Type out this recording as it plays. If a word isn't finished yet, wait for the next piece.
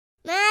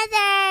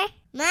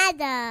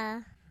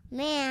Mother,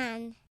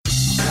 man.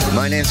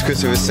 My name's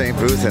Christopher St.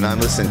 Booth, and I'm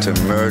listening to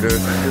Murder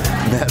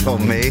Metal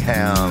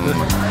Mayhem.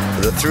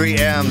 The 3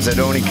 M's that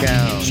only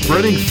count.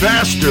 Spreading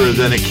faster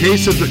than a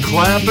case of the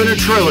clap in a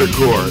trailer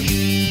court.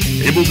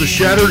 Able to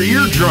shatter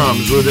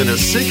eardrums within a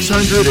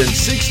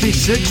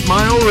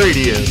 666-mile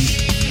radius.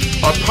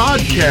 A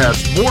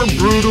podcast more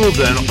brutal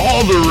than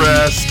all the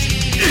rest.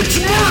 It's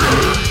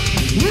Murder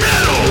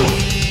Metal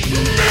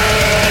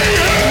Mayhem!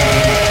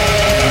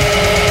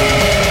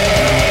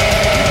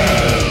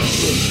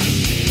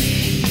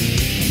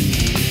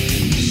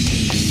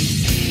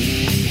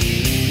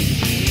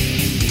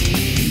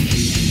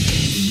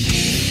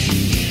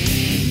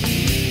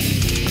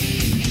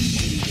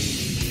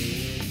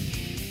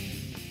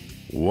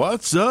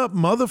 What's up,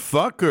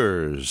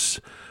 motherfuckers?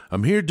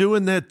 I'm here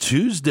doing that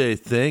Tuesday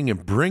thing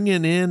and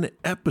bringing in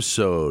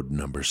episode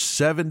number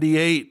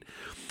 78.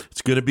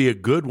 It's going to be a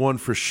good one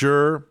for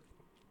sure.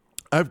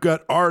 I've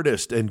got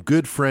artist and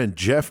good friend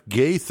Jeff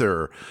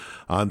Gaither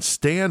on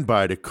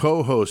standby to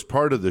co-host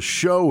part of the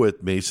show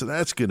with me, so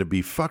that's going to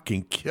be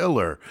fucking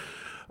killer.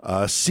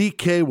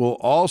 CK will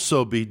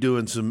also be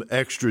doing some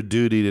extra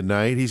duty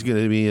tonight. He's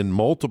going to be in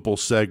multiple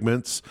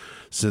segments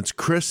since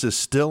Chris is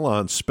still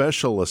on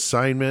special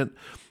assignment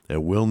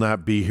and will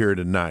not be here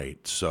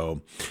tonight.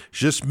 So it's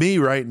just me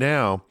right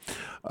now,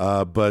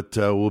 but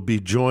we'll be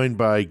joined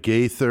by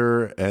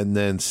Gaither and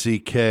then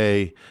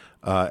CK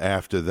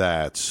after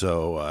that.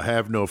 So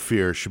have no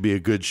fear. Should be a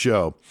good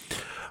show.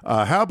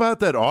 How about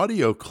that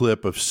audio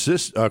clip of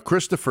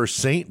Christopher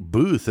St.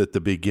 Booth at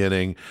the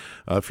beginning?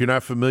 If you're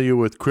not familiar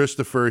with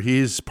Christopher,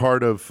 he's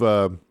part of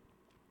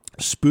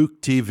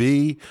Spook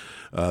TV.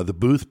 The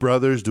Booth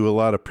brothers do a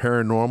lot of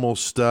paranormal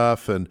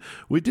stuff, and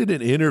we did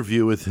an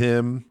interview with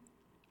him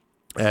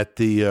at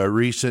the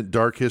recent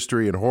Dark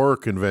History and Horror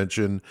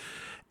Convention,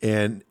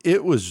 and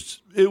it was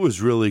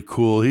really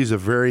cool. He's a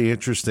very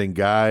interesting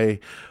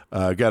guy.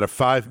 Got a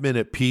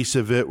 5-minute piece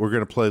of it we're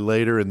going to play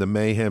later in the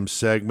Mayhem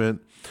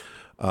segment.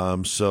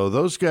 So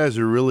those guys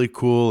are really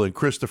cool, and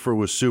Christopher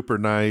was super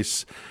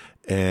nice,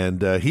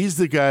 and he's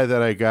the guy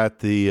that I got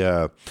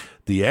the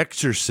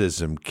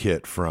Exorcism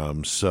kit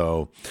from.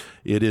 So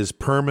it is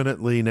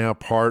permanently now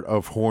part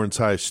of Horns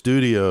High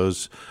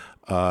Studios,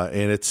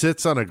 and it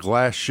sits on a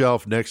glass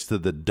shelf next to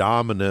the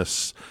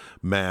Dominus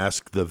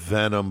mask, the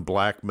Venom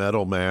black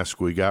metal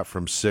mask we got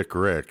from Sick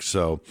Rick.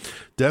 So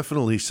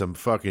definitely some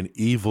fucking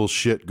evil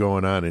shit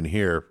going on in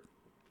here.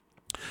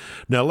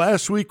 Now,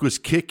 last week was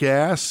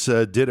Kick-Ass,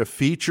 did a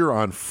feature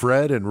on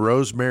Fred and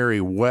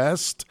Rosemary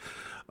West,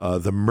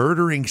 the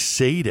murdering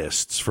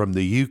sadists from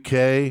the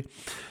UK.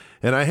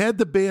 And I had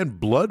the band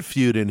Blood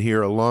Feud in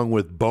here along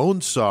with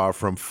Bonesaw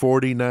from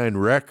 49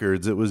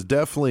 Records. It was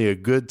definitely a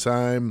good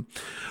time.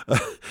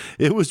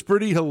 It was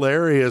pretty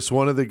hilarious.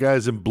 One of the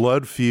guys in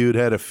Blood Feud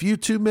had a few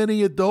too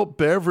many adult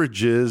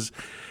beverages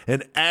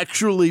and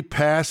actually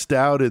passed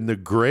out in the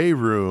gray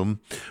room,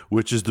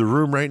 which is the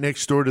room right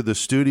next door to the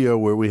studio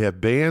where we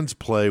have bands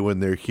play when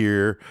they're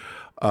here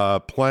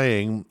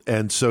playing.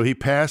 And so he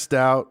passed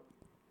out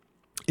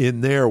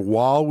in there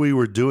while we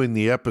were doing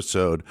the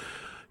episode.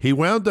 He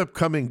wound up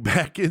coming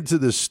back into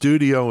the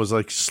studio and was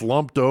like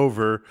slumped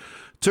over,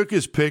 took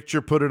his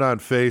picture, put it on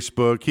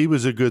Facebook. He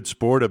was a good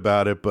sport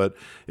about it, but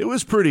it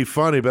was pretty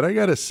funny. But I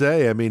got to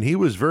say, I mean, he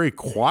was very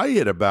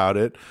quiet about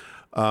it.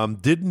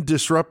 Didn't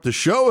disrupt the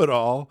show at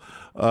all.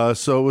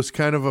 So it was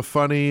kind of a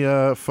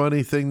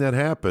funny thing that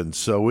happened.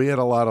 So we had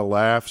a lot of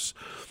laughs.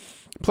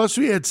 Plus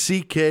we had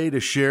CK to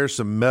share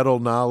some metal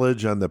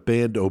knowledge on the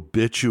band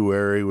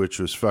Obituary, which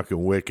was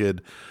fucking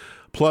wicked.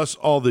 Plus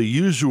all the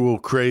usual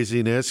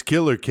craziness,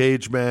 killer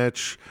cage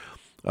match,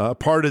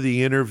 part of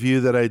the interview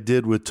that I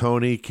did with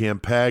Tony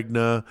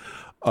Campagna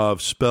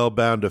of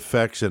Spellbound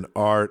Effects and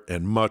Art,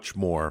 and much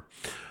more.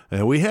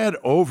 And we had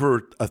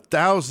over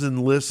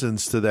 1,000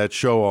 listens to that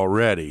show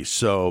already.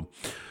 So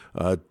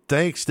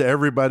thanks to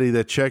everybody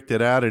that checked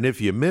it out. And if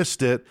you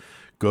missed it,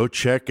 go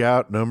check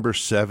out number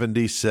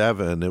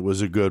 77. It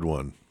was a good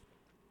one.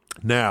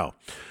 Now,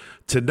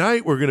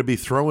 tonight we're going to be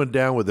throwing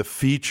down with a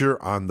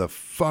feature on the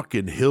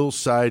fucking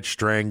Hillside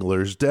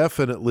Stranglers.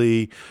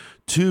 Definitely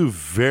two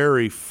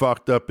very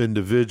fucked up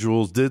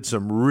individuals. Did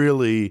some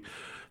really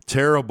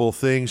terrible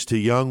things to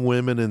young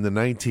women in the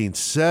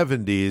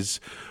 1970s,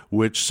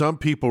 which some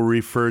people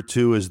refer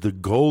to as the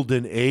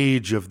golden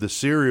age of the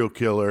serial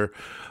killer.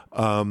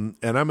 And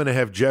I'm going to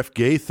have Jeff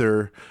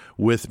Gaither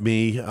with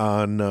me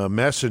on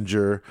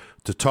Messenger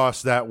to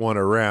toss that one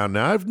around.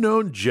 Now, I've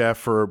known Jeff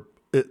for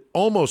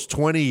almost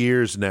 20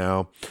 years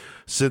now,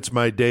 since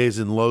my days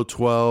in Low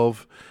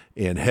 12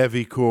 and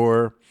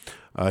Heavycore.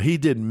 He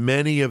did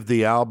many of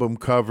the album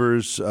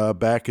covers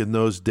back in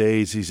those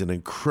days. He's an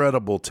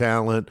incredible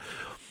talent.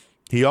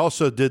 He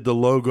also did the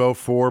logo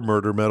for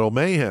Murder Metal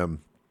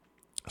Mayhem.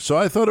 So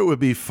I thought it would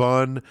be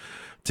fun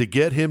to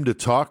get him to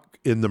talk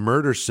in the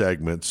murder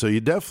segment. So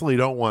you definitely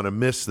don't want to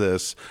miss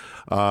this.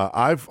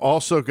 I've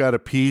also got a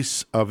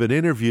piece of an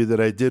interview that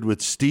I did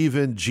with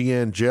Stephen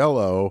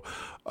Giangelo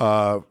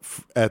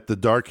at the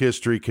Dark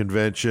History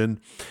Convention.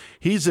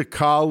 He's a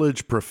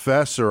college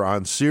professor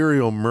on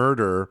serial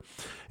murder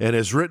and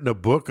has written a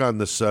book on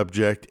the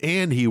subject,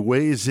 and he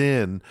weighs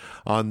in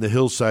on the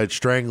Hillside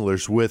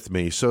Stranglers with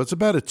me. So it's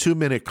about a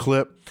 2-minute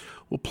clip.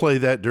 We'll play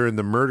that during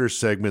the murder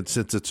segment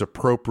since it's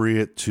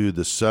appropriate to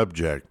the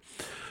subject.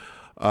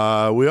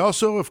 We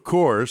also, of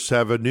course,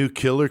 have a new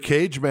killer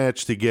cage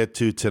match to get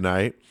to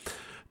tonight.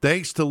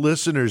 Thanks to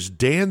listeners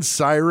Dan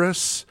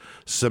Cyrus,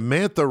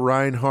 Samantha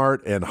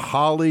Reinhart, and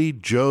Holly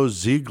Joe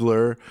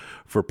Ziegler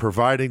for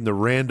providing the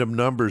random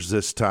numbers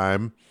this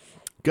time.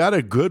 Got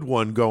a good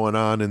one going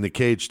on in the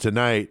cage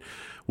tonight.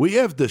 We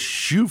have the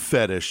shoe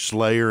fetish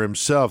slayer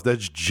himself.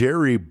 That's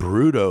Jerry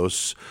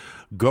Brudos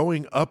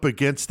going up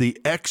against the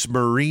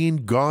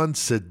ex-Marine gone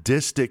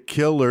sadistic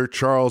killer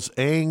Charles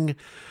Eng.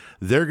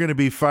 They're going to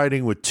be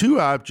fighting with 2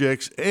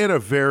 objects and a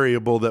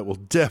variable that will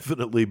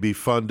definitely be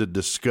fun to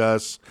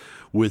discuss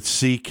with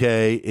CK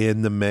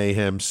in the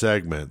Mayhem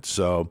segment.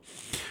 So,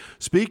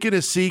 speaking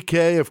of CK,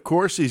 of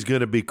course, he's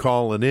going to be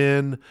calling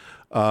in,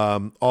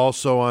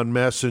 also on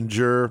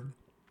Messenger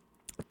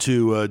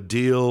to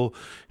deal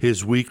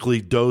his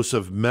weekly dose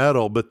of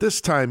metal. But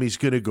this time he's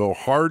going to go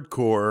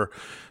hardcore,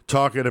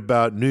 talking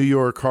about New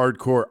York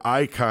hardcore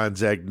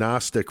icons,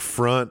 Agnostic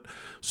Front.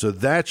 So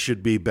that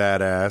should be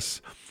badass.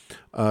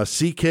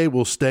 CK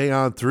will stay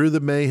on through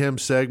the Mayhem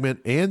segment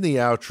and the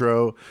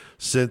outro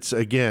since,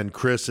 again,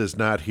 Chris is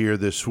not here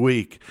this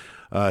week.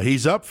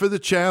 He's up for the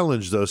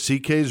challenge, though.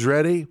 CK's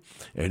ready,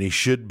 and he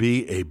should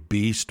be a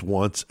beast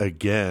once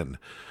again.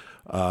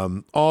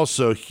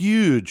 Also,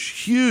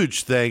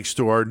 huge thanks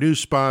to our new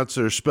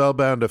sponsor,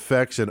 Spellbound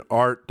Effects and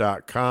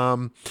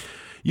Art.com.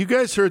 You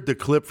guys heard the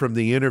clip from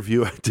the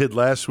interview I did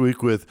last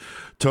week with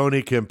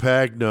Tony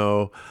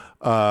Campagno,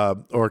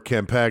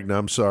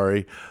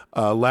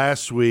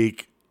 last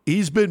week.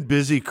 He's been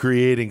busy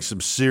creating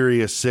some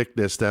serious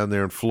sickness down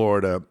there in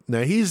Florida.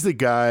 Now, he's the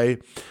guy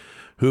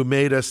who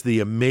made us the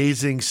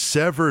amazing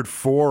severed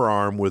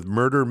forearm with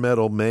Murder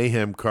Metal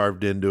Mayhem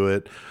carved into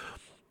it.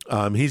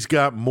 He's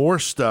got more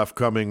stuff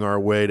coming our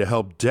way to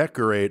help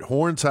decorate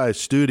Horns High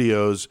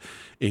Studios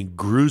in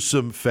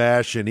gruesome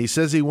fashion. He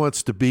says he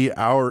wants to be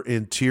our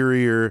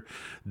interior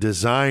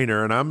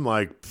designer, and I'm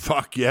like,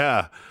 fuck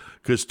yeah,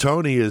 because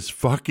Tony is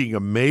fucking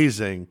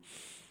amazing.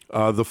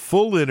 The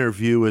full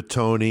interview with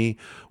Tony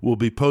will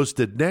be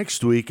posted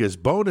next week as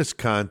bonus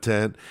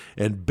content,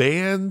 and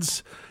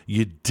bands,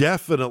 you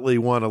definitely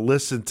want to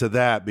listen to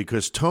that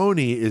because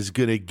Tony is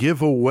going to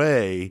give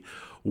away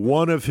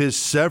one of his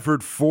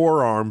severed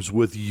forearms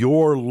with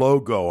your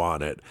logo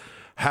on it.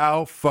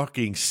 How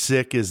fucking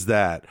sick is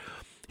that?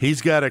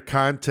 He's got a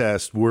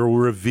contest. We'll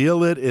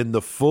reveal it in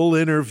the full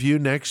interview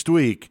next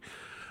week,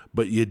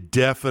 but you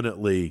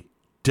definitely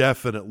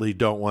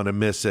don't want to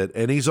miss it.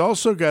 And he's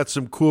also got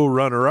some cool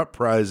runner-up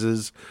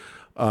prizes.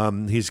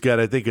 He's got,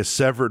 I think, a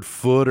severed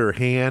foot or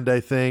hand,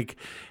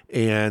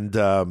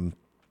 and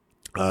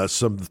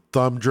some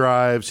thumb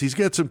drives. He's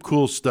got some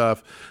cool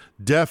stuff.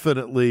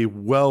 Definitely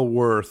well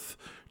worth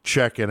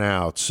checking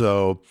out.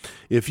 So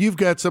if you've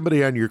got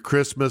somebody on your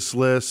Christmas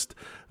list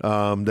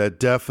that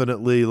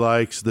definitely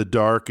likes the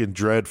dark and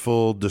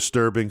dreadful,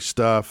 disturbing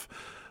stuff,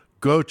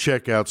 go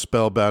check out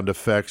Spellbound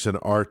Effects and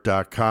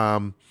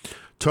Art.com.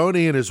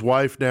 Tony and his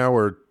wife now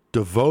are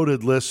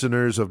devoted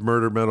listeners of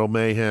Murder Metal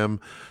Mayhem,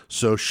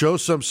 so show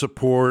some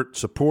support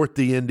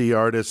the indie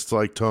artists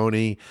like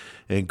Tony,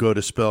 and go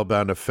to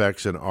Spellbound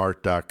Effects and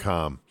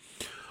Art.com.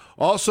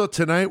 Also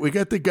tonight, we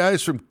got the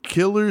guys from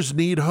Killers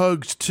Need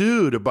Hugs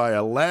 2 to buy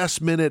a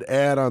last-minute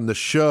ad on the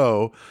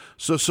show,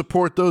 so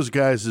support those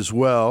guys as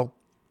well.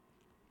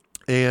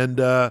 And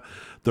the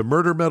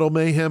Murder Metal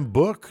Mayhem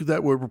book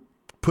that we're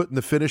putting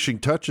the finishing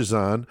touches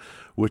on,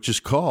 which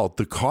is called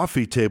The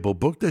Coffee Table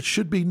Book That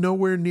Should Be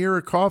Nowhere Near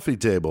a Coffee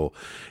Table.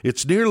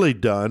 It's nearly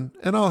done,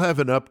 and I'll have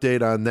an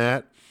update on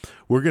that.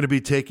 We're going to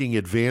be taking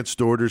advanced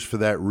orders for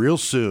that real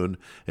soon,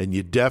 and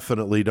you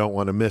definitely don't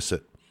want to miss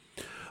it.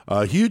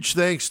 Huge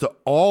thanks to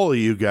all of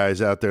you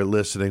guys out there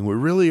listening. We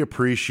really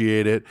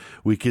appreciate it.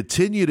 We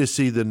continue to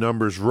see the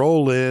numbers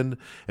roll in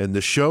and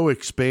the show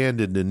expand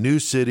into new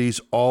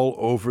cities all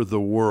over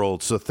the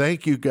world. So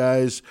thank you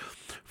guys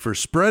for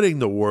spreading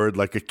the word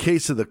like a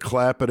case of the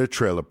clap at a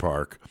trailer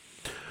park.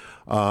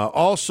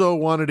 Also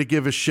wanted to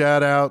give a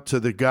shout out to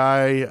the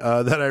guy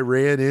that I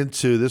ran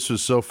into. This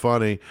was so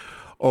funny,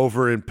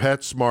 over in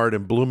PetSmart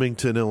in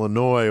Bloomington,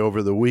 Illinois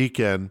over the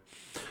weekend.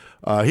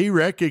 He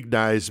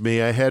recognized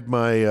me. I had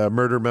my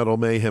Murder Metal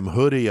Mayhem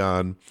hoodie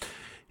on.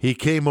 He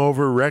came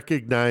over,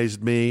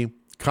 recognized me,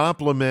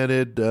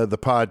 complimented the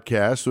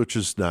podcast, which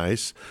is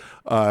nice.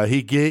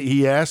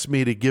 He asked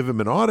me to give him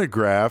an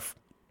autograph,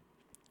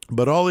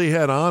 but all he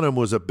had on him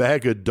was a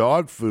bag of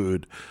dog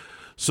food.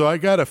 So I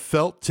got a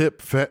felt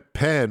tip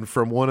pen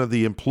from one of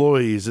the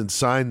employees and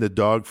signed the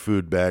dog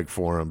food bag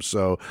for him.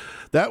 So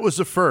that was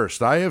a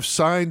first. I have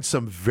signed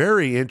some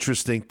very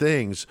interesting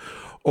things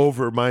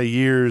over my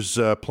years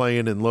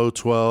playing in low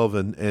 12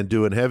 and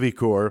doing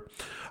heavycore.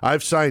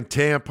 I've signed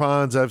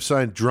tampons. I've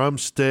signed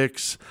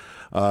drumsticks.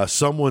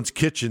 someone's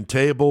kitchen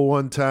table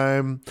one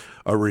time,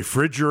 a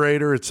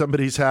refrigerator at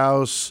somebody's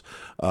house,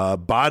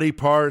 body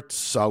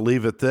parts, I'll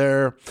leave it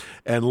there,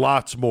 and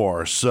lots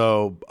more.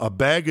 So a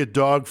bag of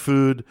dog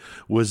food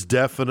was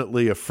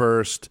definitely a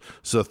first.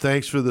 So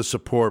thanks for the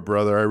support,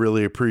 brother. I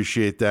really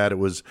appreciate that. It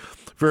was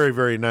very,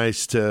 very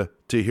nice to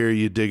hear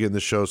you digging the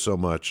show so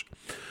much.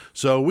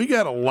 So we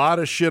got a lot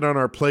of shit on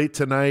our plate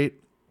tonight.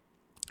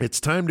 It's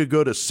time to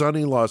go to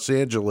sunny Los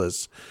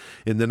Angeles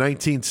in the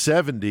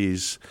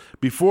 1970s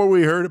before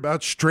we heard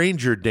about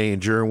stranger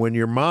danger when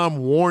your mom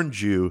warned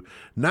you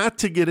not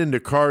to get into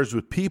cars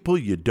with people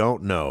you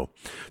don't know.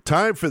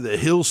 Time for the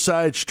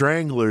Hillside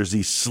Stranglers,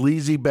 these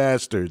sleazy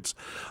bastards.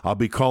 I'll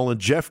be calling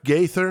Jeff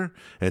Gaither,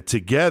 and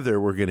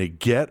together we're going to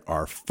get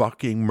our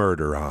fucking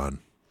murder on.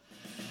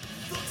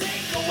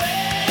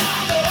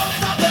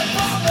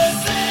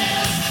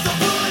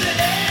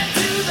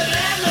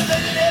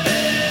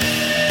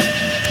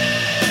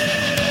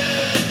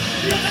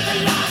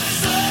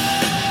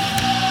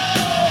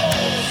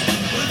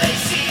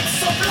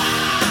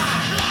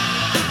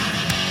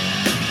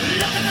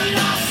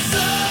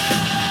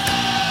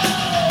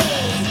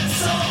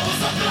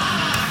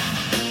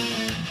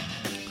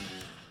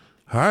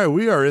 All right,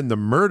 we are in the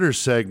murder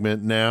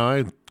segment now.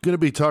 I'm going to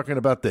be talking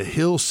about the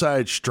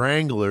Hillside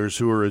Stranglers,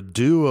 who are a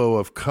duo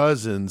of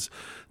cousins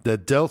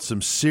that dealt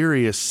some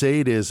serious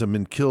sadism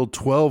and killed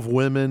 12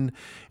 women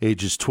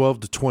ages 12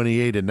 to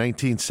 28 in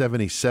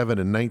 1977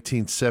 and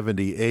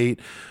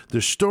 1978.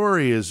 Their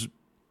story is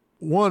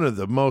one of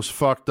the most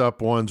fucked up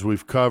ones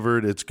we've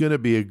covered. It's going to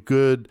be a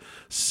good,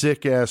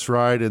 sick-ass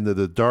ride into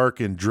the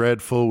dark and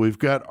dreadful. We've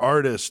got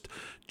artist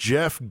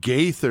Jeff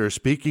Gaither.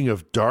 Speaking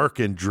of dark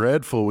and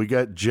dreadful, we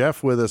got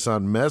Jeff with us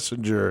on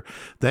Messenger.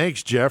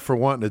 Thanks, Jeff, for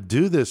wanting to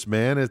do this,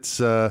 man. It's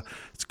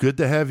good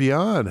to have you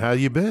on. How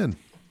you been?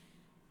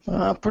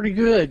 Pretty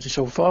good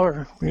so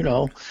far. You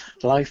know,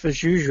 life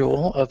as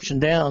usual, ups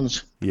and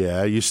downs.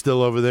 Yeah, you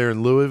still over there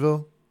in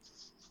Louisville?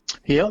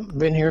 Yep,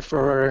 been here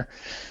for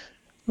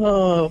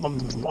all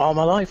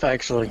my life,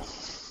 actually.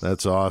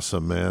 That's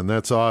awesome, man.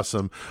 That's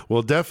awesome.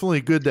 Well,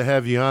 definitely good to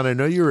have you on. I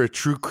know you're a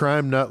true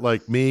crime nut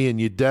like me, and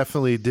you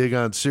definitely dig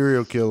on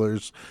serial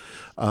killers.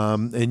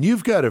 And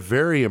you've got a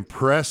very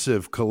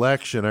impressive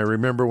collection. I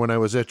remember when I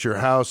was at your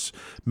house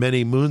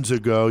many moons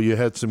ago, you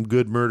had some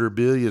good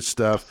murderabilia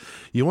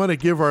stuff. You want to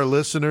give our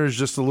listeners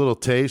just a little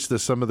taste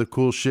of some of the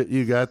cool shit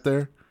you got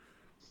there?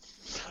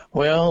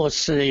 Well, let's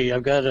see.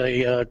 I've got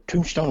a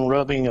tombstone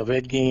rubbing of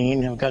Ed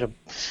Gein. I've got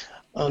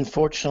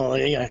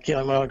unfortunately,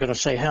 I'm not going to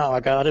say how I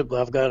got it, but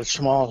I've got a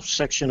small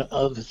section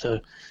of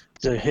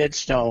the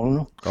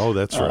headstone. Oh,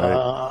 that's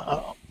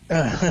right.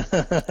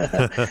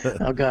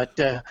 I've got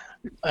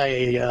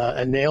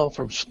a nail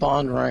from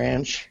Spawn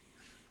Ranch.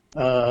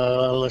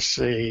 Let's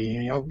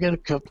see. I've got a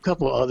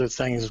couple of other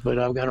things, but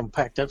I've got them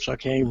packed up so I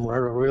can't even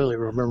really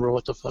remember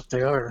what the fuck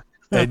they are.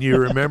 And you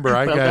remember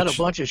I've got a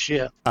bunch of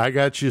shit. I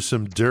got you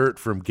some dirt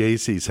from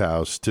Gacy's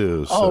house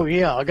too. So. Oh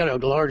yeah, I got a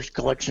large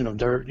collection of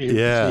dirt.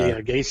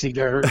 Yeah, Gacy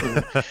dirt.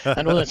 And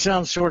I know that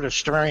sounds sort of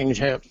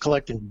strange,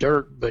 collecting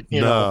dirt, but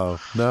you know,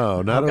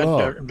 not at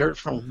all. Dirt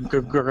from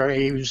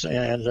graves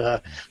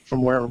and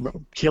from where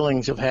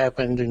killings have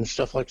happened and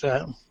stuff like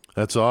that.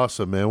 That's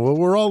awesome, man. Well,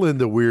 we're all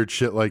into weird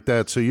shit like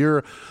that, so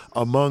you're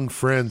among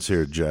friends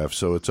here, Jeff.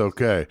 So it's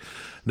okay.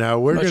 Now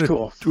we're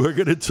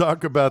gonna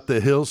talk about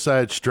the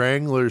Hillside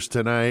Stranglers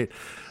tonight.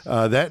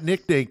 That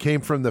nickname came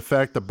from the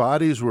fact the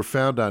bodies were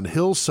found on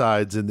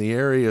hillsides in the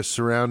area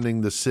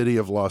surrounding the city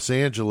of Los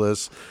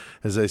Angeles,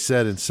 as I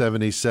said, in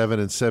 77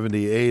 and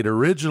 78.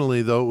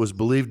 Originally, though, it was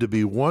believed to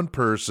be one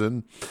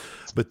person,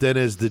 but then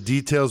as the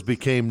details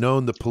became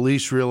known, the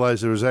police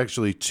realized there was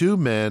actually two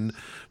men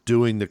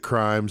doing the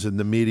crimes, and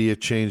the media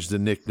changed the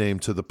nickname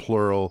to the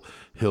plural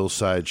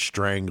Hillside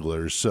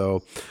Stranglers.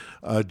 So,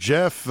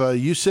 Jeff,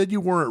 you said you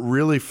weren't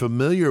really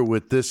familiar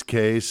with this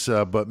case,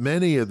 but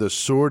many of the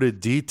sordid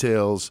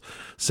details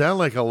sound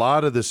like a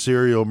lot of the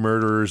serial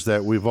murderers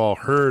that we've all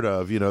heard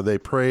of. You know, they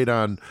preyed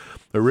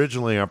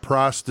originally on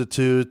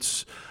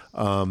prostitutes.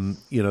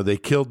 They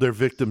killed their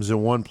victims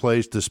in one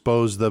place,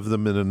 disposed of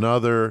them in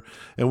another.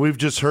 And we've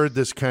just heard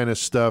this kind of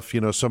stuff,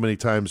 so many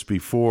times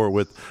before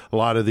with a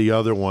lot of the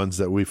other ones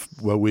that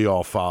we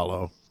all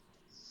follow.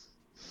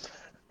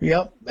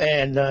 Yep,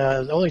 and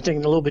the only thing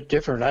a little bit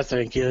different, I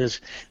think,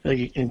 is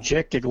they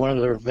injected one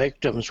of their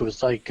victims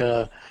with like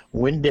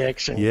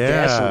Windex and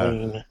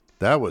gasoline.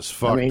 That was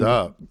fucked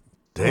up.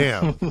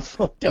 Damn,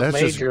 that's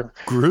major.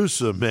 Just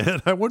gruesome,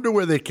 man. I wonder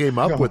where they came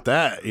up with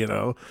that.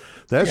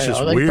 That's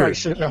just they weird.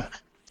 Probably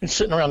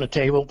sitting around the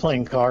table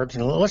playing cards,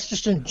 and let's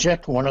just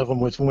inject one of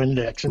them with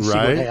Windex and see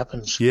what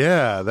happens.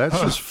 Yeah,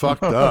 that's just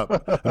fucked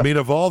up. I mean,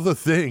 of all the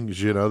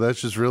things,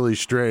 that's just really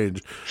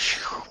strange.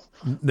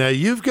 Now,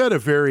 you've got a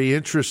very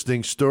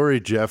interesting story,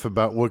 Jeff,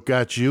 about what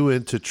got you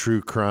into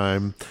true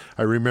crime.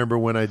 I remember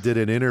when I did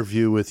an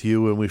interview with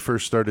you when we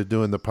first started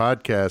doing the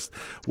podcast.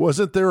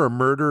 Wasn't there a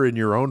murder in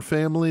your own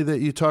family that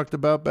you talked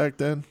about back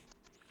then?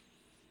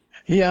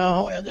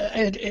 Yeah,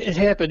 it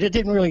happened. It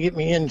didn't really get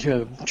me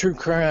into true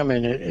crime,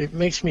 and it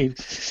makes me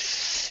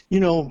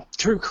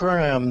true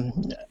crime,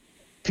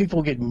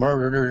 people get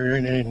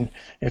murdered, and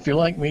if you're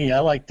like me, I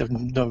like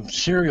the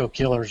serial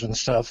killers and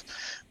stuff.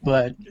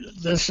 But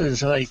this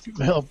is like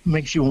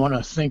makes you want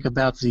to think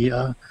about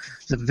the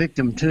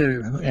victim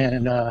too.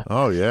 And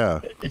Oh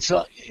yeah.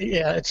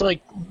 it's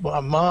like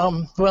my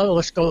mom. Well,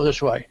 let's go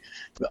this way.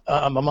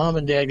 My mom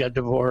and dad got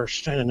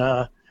divorced, and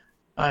I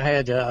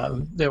had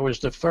there was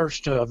the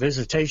first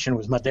visitation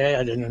with my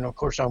dad, and then of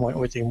course I went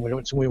with him.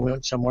 We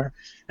went somewhere,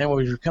 and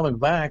we were coming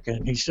back,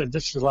 and he said,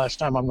 "This is the last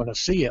time I'm going to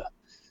see you."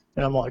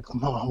 And I'm like,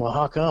 "Mom, well,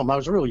 how come?" I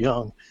was really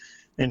young.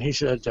 And he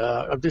said,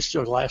 "This is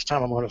the last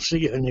time I'm going to see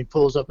you." And he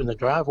pulls up in the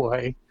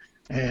driveway,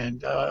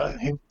 and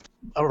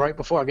right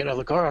before I get out of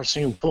the car, I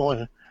see him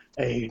pulling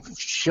a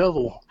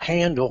shovel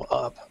handle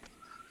up.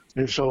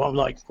 And so I'm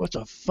like, what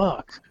the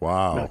fuck?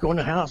 Wow. And I go in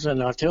the house,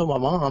 and I tell my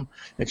mom,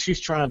 and she's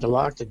trying to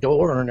lock the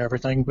door and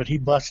everything, but he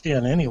busts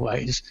in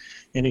anyways,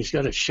 and he's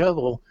got a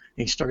shovel.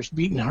 He starts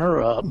beating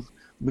her up,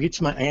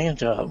 beats my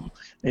aunt up.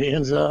 It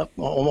ends up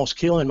almost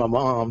killing my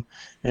mom,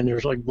 and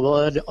there's like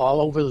blood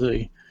all over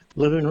the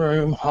living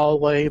room,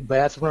 hallway,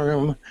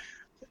 bathroom.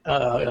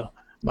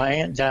 My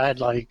aunt died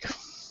like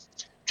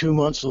 2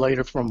 months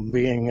later from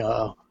being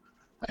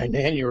an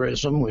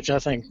aneurysm, which I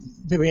think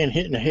being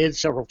hit in the head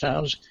several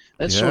times,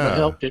 that sort of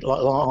helped it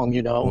along,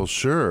 Well,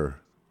 sure.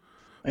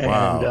 And,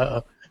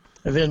 Wow.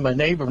 And then my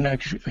neighbor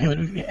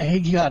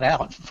he got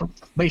out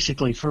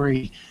basically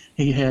free.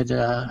 He had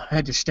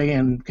to stay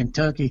in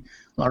Kentucky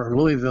or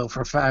Louisville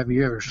for 5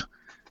 years.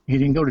 He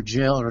didn't go to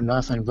jail or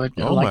nothing, but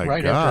Oh, like my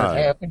right God. after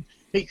it happened,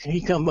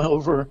 he come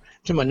over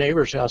to my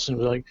neighbor's house and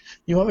was like,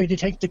 "You want me to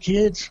take the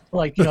kids?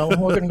 Like, we're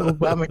going to go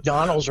buy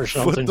McDonald's or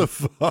something." What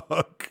the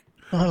fuck?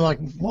 I'm like,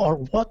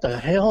 what the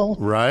hell?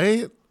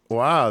 Right?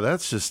 Wow,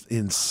 that's just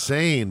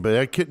insane. But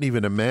I couldn't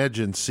even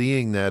imagine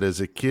seeing that as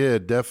a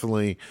kid.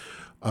 Definitely,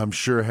 I'm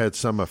sure had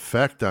some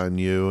effect on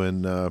you.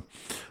 And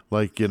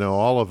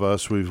all of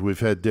us, we've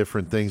had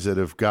different things that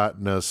have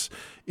gotten us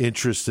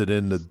interested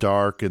in the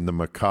dark and the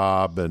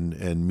macabre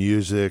and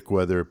music,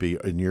 whether it be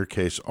in your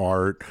case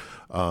art.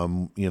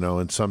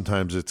 And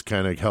sometimes it's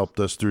kind of helped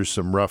us through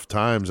some rough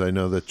times. I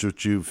know that's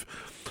what you've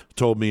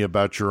told me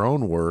about your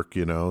own work.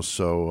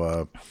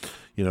 So.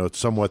 It's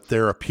somewhat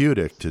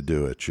therapeutic to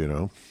do it,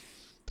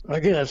 I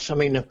guess. I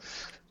mean,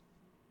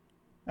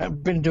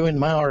 I've been doing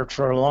my art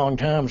for a long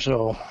time,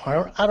 so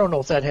I don't know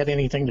if that had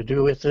anything to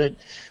do with it,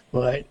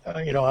 but,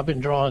 I've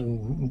been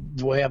drawing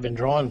the way I've been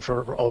drawing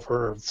for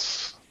over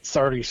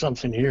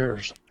 30-something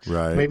years.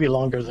 Right. Maybe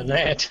longer than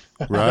that.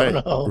 Right. I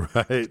don't know.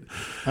 Right.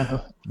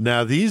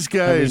 Now, these I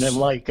guys... mean, I'm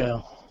like,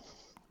 go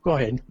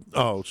ahead.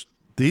 Oh,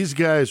 these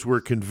guys were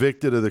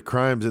convicted of the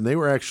crimes, and they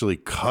were actually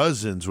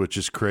cousins, which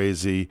is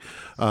crazy.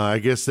 I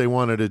guess they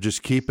wanted to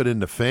just keep it in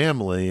the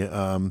family.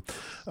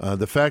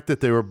 The fact that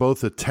they were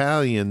both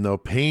Italian, though,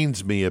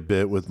 pains me a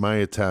bit with my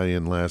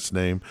Italian last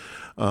name.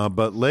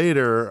 But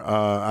later,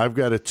 I've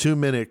got a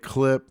 2-minute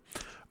clip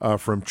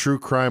from true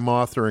crime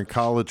author and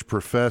college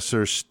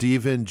professor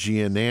Stephen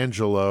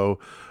Gianangelo,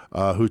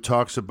 who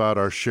talks about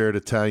our shared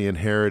Italian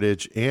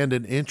heritage and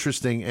an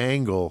interesting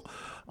angle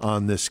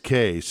on this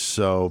case.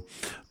 So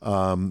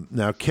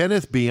now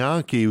Kenneth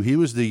Bianchi, he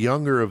was the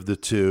younger of the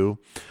two.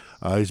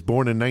 He's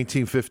born in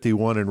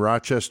 1951 in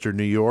Rochester,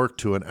 New York,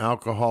 to an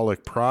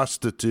alcoholic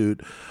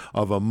prostitute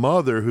of a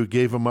mother who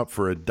gave him up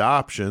for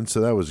adoption,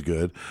 so that was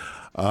good.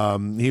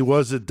 He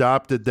was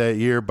adopted that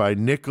year by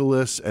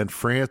Nicholas and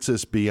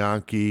Frances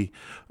Bianchi.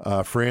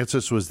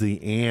 Frances was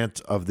the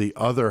aunt of the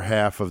other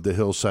half of the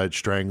Hillside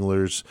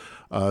Stranglers,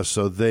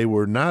 so they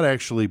were not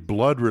actually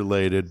blood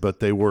related, but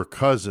they were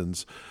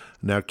cousins.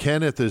 Now,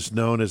 Kenneth is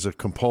known as a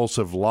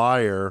compulsive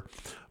liar,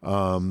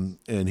 and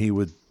he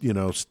would,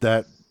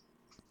 that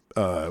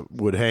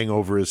would hang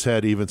over his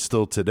head even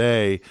still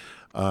today.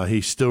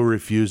 He still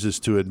refuses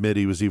to admit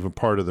he was even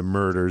part of the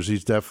murders.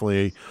 He's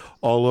definitely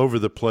all over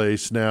the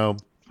place. Now,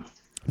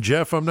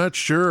 Jeff, I'm not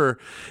sure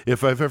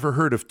if I've ever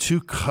heard of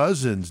two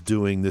cousins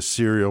doing this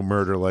serial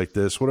murder like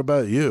this. What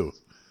about you?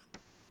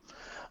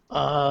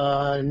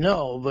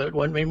 No, but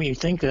what made me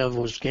think of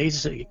was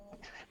Gacy.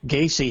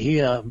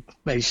 He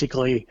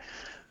basically,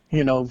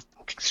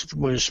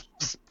 was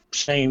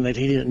saying that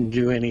he didn't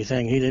do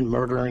anything. He didn't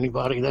murder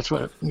anybody. That's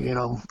what,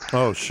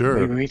 Oh, sure.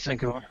 made me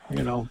think of,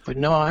 But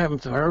no, I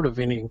haven't heard of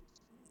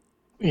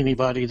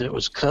anybody that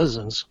was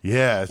cousins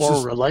Yeah. It's or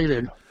just,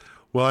 related.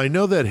 well, I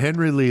know that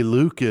Henry Lee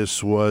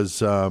Lucas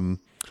was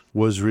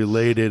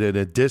related in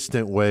a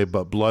distant way,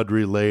 but blood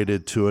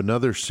related to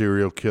another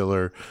serial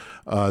killer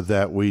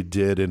that we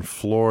did in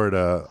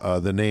Florida.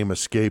 The name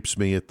escapes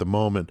me at the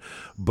moment,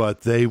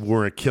 but they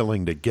weren't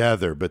killing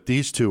together. But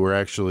these two were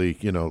actually,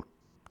 hand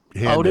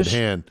Otis? in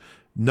hand.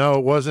 No,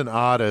 it wasn't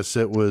Otis.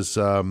 It was,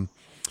 it'll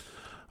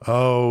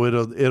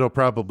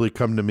probably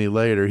come to me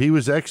later. He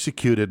was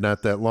executed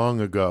not that long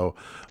ago,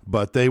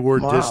 but they were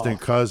Wow.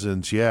 distant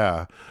cousins.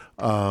 Yeah.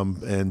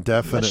 And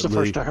definitely. That's the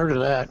first I heard of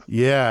that.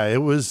 Yeah,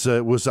 it was.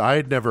 I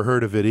had never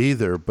heard of it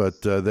either,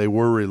 but they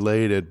were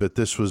related. But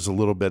this was a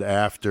little bit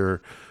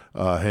after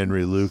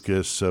Henry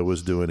Lucas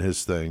was doing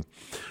his thing.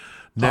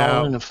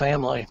 All in the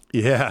family.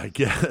 Yeah, I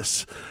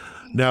guess.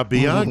 Now,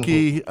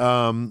 Bianchi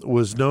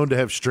was known to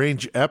have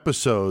strange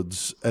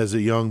episodes as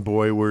a young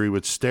boy where he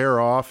would stare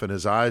off and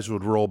his eyes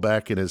would roll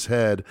back in his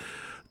head.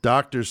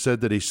 Doctors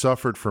said that he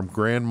suffered from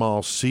grand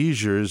mal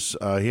seizures.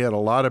 He had a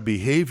lot of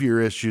behavior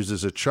issues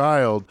as a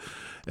child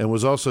and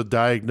was also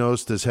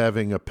diagnosed as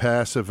having a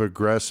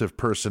passive-aggressive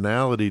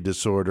personality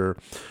disorder.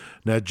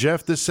 Now,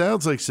 Jeff, this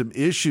sounds like some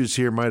issues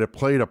here might have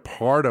played a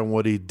part on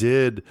what he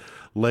did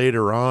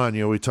later on.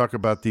 You know, we talk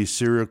about these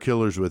serial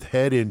killers with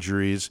head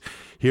injuries.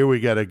 Here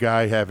we got a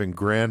guy having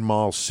grand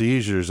mal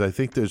seizures. I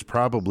think there's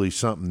probably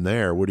something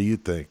there. What do you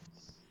think?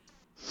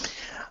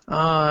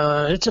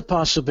 It's a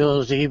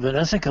possibility, but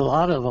I think a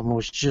lot of them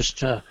was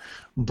just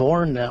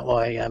born that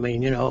way. I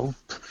mean,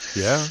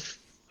 Yeah.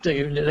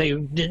 They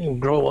didn't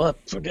grow up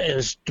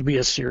as to be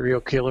a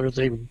serial killer.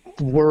 They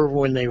were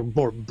when they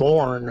were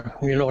born.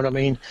 You know what I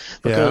mean?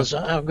 Because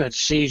I've got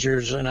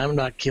seizures and I'm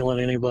not killing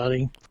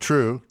anybody.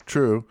 True.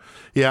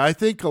 Yeah, I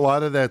think a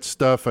lot of that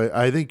stuff,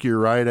 I think you're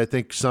right. I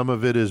think some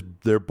of it is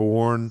they're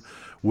born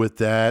with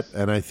that,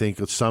 and I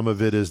think some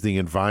of it is the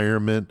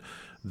environment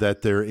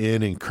that they're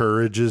in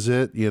encourages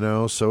it,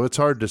 so it's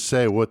hard to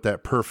say what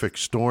that perfect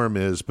storm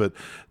is, but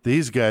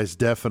these guys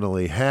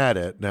definitely had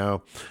it.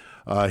 Now,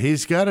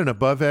 he's got an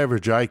above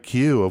average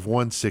IQ of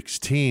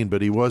 116,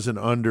 but he was an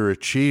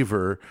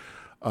underachiever.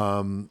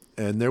 And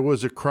there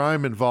was a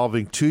crime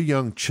involving 2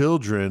 young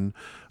children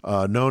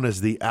known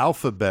as the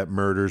Alphabet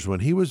Murders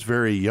when he was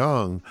very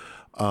young.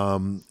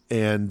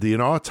 And the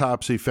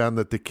autopsy found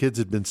that the kids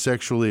had been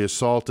sexually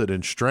assaulted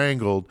and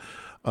strangled.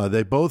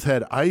 They both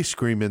had ice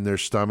cream in their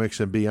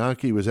stomachs, and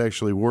Bianchi was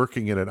actually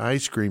working at an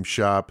ice cream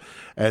shop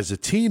as a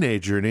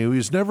teenager, and he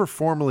was never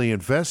formally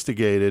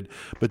investigated,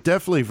 but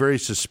definitely very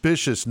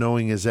suspicious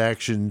knowing his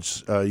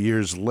actions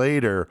years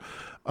later.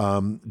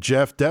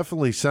 Jeff,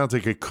 definitely sounds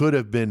like it could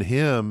have been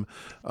him,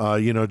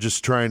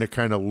 just trying to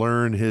kind of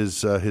learn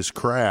his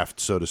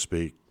craft, so to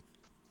speak.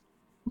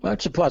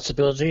 That's a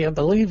possibility. I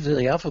believe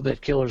the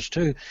Alphabet Killers,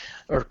 too,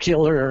 or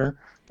killers,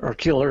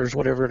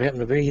 whatever it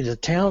happened to be, the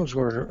towns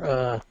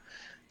were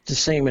the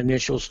same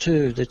initials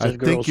too that the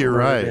girls think you're were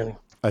right. in.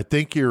 I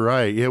think you're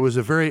right. It was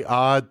a very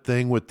odd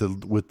thing with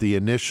the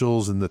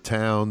initials and the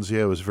towns.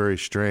 Yeah, it was very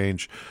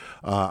strange.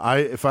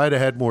 If I'd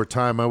have had more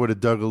time, I would have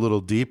dug a little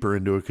deeper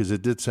into it because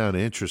it did sound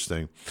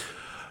interesting.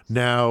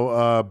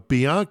 Now,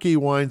 Bianchi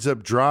winds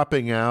up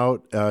dropping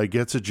out,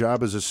 gets a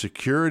job as a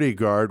security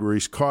guard where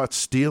he's caught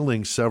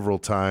stealing several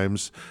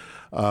times.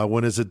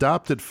 When his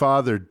adopted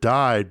father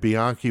died,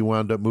 Bianchi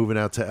wound up moving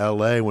out to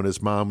L.A. when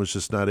his mom was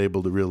just not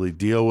able to really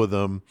deal with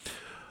him.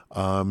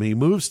 He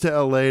moves to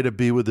L.A. to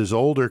be with his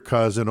older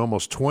cousin,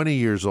 almost 20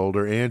 years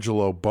older,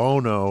 Angelo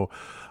Bono.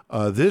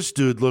 This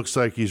dude looks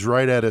like he's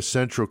right out of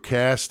Central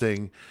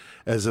Casting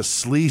as a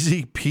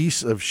sleazy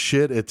piece of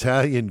shit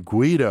Italian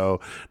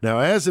Guido. Now,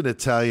 as an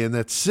Italian,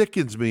 that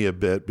sickens me a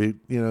bit. But,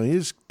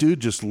 his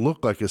dude just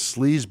looked like a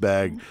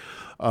sleazebag.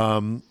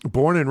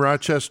 Born in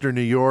Rochester,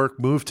 New York,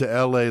 moved to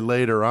L.A.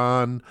 later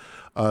on.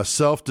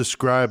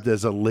 Self-described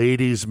as a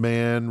ladies'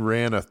 man,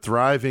 ran a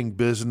thriving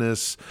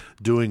business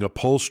doing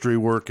upholstery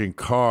work in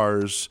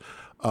cars.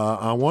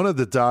 On one of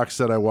the docs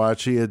that I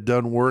watched, he had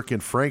done work in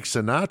Frank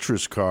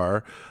Sinatra's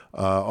car,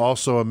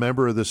 also a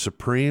member of the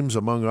Supremes,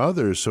 among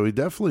others. So he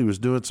definitely was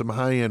doing some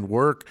high-end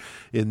work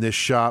in this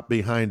shop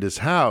behind his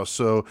house.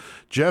 So,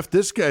 Jeff,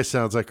 this guy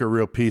sounds like a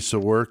real piece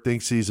of work,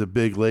 thinks he's a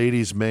big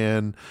ladies'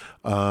 man,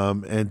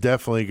 and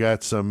definitely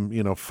got some,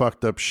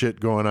 fucked up shit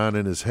going on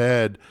in his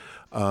head.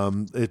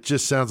 It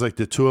just sounds like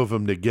the two of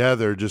them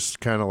together, just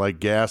kind of like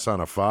gas on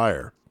a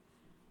fire.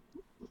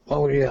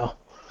 Oh, yeah.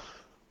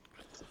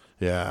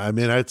 Yeah, I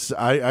mean,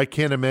 I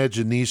can't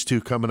imagine these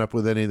two coming up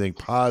with anything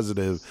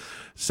positive.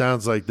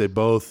 Sounds like they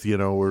both,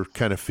 were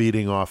kind of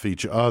feeding off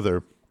each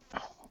other.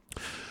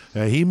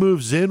 He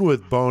moves in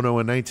with Bono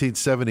in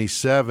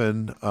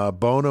 1977.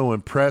 Bono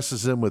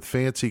impresses him with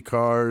fancy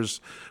cars,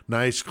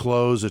 nice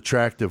clothes,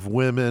 attractive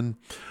women.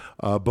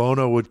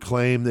 Bono would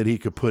claim that he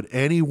could put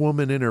any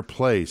woman in her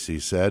place, he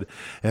said.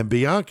 And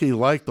Bianchi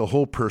liked the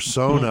whole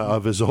persona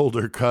of his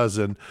older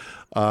cousin.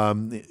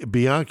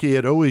 Bianchi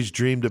had always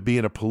dreamed of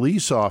being a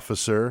police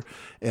officer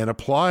and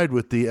applied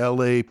with the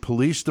L.A.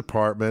 Police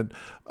Department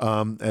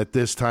at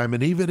this time,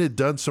 and even had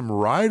done some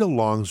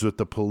ride-alongs with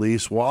the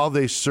police while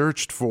they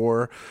searched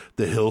for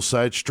the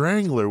Hillside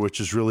Strangler, which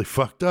is really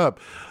fucked up.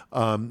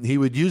 He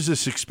would use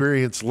this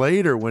experience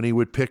later when he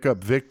would pick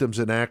up victims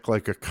and act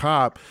like a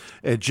cop.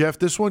 And Jeff,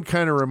 this one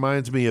kind of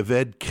reminds me of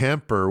Ed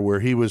Kemper,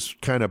 where he was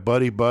kind of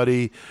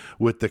buddy-buddy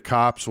with the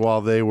cops while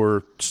they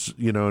were,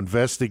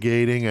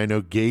 investigating. I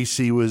know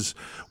Gacy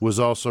was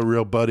also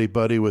real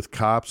buddy-buddy with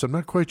cops. I'm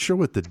not quite sure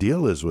what the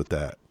deal is with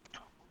that.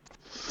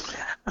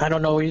 I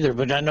don't know either,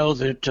 but I know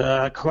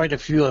that quite a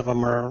few of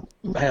them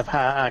have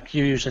high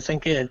IQs. I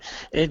think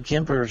Ed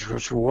Kemper's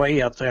was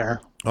way up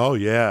there. Oh,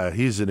 yeah.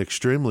 He's an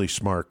extremely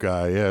smart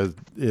guy. Yeah,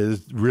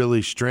 it's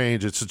really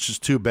strange. It's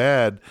just too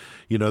bad,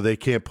 they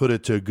can't put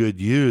it to good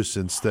use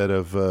instead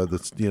of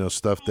the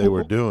stuff they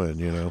were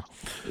doing,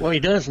 Well, he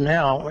does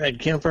now, Ed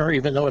Kemper,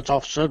 even though it's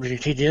off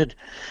subject. He did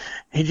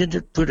he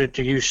did put it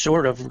to use,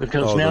 sort of,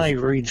 because now he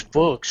reads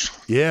books.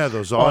 Yeah,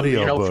 those on,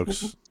 audio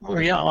books.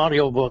 Yeah,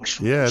 audio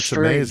books. Yeah, it's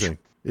amazing,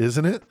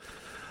 isn't it?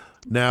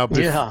 Now,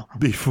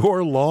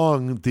 before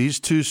long, these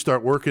two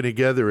start working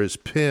together as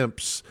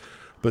pimps,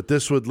 but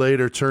this would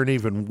later turn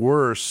even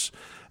worse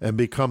and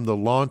become the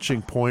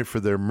launching point for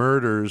their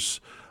murders.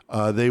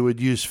 They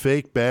would use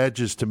fake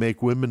badges to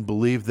make women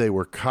believe they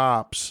were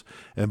cops,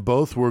 and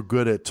both were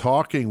good at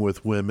talking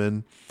with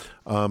women,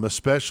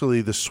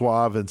 especially the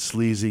suave and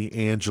sleazy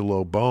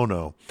Angelo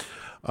Bono.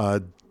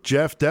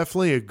 Jeff,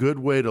 definitely a good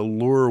way to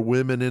lure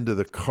women into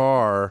the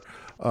car,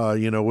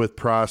 with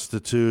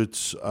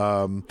prostitutes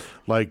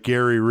like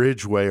Gary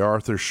Ridgway,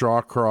 Arthur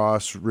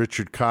Shawcross,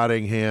 Richard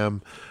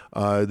Cottingham.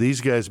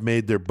 These guys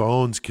made their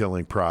bones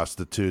killing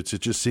prostitutes. It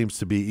just seems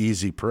to be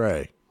easy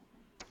prey.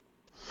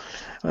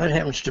 That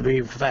happens to be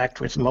a fact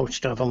with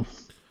most of them.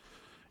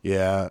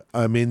 Yeah,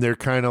 I mean, they're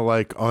kind of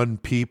like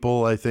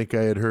unpeople, I think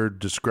I had heard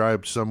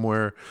described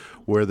somewhere,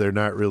 where they're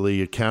not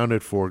really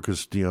accounted for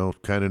because,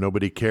 kind of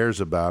nobody cares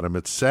about them.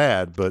 It's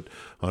sad, but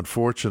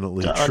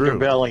unfortunately true.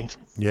 Underbelly.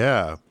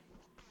 Yeah.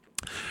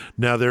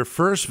 Now, their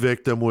first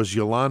victim was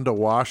Yolanda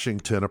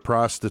Washington, a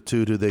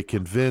prostitute who they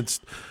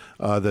convinced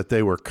that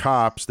they were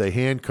cops. They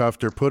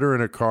handcuffed her, put her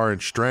in a car,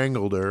 and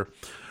strangled her.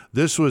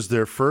 This was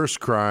their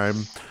first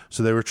crime,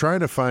 so they were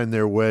trying to find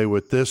their way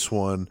with this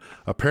one.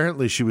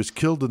 Apparently, she was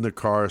killed in the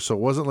car, so it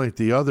wasn't like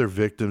the other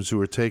victims who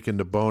were taken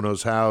to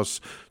Bono's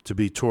house to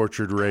be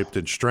tortured, raped,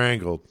 and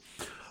strangled.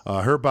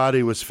 Her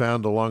body was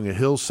found along a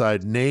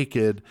hillside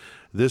naked.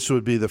 This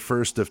would be the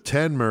first of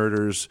 10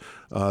 murders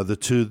the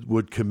two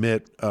would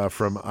commit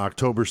from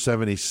October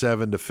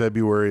 77 to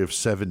February of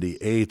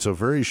 78. So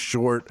very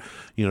short,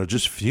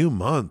 just few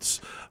months.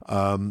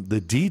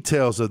 The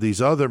details of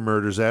these other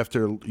murders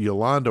after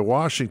Yolanda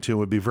Washington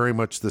would be very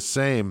much the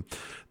same.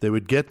 They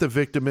would get the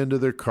victim into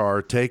their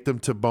car, take them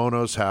to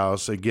Bono's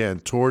house, again,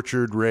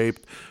 tortured,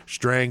 raped,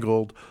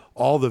 strangled.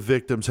 All the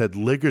victims had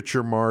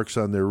ligature marks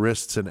on their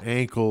wrists and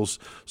ankles,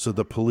 so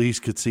the police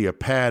could see a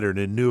pattern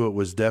and knew it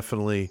was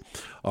definitely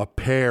a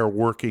pair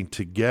working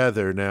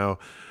together. Now,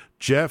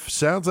 Jeff,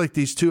 sounds like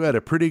these two had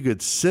a pretty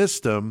good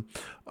system,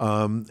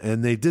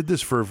 and they did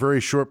this for a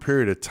very short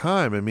period of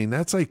time. I mean,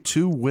 that's like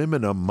 2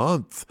 women a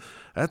month.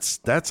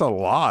 That's a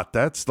lot.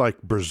 That's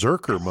like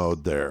berserker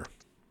mode there.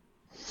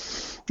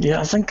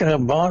 Yeah, I think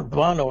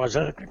Bono, is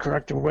that the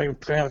correct way to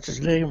pronounce his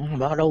name?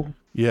 Bono?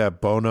 Yeah,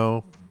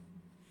 Bono.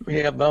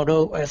 Yeah,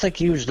 Bono. I think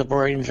he was the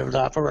brains of the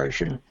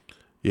operation.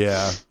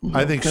 Yeah,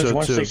 I think so too. Because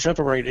once they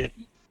separated,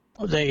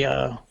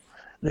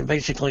 they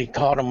basically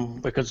caught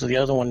him because the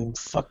other one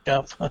fucked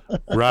up.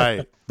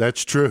 Right.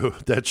 That's true.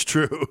 That's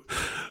true.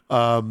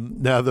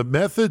 Now, the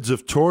methods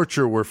of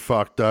torture were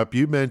fucked up.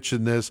 You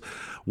mentioned this.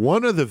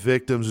 One of the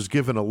victims was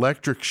given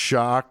electric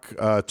shock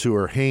to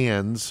her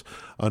hands.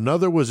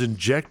 Another was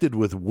injected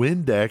with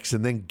Windex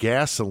and then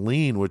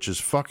gasoline, which is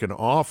fucking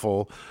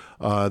awful.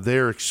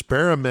 They're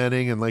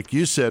experimenting and, like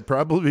you said,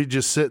 probably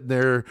just sitting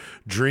there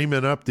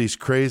dreaming up these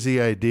crazy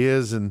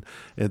ideas and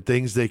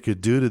things they could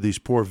do to these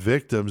poor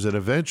victims, and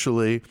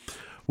eventually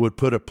would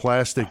put a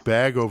plastic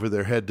bag over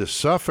their head to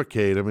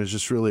suffocate them. It's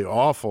just really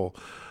awful.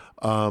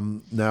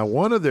 Now,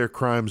 one of their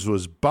crimes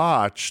was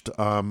botched.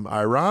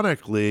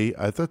 Ironically,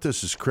 I thought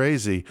this is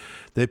crazy.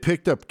 They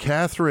picked up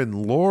Catherine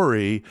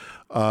Lorre,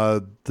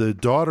 the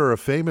daughter of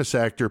famous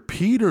actor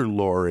Peter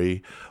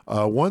Lorre.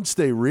 Once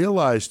they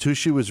realized who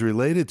she was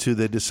related to,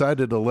 they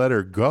decided to let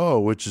her go,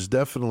 which is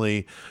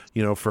definitely,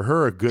 for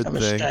her a good thing.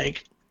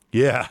 Mistake.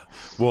 Yeah,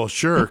 well,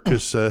 sure,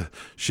 because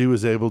she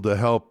was able to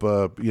help,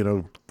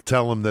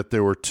 tell them that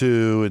there were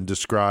 2 and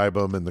describe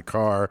them in the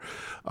car.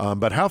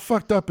 But how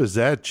fucked up is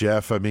that,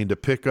 Jeff? I mean, to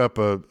pick up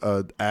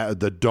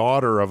the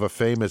daughter of a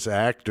famous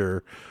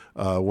actor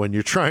when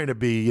you're trying to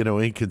be,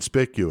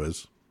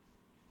 inconspicuous.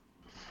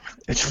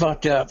 It's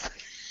fucked up.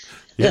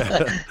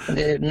 Yeah.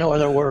 There's no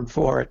other word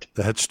for it.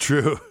 That's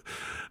true.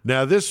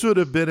 Now, this would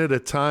have been at a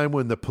time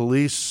when the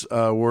police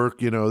work,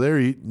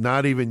 they're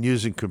not even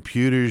using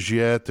computers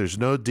yet. There's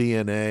no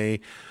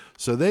DNA.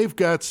 So they've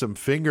got some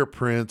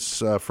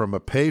fingerprints from a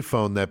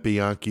payphone that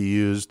Bianchi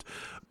used,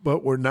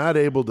 but were not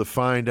able to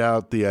find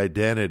out the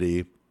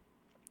identity.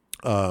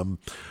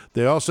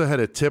 They also had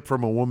a tip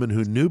from a woman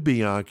who knew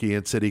Bianchi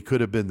and said he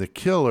could have been the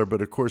killer,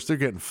 but of course they're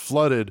getting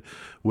flooded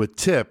with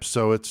tips,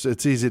 so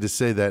it's easy to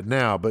say that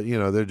now, but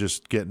they're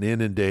just getting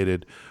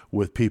inundated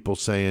with people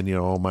saying,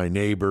 oh, my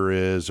neighbor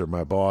is, or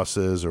my boss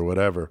is, or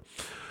whatever.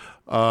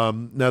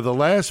 Now, the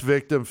last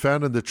victim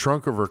found in the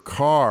trunk of her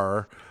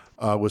car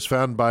was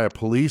found by a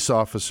police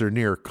officer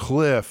near a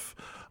cliff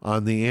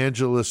on the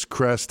Angeles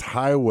Crest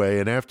Highway,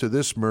 and after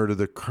this murder,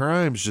 the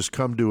crimes just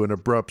come to an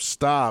abrupt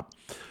stop.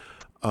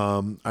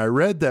 I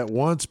read that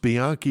once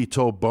Bianchi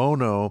told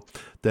Bono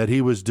that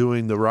he was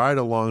doing the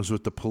ride-alongs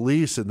with the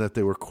police and that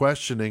they were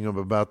questioning him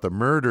about the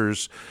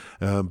murders.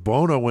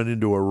 Bono went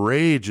into a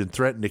rage and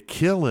threatened to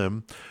kill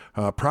him.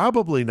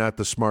 Probably not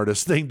the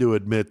smartest thing to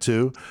admit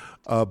to.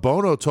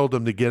 Bono told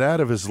him to get out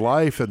of his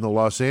life in the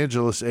Los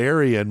Angeles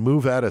area and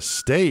move out of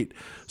state.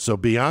 So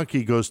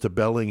Bianchi goes to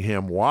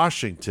Bellingham,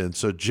 Washington.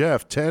 So,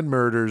 Jeff, 10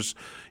 murders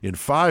in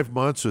 5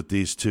 months with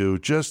these two.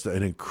 Just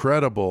an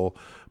incredible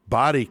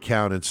body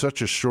count in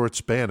such a short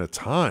span of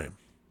time.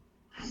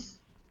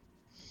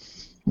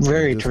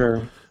 Very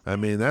true. I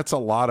mean, that's a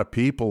lot of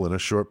people in a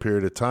short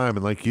period of time.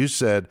 And like you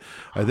said,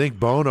 I think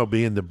Bono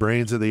being the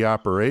brains of the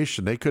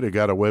operation, they could have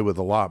got away with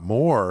a lot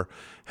more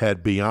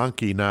had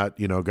Bianchi not,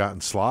 gotten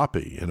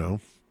sloppy,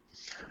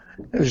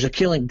 There's a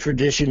killing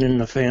tradition in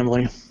the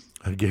family.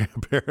 Again,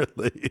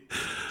 apparently.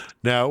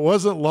 Now, it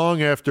wasn't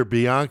long after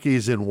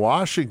Bianchi's in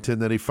Washington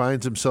that he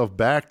finds himself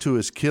back to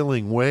his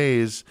killing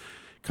ways,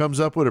 comes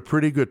up with a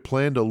pretty good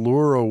plan to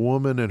lure a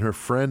woman and her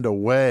friend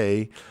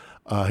away.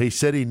 He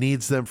said he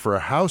needs them for a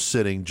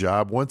house-sitting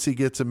job. Once he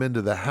gets them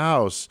into the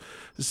house,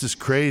 this is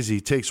crazy.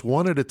 He takes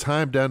one at a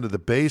time down to the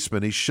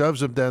basement. He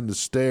shoves them down the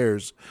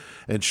stairs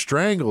and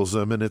strangles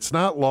them, and it's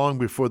not long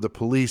before the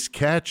police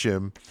catch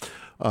him.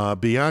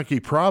 Bianchi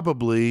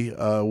probably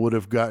would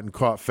have gotten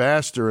caught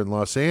faster in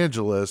Los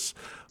Angeles,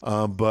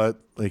 but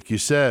like you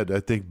said, I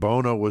think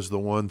Bono was the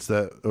one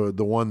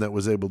that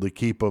was able to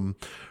keep him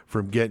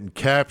from getting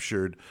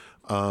captured.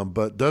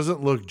 But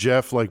doesn't look,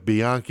 Jeff, like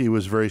Bianchi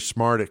was very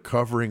smart at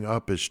covering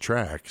up his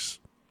tracks.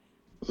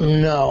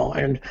 No,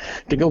 and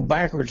to go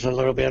backwards a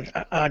little bit,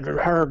 I'd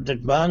heard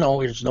that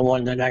Bono is the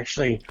one that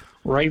actually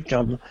raped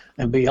him,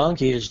 and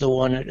Bianchi is the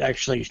one that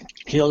actually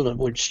killed him,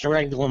 would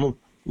strangle him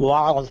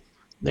while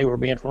they were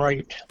being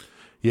raped.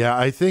 Yeah,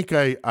 I think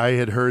I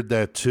had heard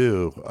that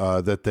too,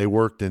 that they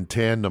worked in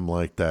tandem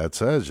like that.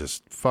 So that's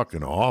just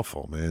fucking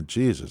awful, man.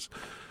 Jesus.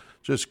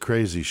 Just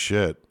crazy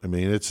shit. I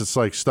mean, it's just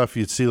like stuff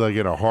you'd see like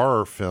in a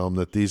horror film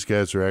that these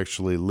guys are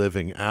actually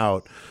living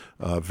out.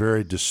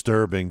 Very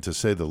disturbing, to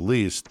say the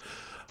least.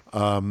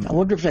 I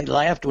wonder if they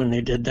laughed when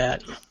they did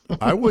that.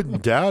 I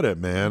wouldn't doubt it,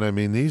 man. I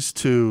mean, these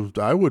two,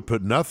 I would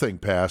put nothing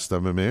past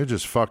them. I mean, they're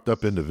just fucked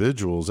up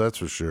individuals, that's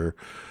for sure.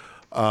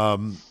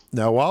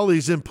 Now, while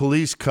he's in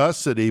police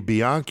custody,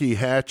 Bianchi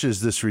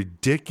hatches this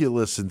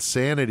ridiculous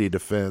insanity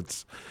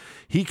defense.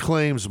 He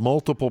claims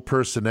multiple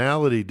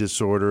personality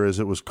disorder, as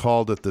it was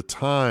called at the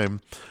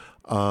time.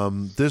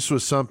 This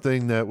was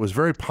something that was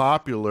very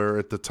popular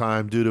at the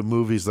time due to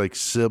movies like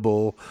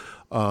Sybil,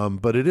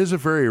 but it is a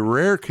very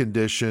rare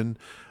condition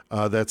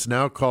that's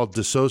now called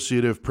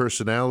dissociative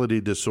personality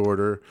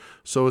disorder.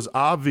 So it's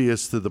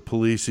obvious to the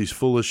police he's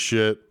full of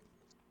shit.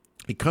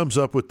 He comes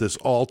up with this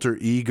alter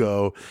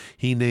ego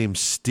he named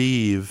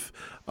Steve,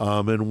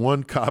 and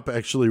one cop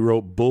actually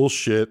wrote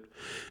bullshit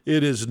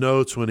in his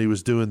notes when he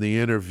was doing the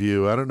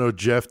interview. I don't know,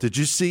 Jeff, did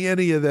you see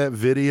any of that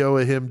video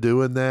of him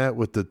doing that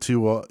with the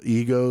two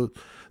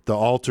the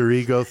alter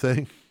ego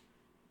thing?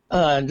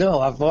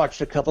 No, I've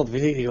watched a couple of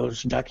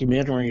videos,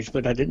 documentaries,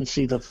 but I didn't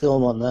see the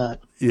film on that.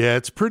 Yeah,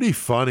 it's pretty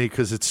funny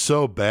because it's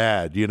so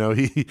bad.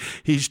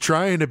 He's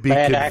trying to be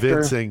Bad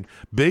convincing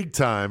big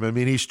time. I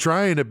mean, he's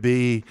trying to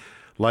be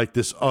like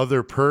this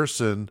other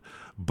person,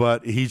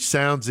 but he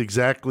sounds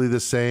exactly the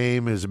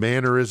same. His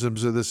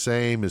mannerisms are the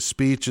same. His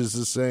speech is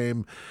the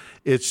same.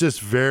 It's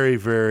just very,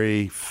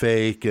 very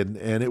fake, and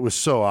it was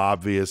so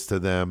obvious to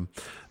them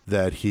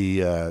that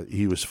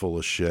he was full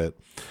of shit.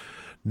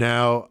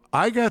 Now,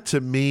 I got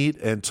to meet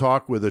and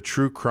talk with a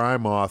true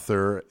crime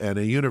author and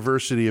a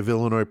University of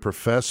Illinois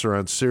professor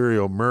on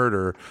serial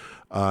murder.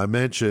 I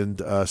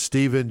mentioned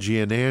Stephen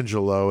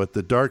Gianangelo at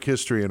the Dark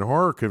History and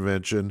Horror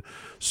Convention.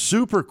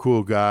 Super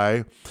cool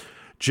guy.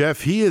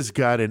 Jeff, he has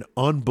got an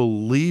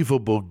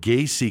unbelievable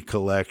Gacy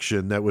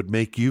collection that would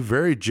make you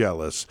very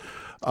jealous.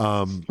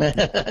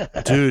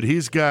 Dude,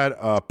 he's got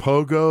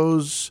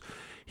pogos.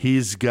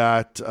 He's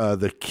got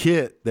the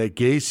kit that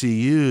Gacy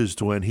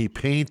used when he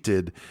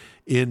painted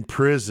in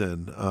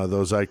prison,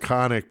 those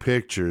iconic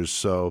pictures.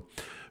 So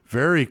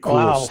very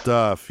cool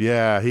stuff.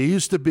 Yeah, he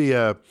used to be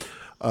a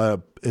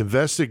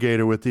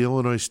investigator with the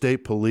Illinois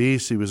State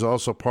Police. He was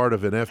also part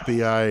of an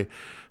FBI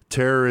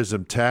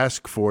terrorism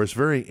task force.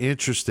 Very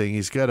interesting.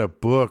 He's got a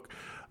book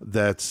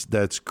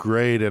that's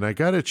great, and I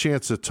got a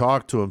chance to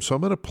talk to him. So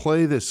I'm going to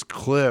play this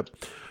clip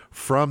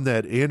from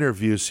that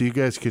interview so you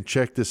guys can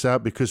check this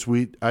out, because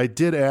I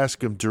did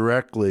ask him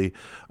directly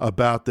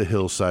about the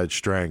Hillside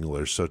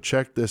Stranglers. So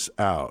check this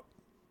out.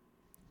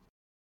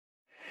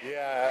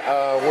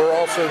 Yeah, we're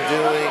also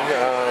doing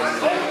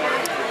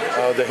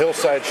the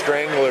Hillside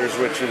Stranglers,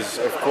 which is,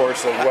 of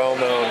course, a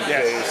well-known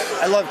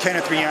case. I love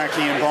Kenneth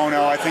Bianchi and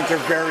Bono. I think they're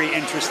very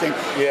interesting.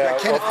 Yeah,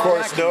 of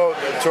course, no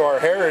to our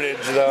heritage,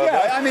 though.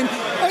 Yeah, I mean,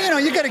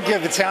 you got to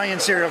give Italian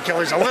serial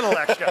killers a little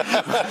extra.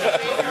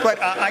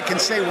 But I can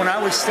say when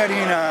I was studying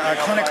a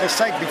clinical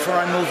psych before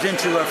I moved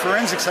into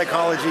forensic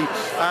psychology,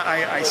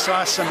 I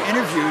saw some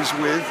interviews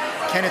with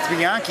Kenneth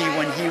Bianchi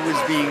when he was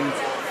being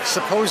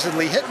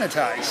supposedly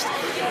hypnotized,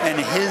 and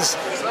his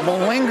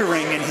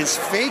malingering and his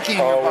faking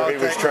about he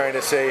was trying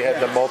to say he had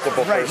the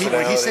multiple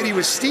personalities. He said he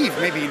was Steve.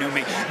 Maybe he knew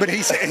me, but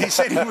he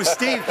said he was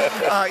Steve.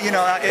 But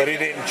he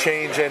didn't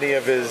change any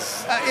of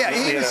his.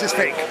 He was just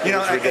fake.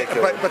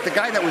 But the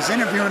guy that was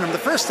interviewing him the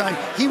first time,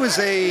 he was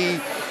a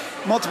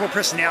multiple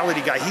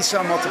personality guy. He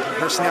saw multiple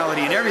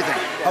personality in everything.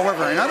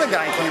 However, another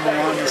guy came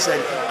along and said,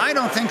 I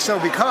don't think so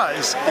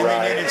because, and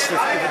they needed to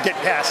get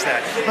past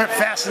that. But a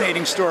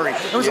fascinating story.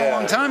 It was a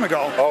long time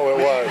ago. Oh, it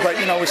was. But,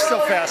 it was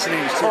still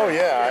fascinating story.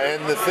 Oh, yeah.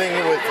 And the thing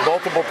with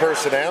multiple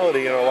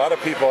personality, a lot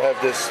of people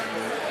have this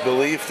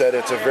belief that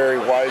it's a very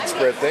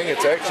widespread thing.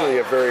 It's actually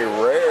a very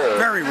rare.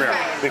 Very rare.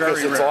 Because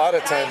very it's rare. a lot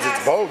of times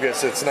it's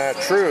bogus. It's not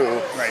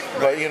true. Right.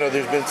 But,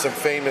 there's been some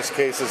famous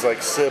cases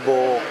like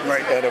Sybil.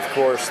 Right. And, of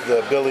course,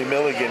 the Billy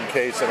Milligan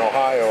case in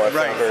Ohio I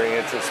found very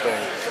interesting.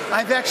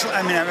 I've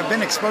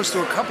been exposed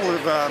to a couple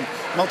of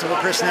multiple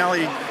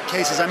personality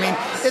cases.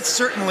 It's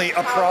certainly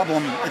a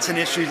problem. It's an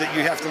issue that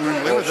you have to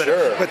learn to live with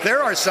it. But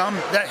there are some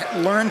that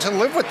learn to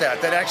live with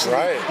that actually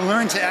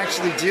learn to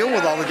actually deal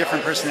with all the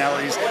different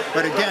personalities.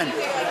 But again,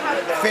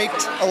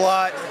 faked a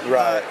lot,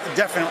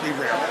 definitely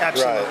rare,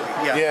 absolutely.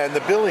 Right. Yeah, and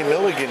the Billy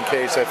Milligan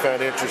case I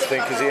found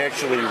interesting because he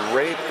actually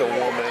raped a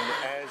woman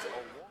as a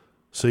woman.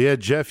 So yeah,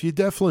 Jeff, you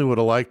definitely would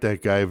have liked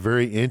that guy.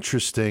 Very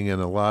interesting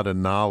and a lot of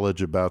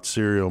knowledge about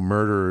serial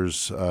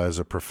murderers as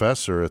a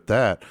professor at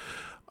that.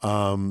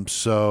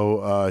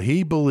 So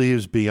he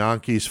believes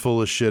Bianchi's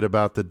full of shit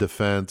about the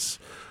defense.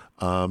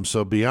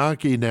 So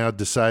Bianchi now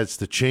decides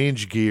to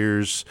change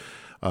gears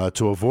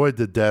to avoid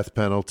the death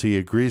penalty,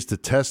 agrees to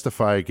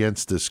testify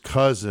against his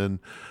cousin,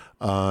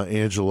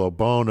 Angelo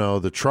Bono.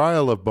 The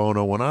trial of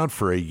Bono went on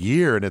for a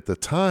year, and at the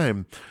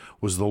time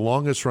was the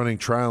longest-running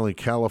trial in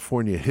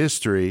California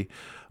history.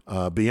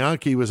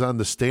 Bianchi was on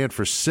the stand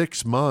for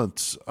 6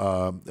 months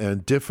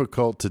and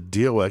difficult to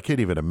deal with. I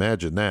can't even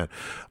imagine that,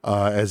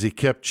 as he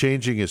kept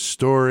changing his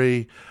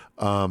story.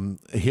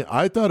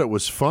 I thought it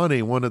was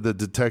funny. One of the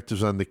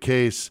detectives on the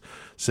case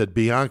said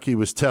Bianchi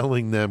was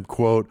telling them,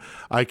 quote,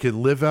 I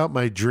can live out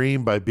my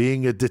dream by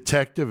being a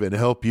detective and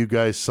help you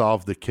guys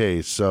solve the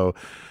case. So,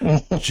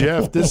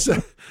 Jeff, this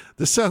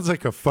sounds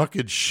like a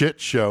fucking shit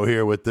show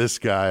here with this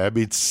guy.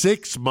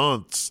 6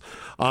 months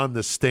on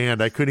the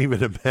stand. I couldn't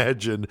even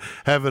imagine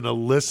having to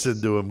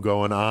listen to him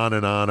going on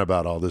and on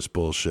about all this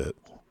bullshit.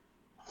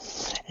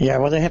 Yeah,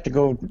 well, they have to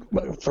go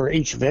for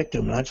each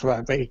victim. That's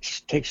why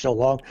it takes so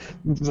long.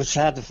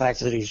 Besides the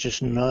fact that he's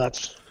just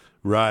nuts.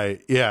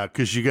 Right. Yeah,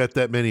 because you got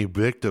that many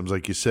victims.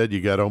 Like you said,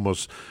 you got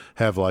almost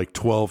have like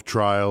 12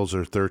 trials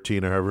or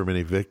 13 or however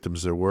many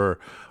victims there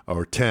were,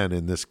 or 10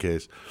 in this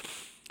case.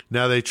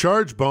 Now, they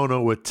charged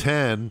Bono with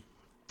 10,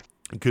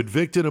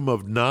 convicted him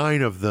of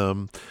 9 of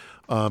them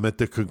at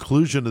the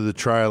conclusion of the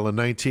trial in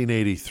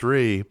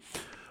 1983.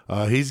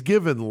 He's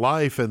given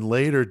life and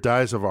later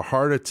dies of a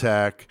heart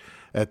attack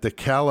at the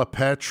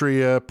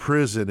Calipatria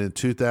prison in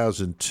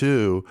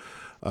 2002.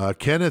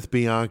 Kenneth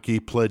Bianchi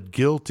pled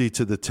guilty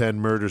to the 10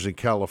 murders in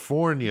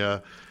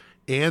California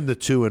and the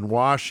 2 in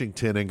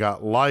Washington and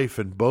got life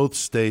in both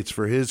states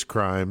for his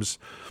crimes.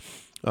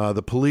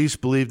 The police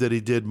believe that he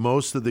did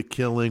most of the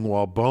killing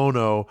while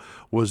Bono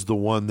was the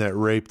one that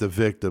raped the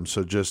victim.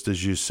 So just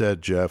as you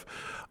said, Jeff,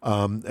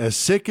 as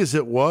sick as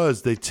it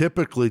was, they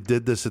typically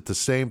did this at the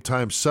same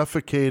time,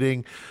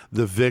 suffocating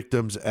the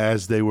victims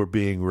as they were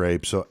being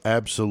raped. So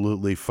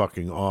absolutely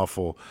fucking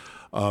awful.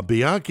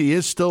 Bianchi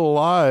is still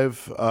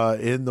alive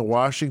in the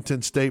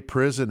Washington State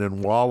Prison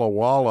in Walla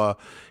Walla.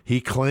 He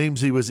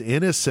claims he was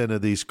innocent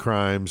of these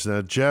crimes.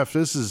 Now, Jeff,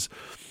 this is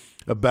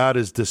about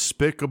as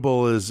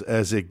despicable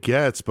as it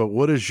gets, but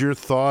what is your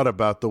thought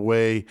about the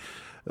way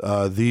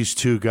these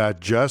two got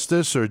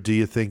justice, or do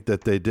you think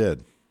that they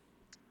did?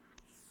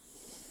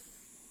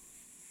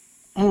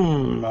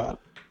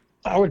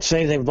 I would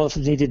say they both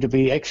needed to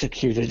be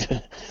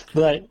executed,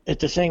 but at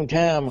the same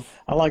time,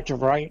 I like to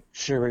write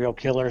serial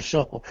killers,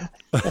 so.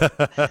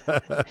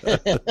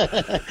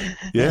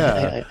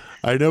 Yeah,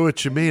 I know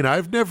what you mean.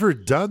 I've never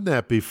done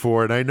that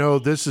before, and I know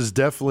this is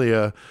definitely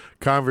a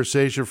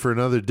conversation for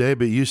another day,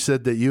 but you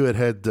said that you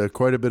had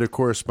quite a bit of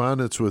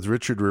correspondence with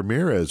Richard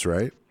Ramirez,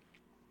 right?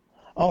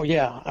 Oh,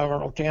 yeah, I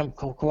wrote to him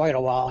quite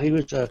a while. He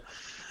was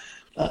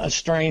a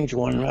strange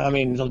one. I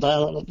mean, the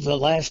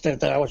last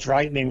that I was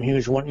writing him, he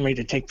was wanting me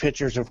to take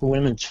pictures of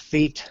women's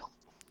feet.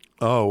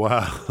 Oh,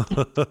 wow.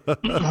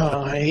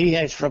 He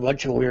asked for a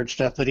bunch of weird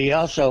stuff, but he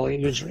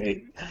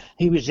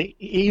was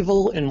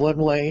evil in one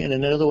way, and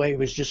another way he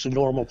was just a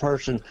normal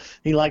person.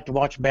 He liked to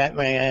watch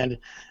Batman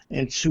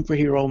and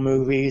superhero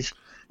movies,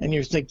 and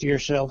you think to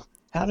yourself,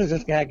 how does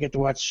this guy get to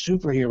watch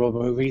superhero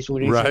movies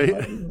when he's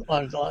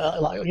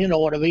you know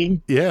what I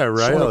mean? Yeah,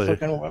 right.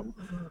 Sort of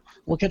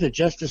what kind of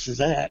justice is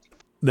that?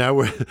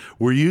 Now,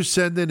 were you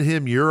sending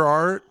him your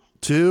art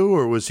too,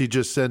 or was he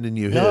just sending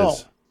you his? No,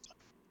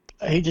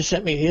 he just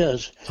sent me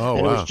his. Oh,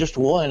 and wow. It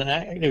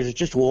was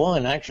just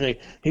one. Actually.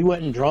 He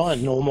wasn't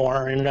drawing no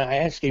more, and I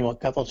asked him a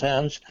couple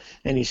times,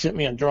 and he sent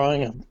me a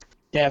drawing of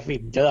Daffy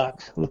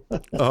Duck.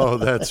 Oh,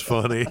 that's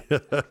funny.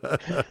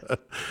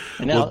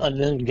 And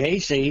then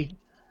Gacy,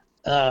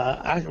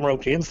 I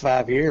wrote to him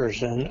 5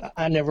 years, and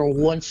I never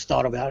once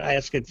thought about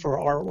asking for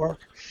artwork.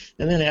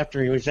 And then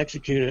after he was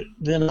executed,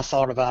 then I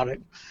thought about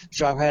it.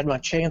 So I've had my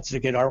chance to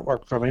get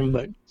artwork from him,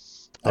 but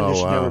I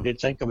just wow. never did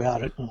think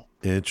about it.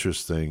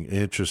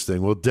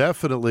 Interesting. Well,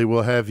 definitely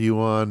we'll have you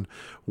on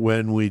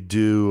when we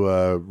do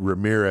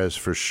Ramirez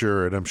for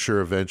sure, and I'm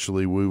sure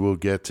eventually we will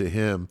get to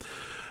him.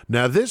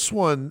 Now, this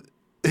one,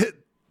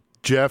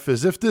 Jeff,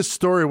 as if this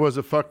story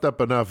wasn't fucked up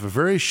enough, a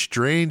very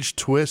strange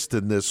twist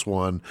in this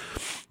one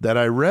that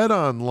I read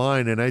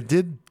online, and I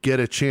did get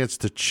a chance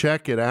to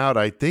check it out.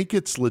 I think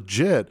it's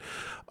legit.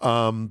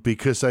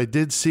 Because I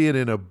did see it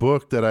in a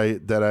book that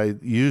I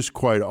use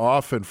quite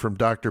often from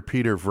Dr.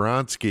 Peter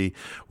Vronsky,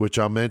 which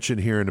I'll mention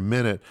here in a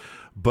minute.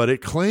 But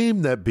it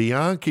claimed that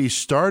Bianchi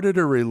started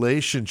a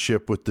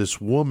relationship with this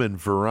woman,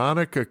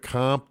 Veronica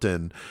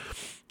Compton,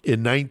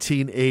 in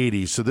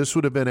 1980. So this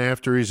would have been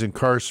after he's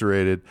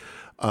incarcerated.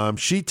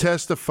 She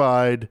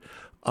testified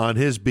on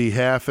his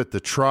behalf at the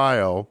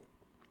trial.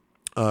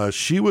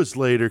 She was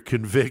later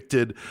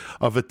convicted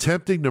of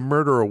attempting to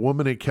murder a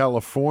woman in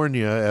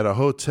California at a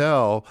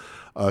hotel,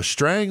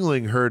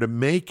 strangling her to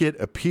make it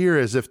appear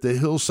as if the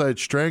Hillside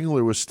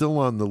Strangler was still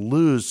on the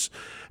loose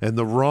and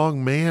the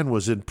wrong man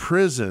was in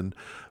prison.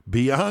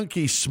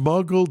 Bianchi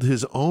smuggled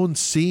his own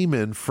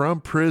semen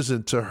from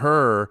prison to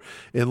her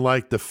in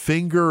like the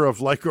finger of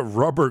like a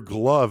rubber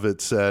glove,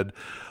 it said,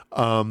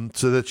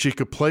 so that she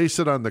could place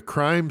it on the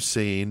crime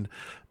scene.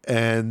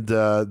 And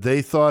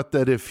they thought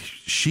that if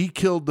she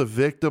killed the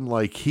victim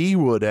like he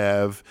would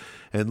have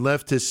and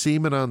left his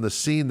semen on the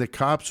scene, the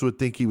cops would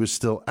think he was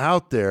still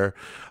out there.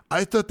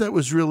 I thought that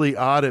was really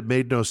odd. It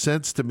made no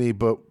sense to me.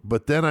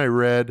 But then I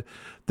read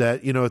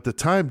that, you know, at the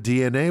time,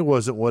 DNA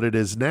wasn't what it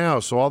is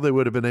now. So all they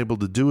would have been able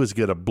to do is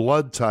get a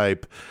blood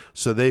type.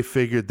 So they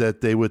figured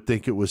that they would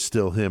think it was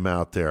still him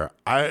out there.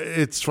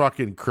 It's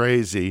fucking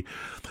crazy.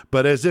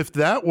 But as if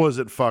that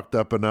wasn't fucked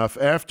up enough,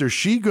 after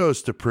she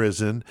goes to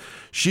prison,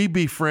 she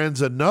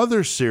befriends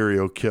another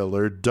serial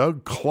killer,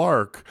 Doug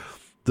Clark,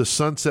 the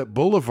Sunset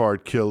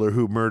Boulevard killer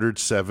who murdered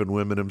 7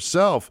 women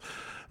himself.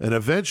 And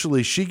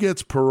eventually she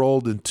gets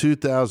paroled in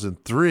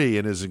 2003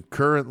 and is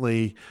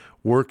currently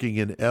working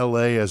in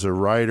L.A. as a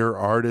writer,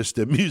 artist,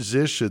 and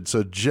musician.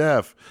 So,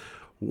 Jeff,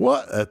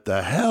 what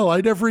the hell?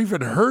 I never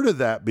even heard of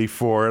that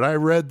before. And I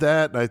read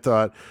that and I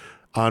thought,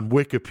 on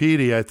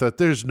Wikipedia, I thought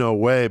there's no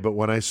way. But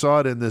when I saw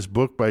it in this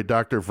book by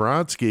Dr.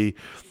 Vronsky,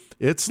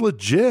 it's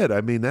legit.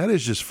 I mean, that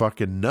is just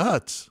fucking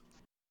nuts.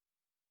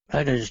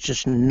 That is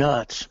just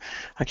nuts.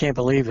 I can't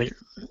believe it.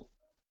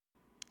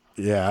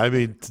 Yeah, I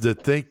mean, to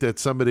think that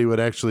somebody would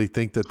actually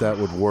think that that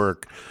would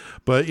work.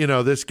 But, you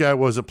know, this guy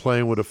wasn't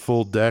playing with a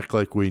full deck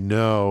like we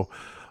know.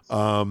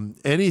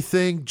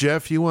 Anything,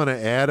 Jeff, you want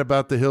to add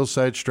about the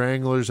Hillside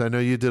Stranglers? I know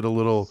you did a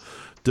little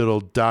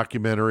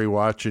documentary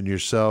watching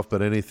yourself,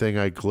 but anything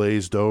I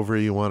glazed over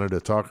you wanted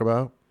to talk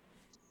about?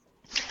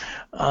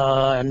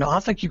 No, I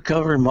think you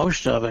covered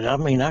most of it. I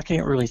mean, I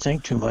can't really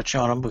think too much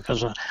on them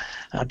because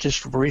I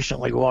just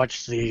recently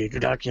watched the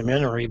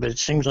documentary, but it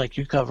seems like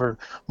you cover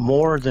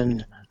more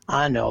than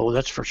I know,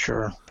 that's for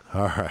sure.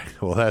 All right.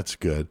 Well, that's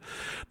good.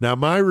 Now,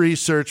 my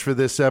research for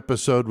this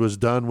episode was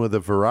done with a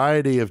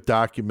variety of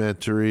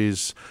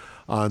documentaries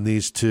on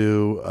these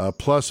two,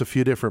 plus a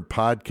few different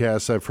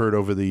podcasts I've heard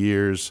over the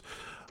years.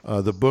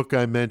 The book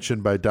I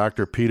mentioned by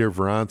Dr. Peter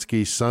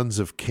Vronsky, Sons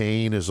of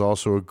Cain, is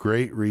also a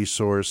great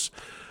resource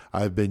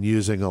I've been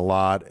using a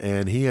lot,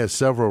 and he has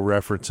several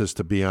references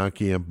to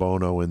Bianchi and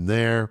Bono in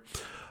there.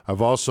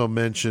 I've also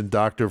mentioned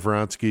Dr.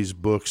 Vronsky's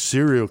book,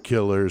 Serial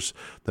Killers,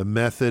 The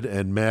Method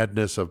and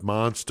Madness of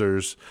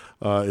Monsters.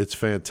 It's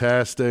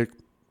fantastic,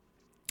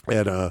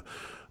 and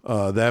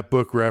that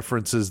book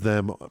references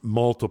them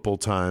multiple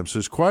times.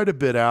 There's quite a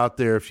bit out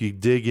there if you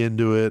dig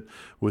into it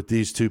with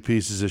these two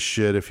pieces of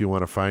shit if you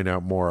want to find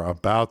out more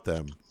about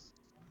them.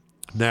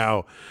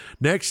 Now,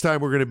 next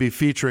time we're going to be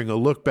featuring a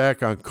look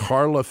back on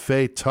Carla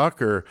Faye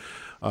Tucker.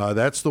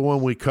 That's the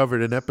one we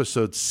covered in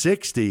episode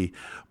 60.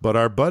 But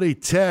our buddy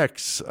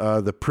Tex,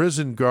 the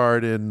prison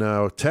guard in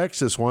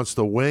Texas, wants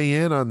to weigh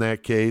in on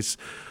that case.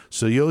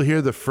 So you'll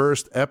hear the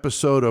first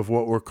episode of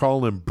what we're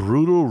calling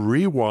Brutal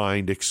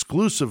Rewind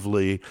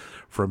exclusively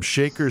from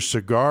Shaker's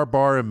Cigar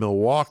Bar in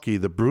Milwaukee.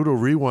 The Brutal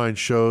Rewind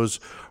shows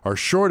are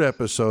short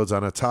episodes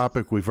on a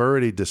topic we've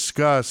already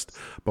discussed,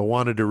 but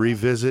wanted to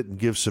revisit and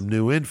give some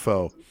new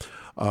info.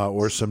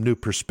 Or some new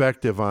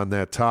perspective on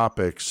that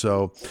topic.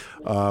 So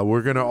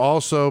we're going to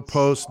also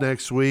post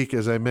next week,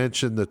 as I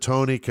mentioned, the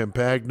Tony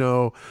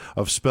Campagno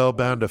of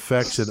Spellbound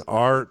Effects and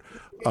Art.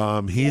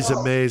 He's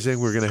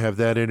amazing. We're going to have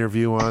that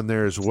interview on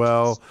there as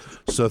well.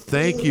 So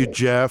thank you,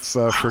 Jeff,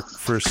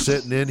 for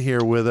sitting in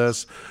here with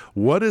us.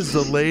 What is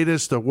the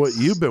latest of what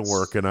you've been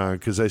working on?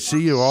 Because I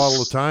see you all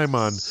the time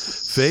on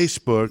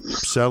Facebook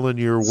selling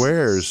your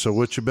wares. So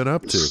what you been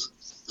up to?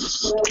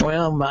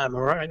 Well,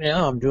 right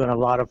now I'm doing a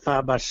lot of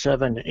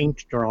 5x7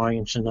 ink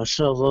drawings, and I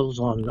sell those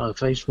on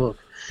Facebook.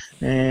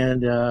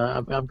 And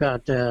I've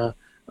got a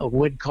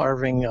wood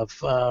carving of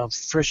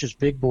Frisch's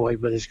Big Boy,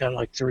 but it's got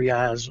like 3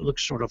 eyes. It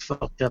looks sort of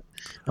fucked up.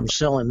 I'm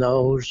selling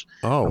those.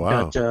 Oh,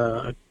 wow. I've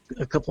got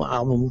a couple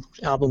of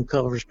album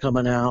covers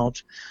coming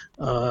out.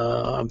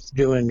 I'm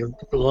doing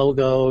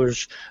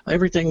logos.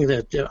 Everything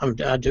that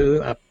I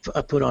do,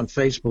 I put on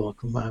Facebook,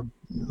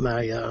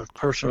 my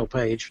personal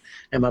page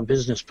and my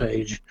business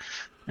page.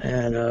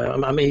 And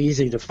I'm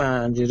easy to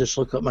find. You just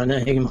look up my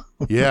name.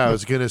 Yeah, I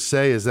was going to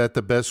say, is that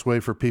the best way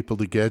for people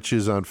to get you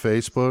is on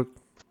Facebook?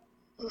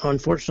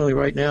 Unfortunately,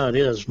 right now it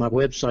is. My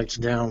website's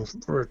down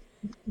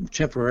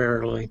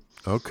temporarily.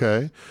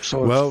 Okay.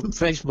 So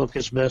Facebook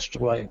is best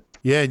way.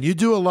 Yeah, and you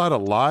do a lot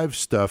of live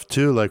stuff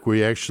too, like where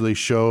you actually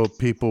show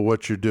people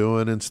what you're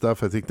doing and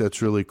stuff. I think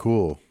that's really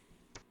cool.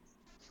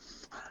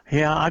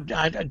 Yeah, I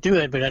do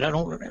it, but I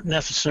don't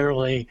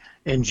necessarily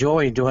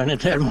enjoy doing it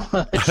that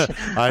much.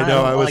 I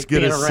know. I was like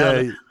going to being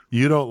say, around.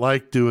 you don't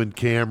like doing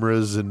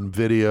cameras and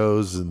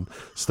videos and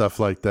stuff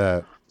like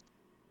that.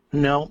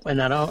 No, and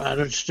I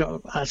just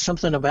don't,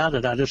 something about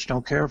it I just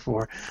don't care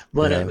for.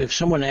 But Yeah. if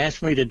someone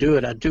asks me to do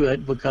it, I do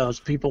it because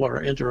people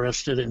are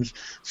interested in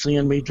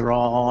seeing me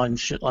draw and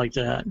shit like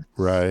that.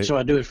 Right. So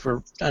I do it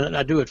for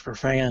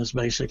fans,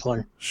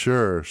 basically.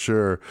 Sure,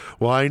 sure.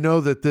 Well, I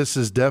know that this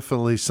is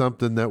definitely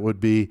something that would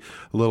be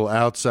a little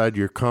outside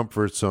your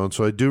comfort zone.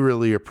 So I do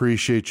really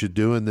appreciate you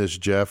doing this,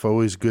 Jeff.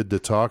 Always good to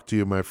talk to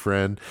you, my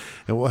friend.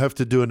 And we'll have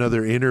to do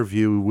another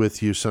interview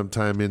with you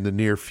sometime in the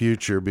near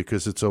future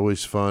because it's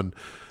always fun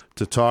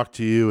to talk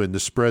to you and to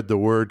spread the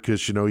word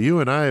because, you know, you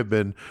and I have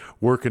been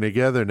working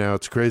together now.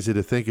 It's crazy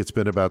to think it's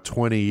been about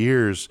 20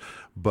 years,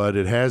 but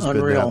it has been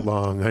that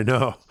long. I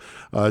know.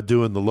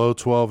 Doing the Low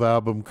 12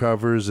 album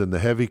covers and the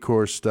heavy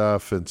core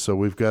stuff. And so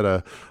we've got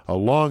a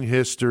long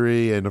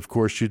history. And of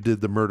course, you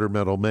did the Murder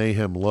Metal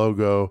Mayhem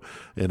logo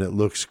and it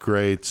looks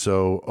great.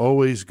 So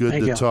always good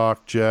Thank to you.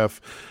 talk, Jeff.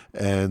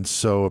 And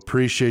so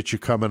appreciate you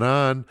coming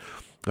on.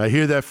 I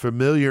hear that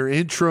familiar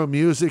intro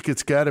music.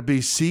 It's got to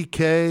be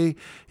CK.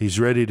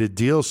 He's ready to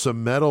deal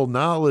some metal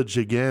knowledge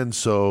again.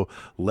 So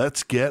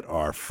let's get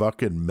our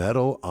fucking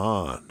metal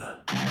on.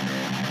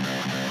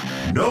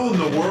 Known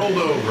the world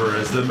over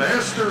as the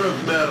master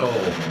of metal,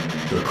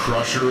 the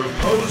crusher of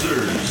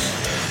posers,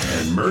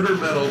 and Murder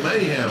Metal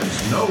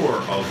Mayhem's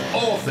knower of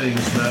all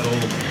things metal,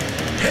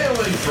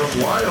 hailing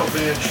from Wild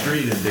Van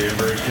Street in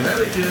Danbury,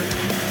 Connecticut,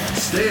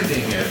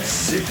 standing at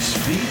 6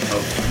 feet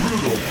of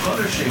brutal,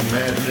 punishing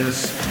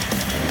madness,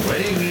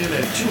 weighing in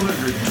at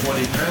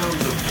 220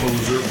 pounds of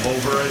poser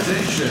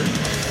pulverization,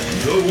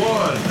 the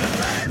one,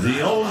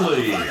 the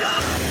only,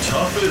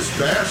 toughest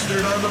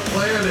bastard on the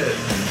planet,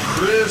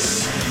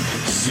 Chris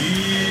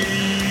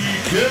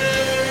C.K.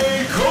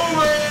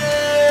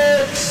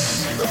 Kovacs!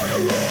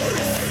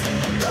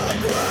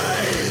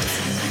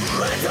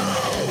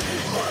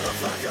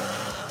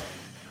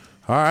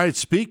 All right,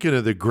 speaking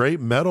of the great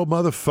metal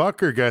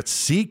motherfucker, got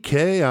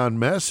CK on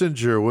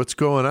Messenger. What's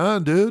going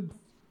on, dude?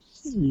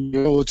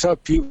 Yo, what's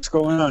up, Pete? What's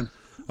going on?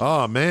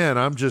 Oh, man,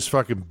 I'm just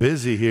fucking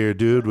busy here,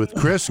 dude. With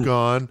Chris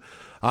gone,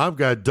 I've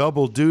got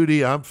double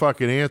duty. I'm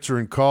fucking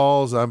answering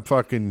calls. I'm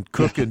fucking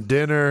cooking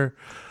dinner.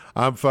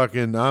 I'm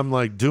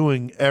like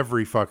doing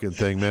every fucking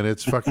thing, man.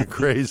 It's fucking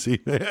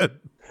crazy, man.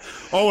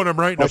 Oh, and I'm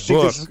writing a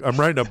book. I'm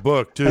writing a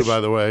book, too,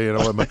 by the way, you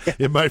know,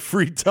 in my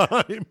free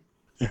time.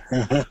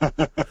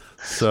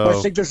 So I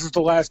think this is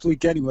the last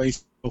week anyway.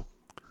 So.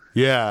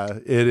 Yeah,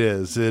 it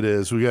is. It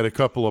is. We got a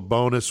couple of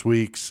bonus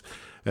weeks,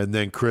 and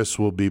then Chris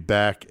will be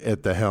back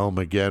at the helm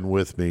again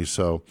with me.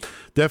 So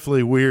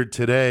definitely weird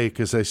today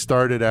because I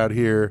started out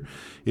here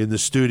in the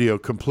studio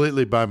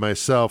completely by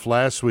myself.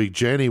 Last week,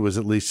 Jenny was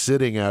at least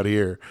sitting out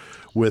here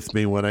with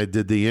me when I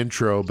did the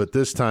intro, but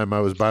this time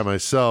I was by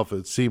myself.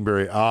 It seemed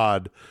very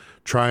odd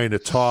trying to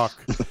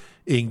talk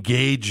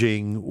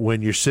engaging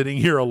when you're sitting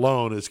here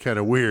alone. Is kind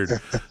of weird.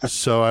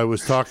 So I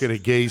was talking to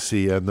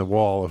Gacy on the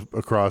wall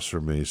across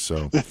from me.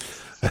 So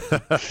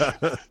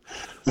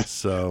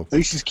so At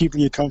least he's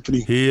keeping you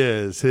company. he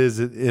is. His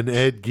and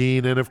Ed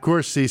Gein and of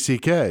course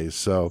CCK.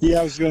 So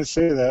Yeah, I was going to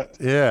say that.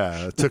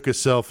 yeah, I took a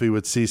selfie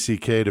with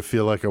CCK to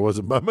feel like I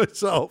wasn't by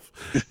myself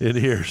in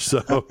here.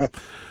 So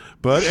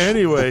but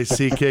anyway,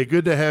 CK,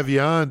 good to have you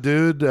on,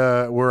 dude.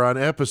 We're on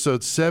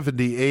episode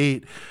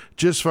 78.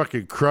 Just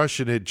fucking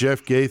crushing it.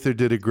 Jeff Gaither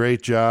did a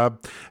great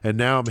job. And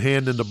now I'm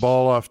handing the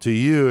ball off to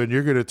you, and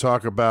you're going to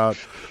talk about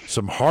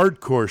some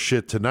hardcore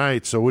shit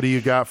tonight. So what do you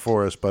got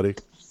for us, buddy?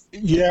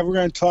 Yeah, we're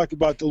going to talk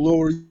about the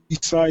Lower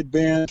East Side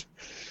Band,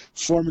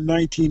 formed in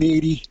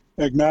 1980,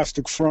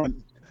 Agnostic Front.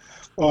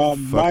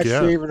 My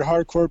favorite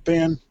hardcore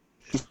band,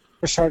 the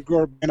first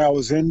hardcore band I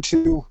was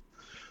into.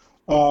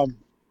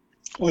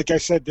 Like I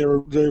said, they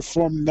were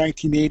formed in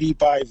 1980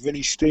 by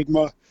Vinny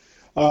Stigma.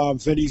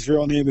 Vinny's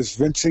real name is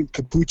Vincent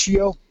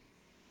Capuccio.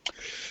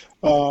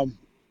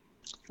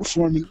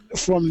 Formed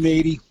in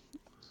 80.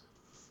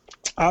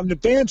 The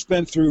band's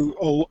been through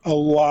a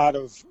lot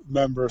of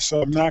members,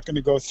 so I'm not going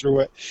to go through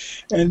it.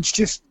 And it's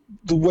just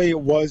the way it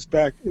was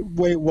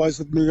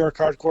with New York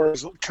hardcore.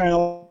 Is kind of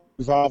a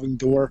revolving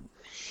door.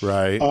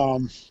 Right.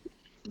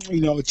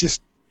 It's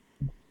just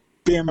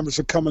band members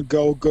would come and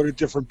go to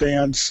different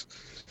bands,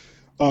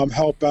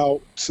 help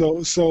out.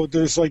 So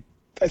there's like,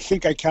 I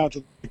think I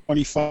counted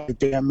 25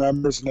 band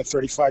members in a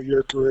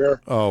 35-year career.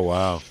 Oh,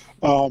 wow.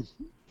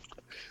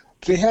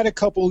 They had a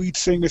couple lead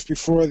singers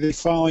before Vinny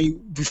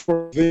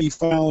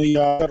finally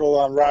settled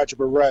on Roger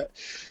Barrett.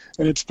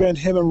 And it's been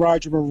him and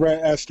Roger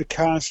Barrett as the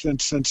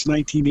constant since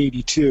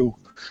 1982.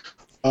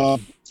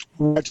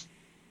 Roger,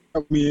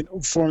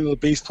 formerly the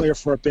bass player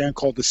for a band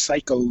called the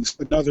Psychos,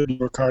 another New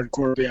York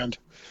hardcore band.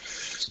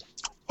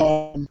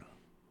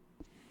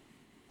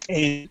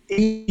 In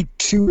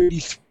 82,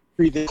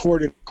 83, they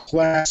recorded a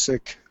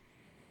classic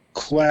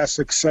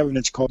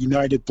 7-inch called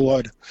United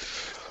Blood.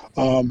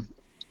 And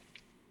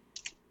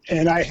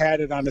I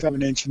had it on the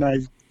 7-inch, and I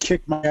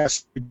kicked my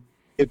ass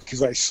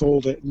because I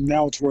sold it, and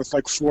now it's worth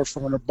like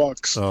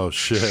 $400. Oh,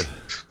 shit.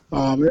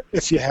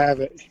 If you have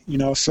it,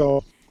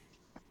 so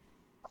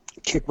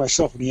kicked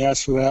myself in the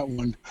ass for that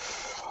one.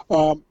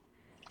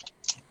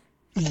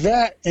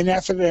 That, and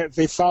after that,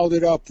 they followed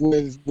it up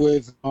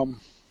with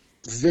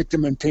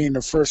Victim in Pain,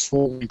 the first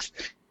full length.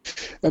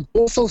 And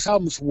both those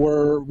albums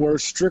were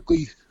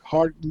strictly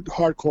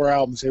hardcore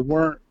albums. They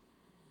weren't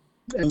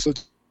anything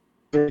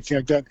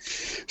like that.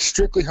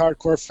 Strictly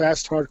hardcore,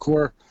 fast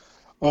hardcore,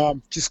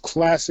 just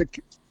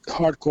classic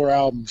hardcore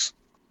albums.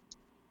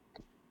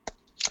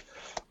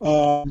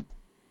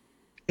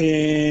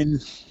 In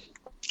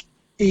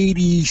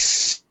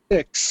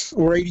 86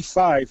 or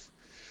 85,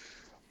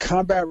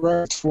 Combat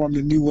Records formed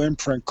a new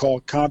imprint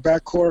called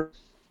Combat Corps.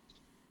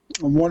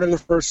 And one of the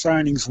first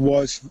signings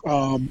was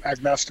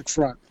Agnostic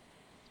Front.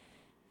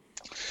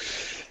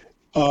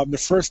 The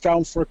first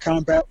album for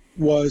Combat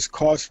was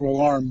Cause for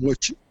Alarm,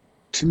 which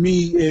to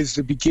me is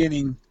the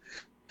beginning.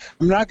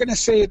 I'm not going to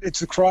say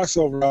it's a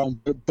crossover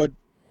album, but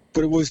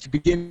it was the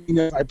beginning,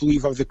 I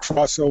believe, of the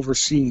crossover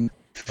scene.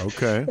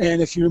 Okay.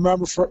 And if you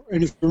remember from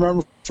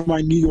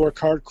my New York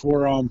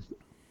hardcore,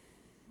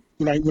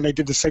 when I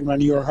did the segment on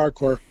New York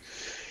hardcore,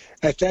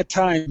 at that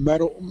time,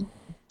 metal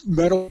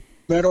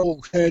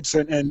heads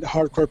and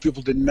hardcore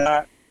people did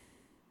not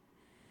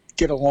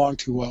get along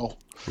too well.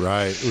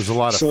 Right. It was a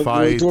lot of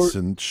fights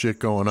and shit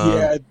going on.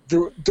 Yeah,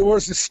 there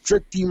was a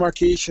strict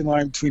demarcation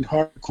line between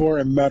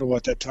hardcore and metal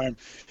at that time.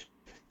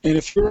 And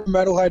if you're a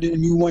metalhead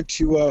and you went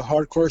to a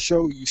hardcore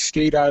show, you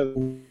stayed out of the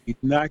way. You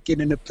did not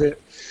get in the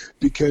pit,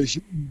 because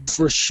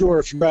for sure,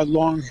 if you had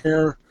long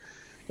hair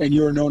and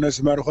you were known as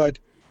a metalhead,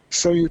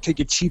 somebody would take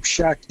a cheap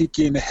shot, kick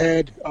you in the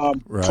head,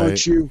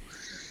 punch you.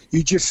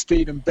 You just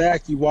stayed in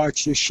back. You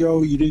watched the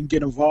show. You didn't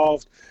get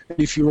involved. And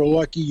if you were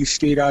lucky, you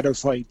stayed out of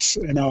fights.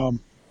 And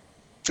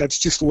that's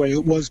just the way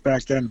it was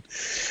back then.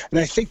 And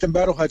I think the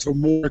metalheads were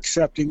more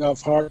accepting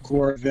of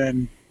hardcore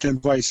than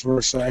vice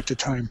versa at the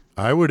time.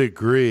 I would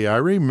agree. I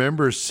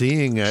remember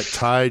seeing at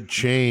Tide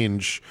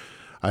Change.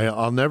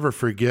 I'll never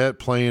forget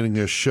playing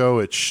a show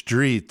at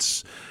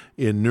Streets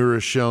in New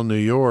Rochelle, New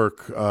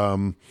York,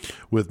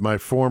 with my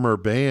former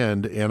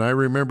band, and I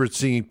remember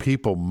seeing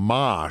people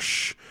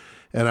mosh.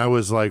 And I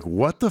was like,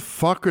 what the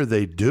fuck are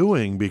they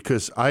doing?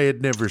 Because I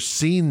had never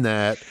seen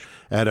that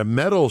at a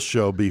metal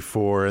show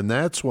before. And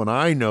that's when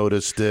I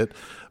noticed it,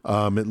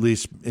 at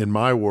least in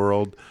my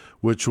world,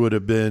 which would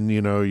have been,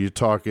 you're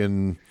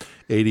talking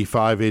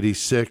 85,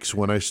 86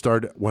 when I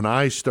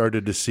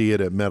started to see it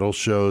at metal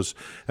shows.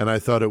 And I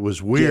thought it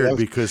was weird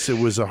because it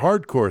was a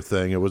hardcore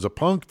thing. It was a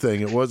punk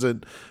thing. It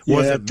wasn't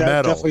metal.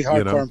 Definitely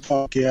hardcore and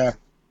punk, yeah.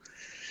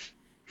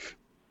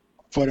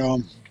 But,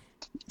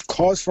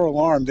 Cause for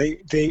Alarm,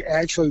 they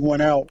actually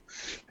went out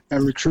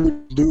and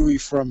recruited Louis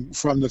from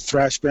the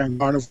thrash band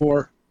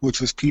Carnivore, which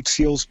was Pete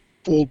Seal's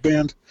old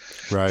band,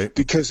 right?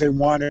 Because they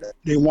wanted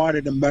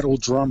a metal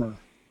drummer.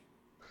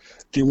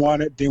 They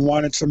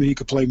wanted somebody who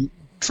could play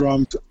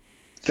drums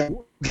that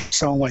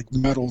sound like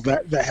metal,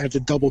 that had the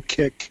double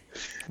kick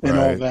and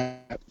all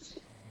that.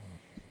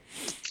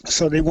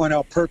 So they went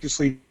out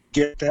purposely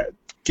to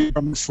get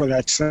them for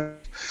that sound.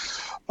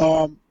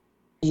 A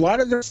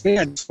lot of their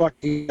fans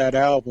fucking that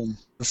album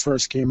that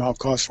first came out,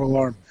 Cause for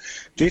Alarm.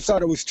 They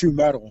thought it was too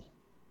metal.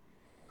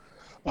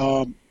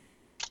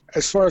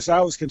 As far as I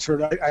was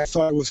concerned, I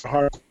thought it was a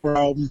hardcore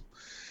album.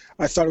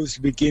 I thought it was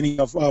the beginning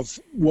of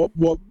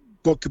what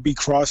could be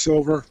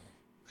crossover,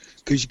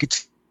 because you could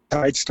see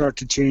Tide start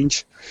to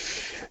change.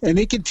 And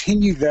they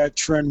continued that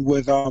trend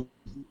with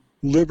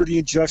Liberty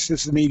and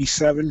Justice in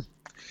 87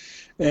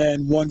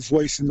 and One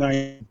Voice in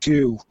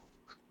 92.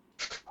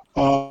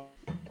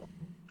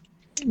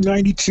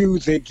 92,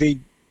 they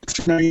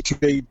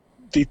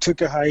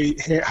took a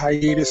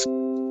hiatus,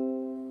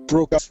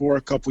 broke up for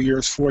a couple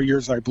years, 4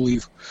 years, I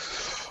believe.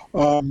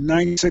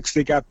 96,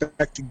 they got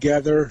back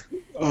together,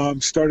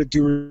 started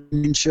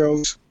doing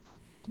shows.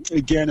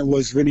 Again, it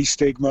was Vinny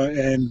Stigma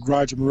and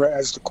Roger Barrett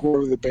as the core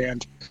of the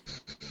band.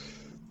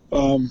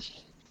 But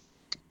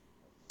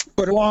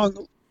around,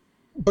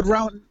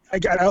 I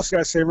also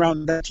got to say,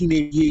 around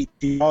 1988,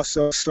 they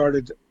also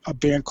started a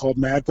band called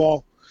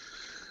Madball,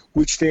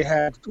 which they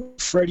had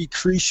Freddie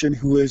Cretion,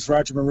 who is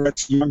Roger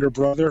Barrett's younger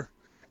brother,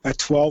 at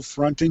 12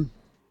 fronting.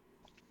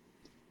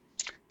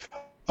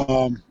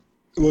 It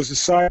was a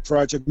side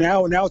project.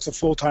 Now it's a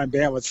full-time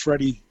band with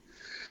Freddie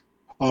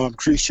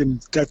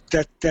Cretion.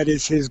 That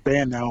is his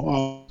band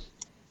now.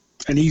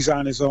 and he's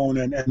on his own,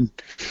 and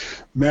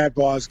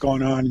Madball's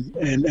gone on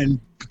and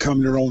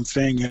become their own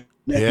thing. And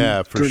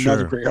Yeah, for they're sure.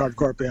 Another great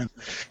hardcore band.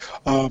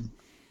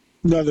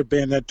 Another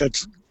band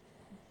that's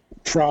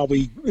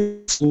probably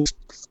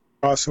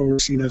crossover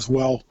scene as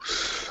well.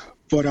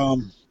 But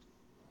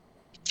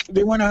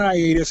they went on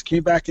hiatus,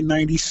 came back in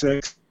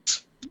 '96,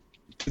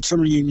 did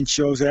some reunion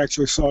shows. I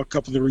actually saw a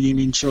couple of the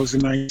reunion shows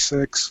in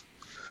 '96.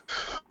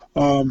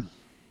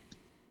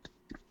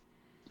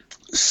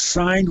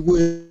 Signed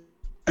with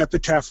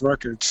Epitaph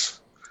Records,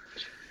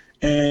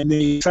 and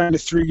they signed a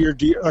 3-year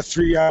deal, a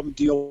 3-album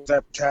deal with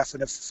Epitaph.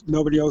 And if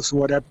nobody knows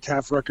what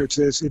Epitaph Records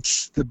is,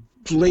 it's the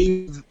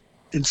label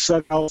in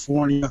Southern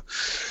California,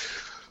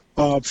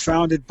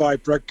 founded by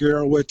Brett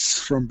Garowitz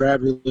from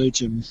Bad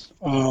Religion.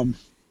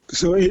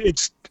 So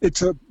it's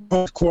a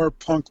hardcore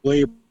punk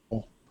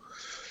label,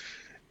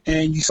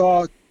 and you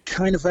saw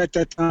kind of at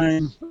that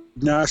time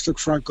Agnostic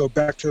Front go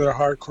back to their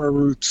hardcore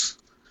roots.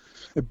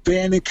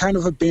 They kind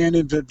of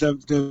abandoned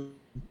the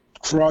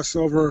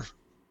crossover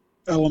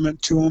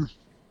element to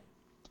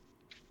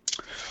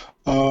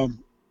them.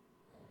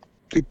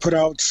 They put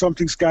out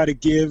Something's Gotta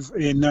Give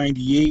in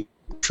 '98,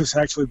 which was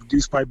actually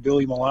produced by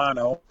Billy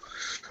Milano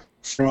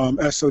from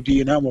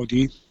SOD and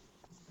MOD.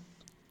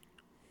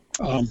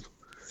 And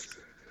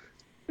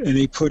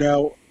they put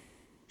out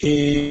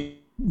in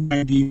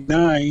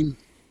 '99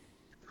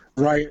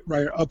 Riot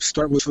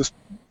Upstart, which was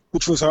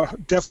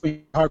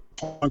definitely a hard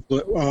punk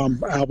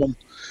album,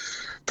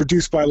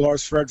 produced by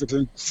Lars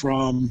Fredriksson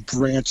from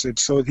Rancid.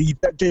 So they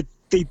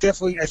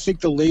definitely, I think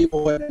the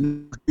label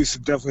and the producer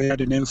definitely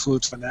had an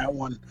influence on that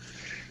one.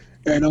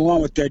 And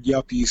along with Dead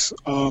Yuppies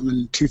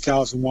in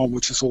 2001,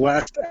 which is the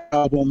last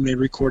album they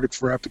recorded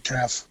for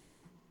Epitaph.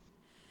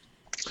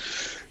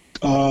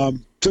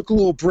 Took a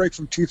little break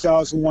from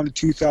 2001 to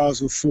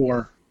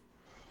 2004.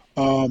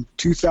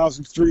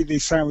 2003, they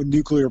signed with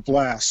Nuclear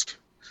Blast.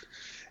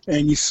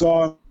 And you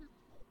saw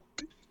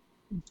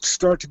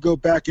start to go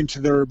back into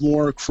their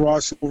more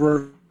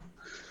crossover,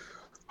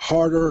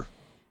 harder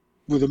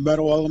with a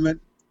metal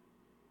element.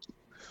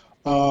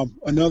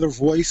 Another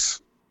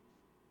Voice,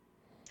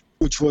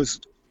 which was,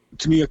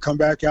 to me, a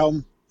comeback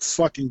album.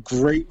 Fucking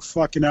great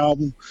fucking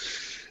album.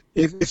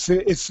 If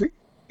it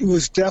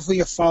was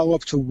definitely a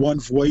follow-up to One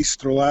Voice,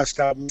 their last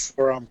album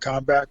for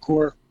Combat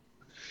Core.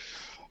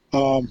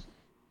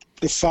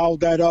 They followed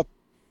that up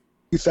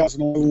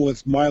 2011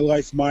 with My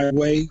Life, My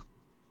Way,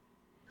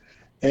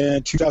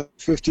 and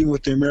 2015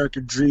 with The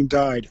American Dream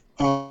Died.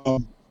 All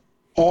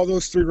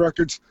those 3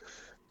 records,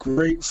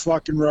 great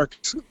fucking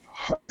records.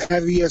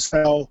 Heavy as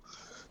hell,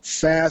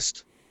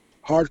 fast,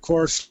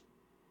 hardcore.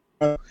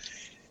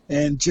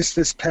 And just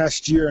this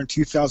past year in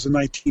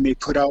 2019, they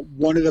put out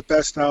one of the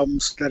best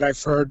albums that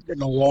I've heard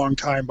in a long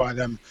time by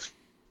them,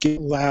 Get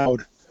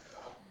Loud.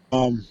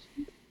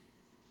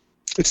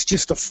 It's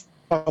just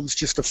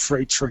a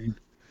freight train.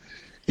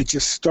 It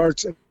just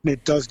starts and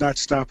it does not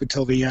stop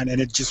until the end,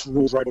 and it just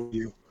rolls right over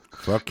you.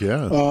 Fuck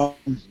yeah.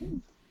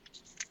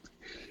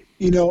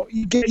 You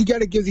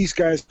got to give these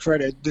guys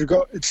credit.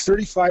 It's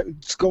 35.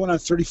 It's going on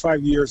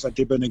 35 years that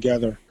they've been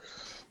together.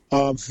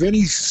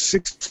 Vinny's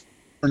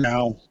 64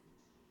 now.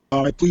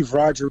 I believe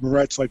Roger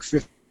Moret's like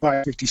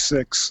 55,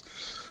 56.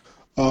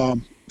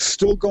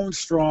 Still going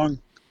strong.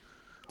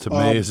 It's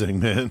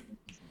amazing, man.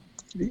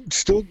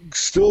 Still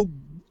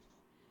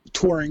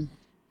touring.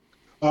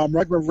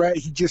 Roger Moret,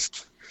 he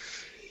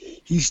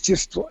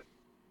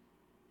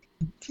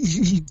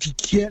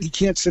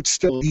can't sit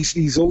still.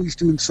 He's always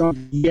doing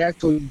something.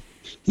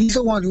 He's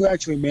the one who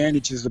actually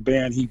manages the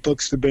band. He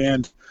books the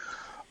band.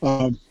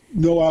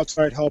 No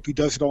outside help. He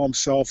does it all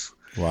himself.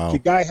 Wow. The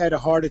guy had a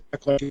heart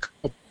attack like a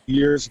couple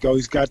years ago.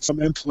 He's got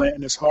some implant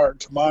in his heart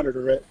to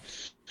monitor it,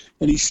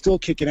 and he's still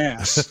kicking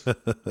ass.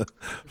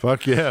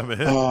 Fuck yeah,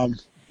 man.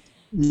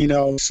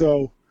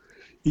 So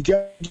you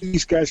got to give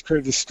these guys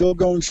credit. They're still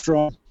going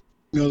strong.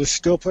 They're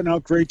still putting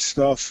out great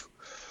stuff.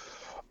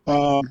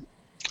 And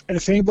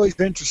if anybody's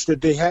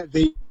interested, they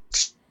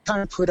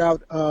kind of put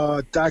out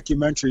a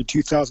documentary in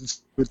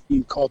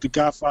 2017 called The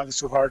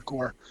Godfathers of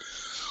Hardcore.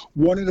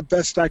 One of the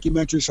best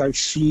documentaries I've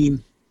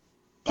seen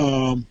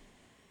in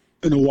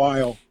a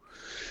while.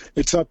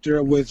 It's up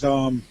there with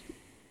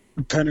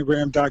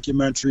Pentagram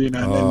documentary and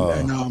I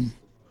love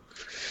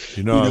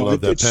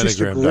that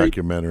Pentagram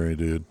documentary,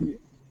 dude.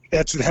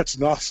 That's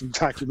an awesome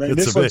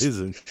documentary. It's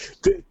amazing.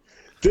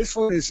 This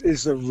one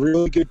is a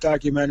really good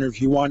documentary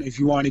if you want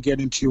to get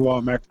into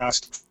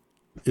agnostic.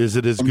 Is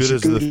it as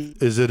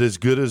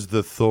good as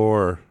the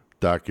Thor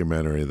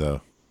documentary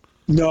though?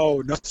 No,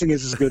 nothing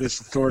is as good as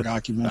the Thor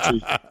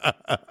documentary.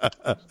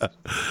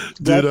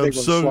 Dude, I'm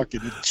so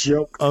fucking a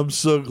joke. I'm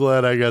so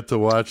glad I got to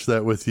watch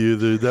that with you,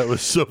 dude. That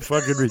was so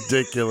fucking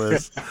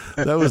ridiculous.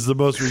 That was the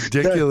most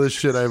ridiculous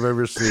shit I've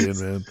ever seen,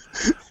 man.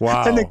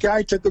 Wow. And the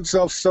guy took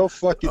himself so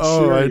fucking serious.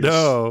 Oh, I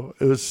know.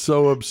 It was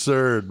so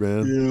absurd,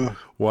 man. Yeah.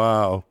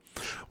 Wow.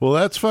 Well,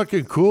 that's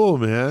fucking cool,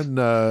 man.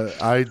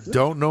 I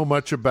don't know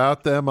much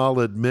about them, I'll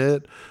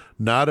admit.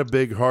 Not a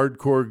big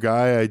hardcore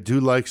guy. I do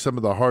like some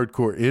of the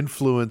hardcore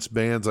influence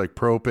bands like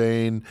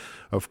Propane,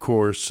 of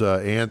course,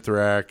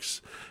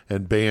 Anthrax,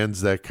 and bands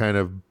that kind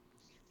of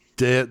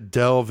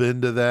delve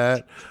into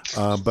that,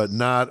 but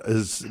not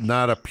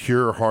a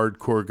pure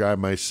hardcore guy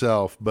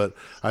myself. But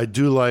I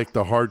do like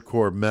the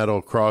hardcore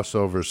metal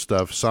crossover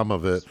stuff. Some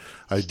of it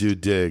I do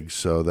dig.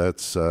 So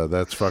that's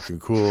fucking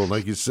cool. And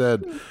like you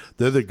said,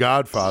 they're the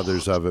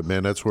godfathers of it,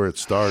 man. That's where it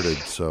started.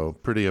 So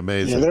pretty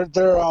amazing. Yeah,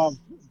 they're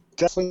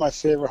definitely my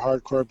favorite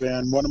hardcore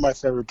band. One of my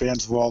favorite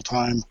bands of all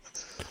time.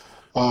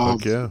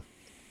 Yeah.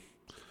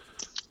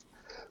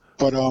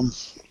 But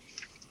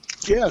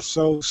yeah.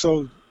 So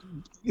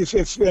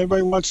if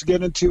anybody wants to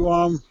get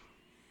into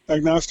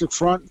Agnostic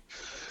Front,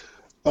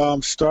 I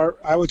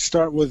would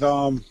start with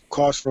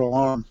Cause for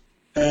Alarm,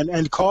 and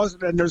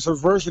there's a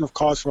version of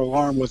Cause for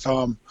Alarm with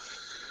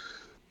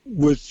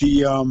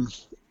the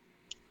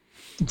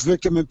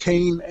Victim in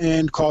Pain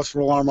and Cause for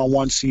Alarm on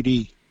one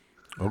CD.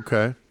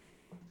 Okay.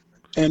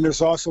 And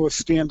there's also a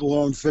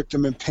standalone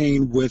Victim in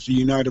Pain with the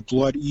United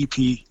Blood EP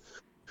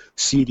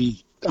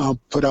CD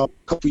put out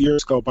a couple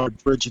years ago by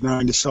Bridge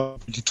 9 to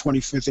celebrate the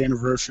 25th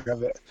anniversary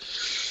of it.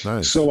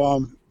 Nice.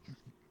 So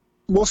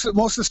most of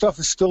the stuff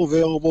is still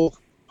available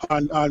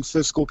on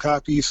physical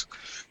copies.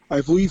 I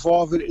believe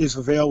all of it is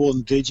available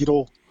in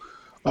digital.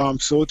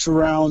 So it's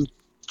around.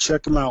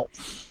 Check them out.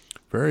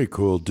 Very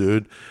cool,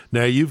 dude.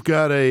 Now you've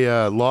got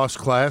a Lost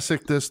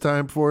Classic this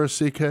time for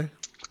us, CK?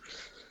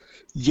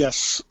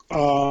 Yes.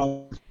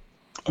 A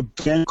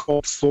band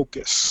called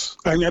Focus.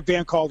 I mean, a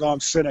band called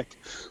Cynic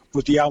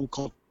with the album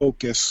called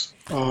Focus.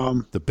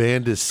 The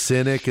band is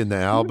Cynic and the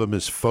album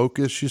is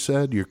Focus, you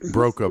said? You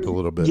broke up a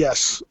little bit.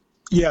 Yes.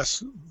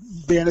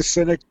 Band is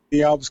Cynic.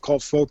 The album's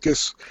called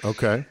Focus.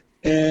 Okay.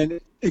 And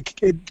it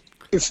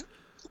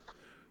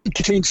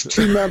contains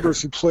two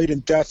members who played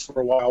in Death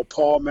for a while,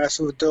 Paul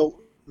Masvidal,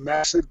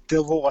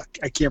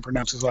 I can't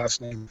pronounce his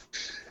last name,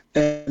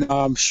 and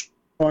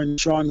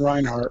Sean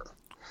Reinhart.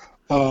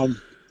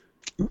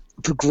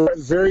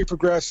 Very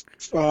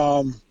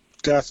progressive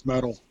death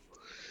metal.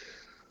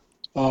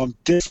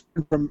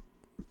 Different from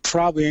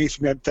probably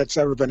anything that's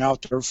ever been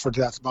out there for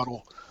death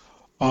metal.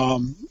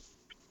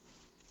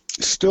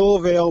 Still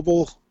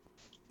available.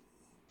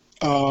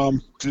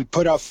 They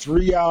put out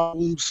 3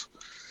 albums.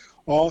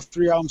 All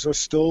 3 albums are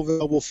still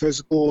available,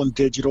 physical and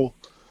digital.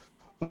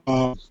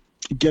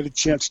 Get a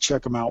chance to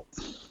check them out.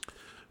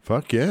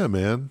 Fuck yeah,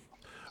 man.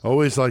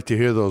 Always like to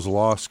hear those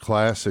lost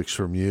classics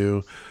from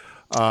you.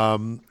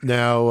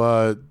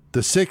 Now,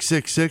 the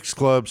 666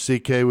 Club,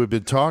 CK, we've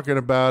been talking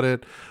about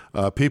it.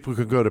 People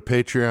can go to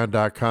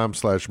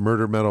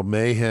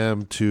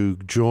patreon.com/murdermetalmayhem to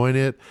join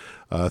it.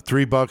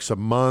 $3 a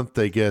month.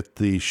 They get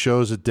the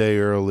shows a day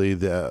early,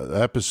 the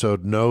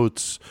episode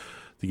notes.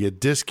 They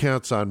get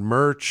discounts on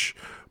merch.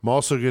 I'm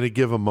also going to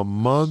give them a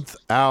month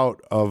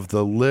out of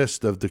the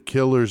list of the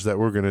killers that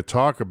we're going to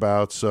talk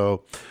about.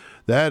 So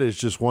that is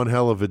just one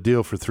hell of a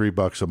deal for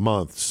 $3 a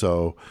month.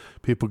 So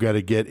people got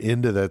to get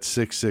into that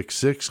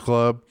 666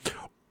 Club,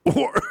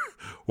 or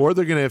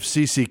they're going to have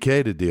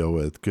CCK to deal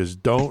with, because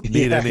don't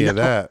need any of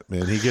that,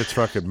 man. He gets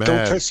fucking mad.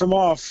 Don't piss him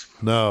off.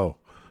 No,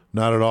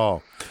 not at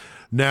all.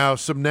 Now,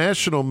 some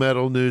national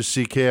metal news,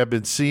 CK, I've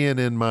been seeing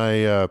in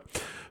my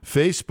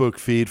Facebook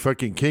feed.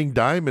 Fucking King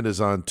Diamond is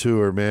on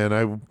tour,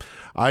 man.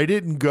 I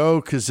didn't go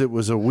because it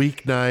was a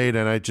weeknight,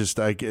 and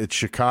it's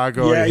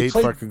Chicago. Yeah, I hate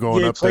fucking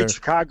going up there. He played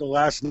Chicago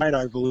last night,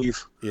 I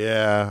believe.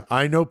 Yeah,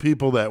 I know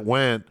people that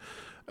went,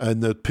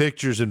 and the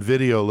pictures and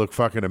video look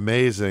fucking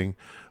amazing,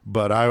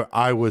 but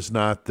I was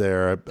not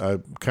there. I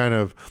kind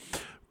of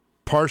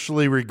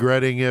partially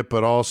regretting it,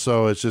 but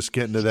also it's just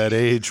getting to that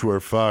age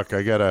where fuck,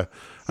 I gotta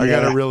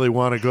really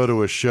want to go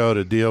to a show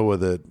to deal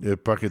with it.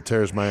 It fucking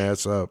tears my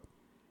ass up.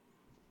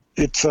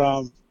 It's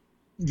I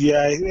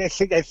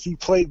think he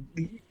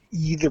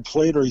either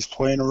played or he's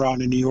playing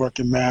around in New York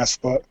and Mass,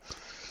 but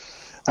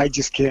I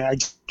just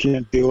can't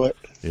do it.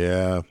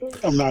 Yeah,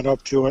 I'm not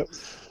up to it.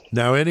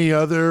 Now, any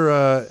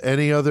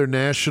other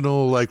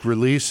national like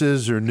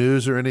releases or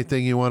news or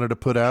anything you wanted to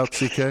put out,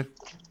 CK?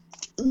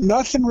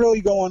 Nothing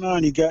really going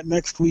on. You got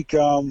next week.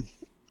 You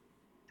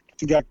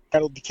got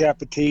Cattle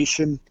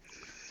Decapitation.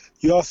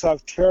 You also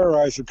have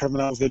Terrorizer coming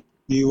out with a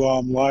new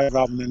live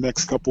album in the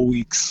next couple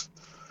weeks.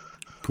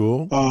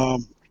 Cool.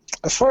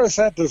 As far as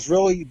that, there's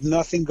really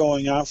nothing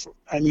going on.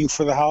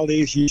 For the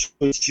holidays,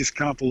 usually it's just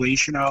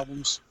compilation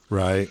albums.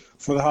 Right.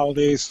 For the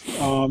holidays,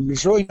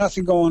 there's really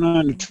nothing going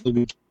on until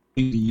the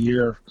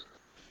year.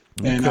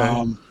 Okay.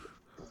 And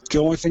the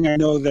only thing I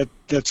know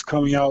that's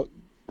coming out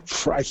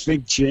for, I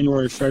think,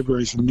 January,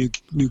 February is a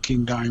new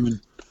King Diamond.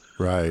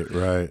 Right.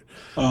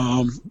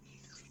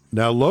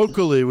 Now,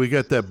 locally, we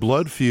got that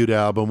Blood Feud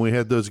album. We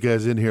had those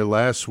guys in here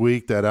last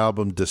week. That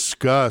album,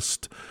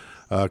 Disgust,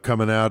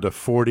 coming out of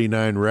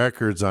 49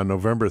 Records on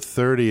November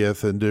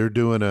 30th, and they're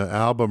doing an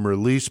album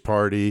release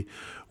party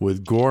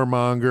with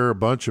Goremonger, a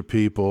bunch of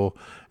people,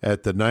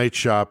 at the Night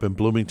Shop in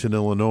Bloomington,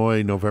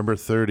 Illinois, November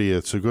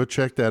 30th. So go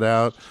check that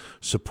out.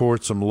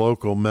 Support some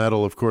local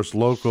metal. Of course,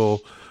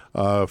 local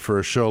for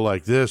a show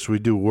like this. We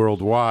do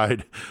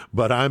worldwide,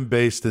 but I'm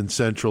based in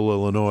Central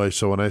Illinois,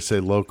 so when I say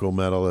local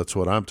metal, that's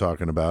what I'm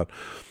talking about.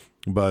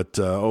 But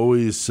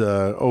always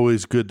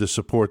good to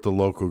support the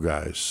local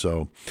guys.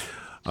 So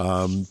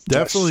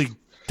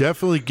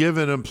definitely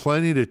giving them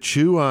plenty to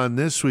chew on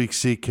this week,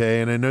 CK.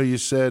 And I know you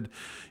said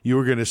you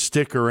were going to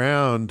stick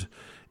around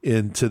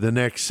into the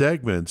next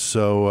segment.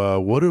 So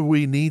what do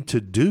we need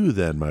to do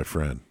then, my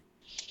friend?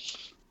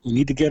 We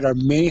need to get our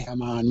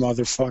mayhem on,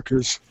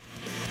 motherfuckers.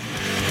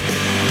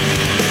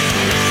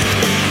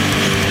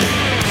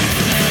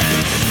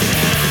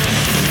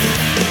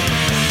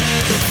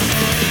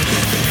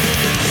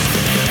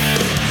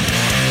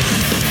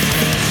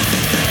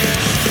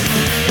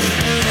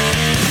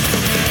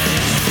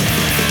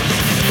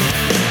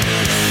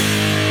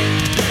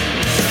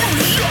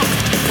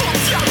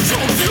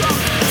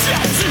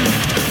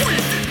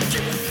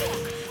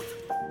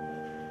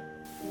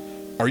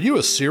 Are you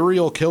a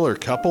serial killer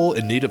couple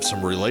in need of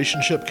some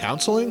relationship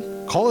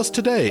counseling? Call us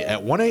today at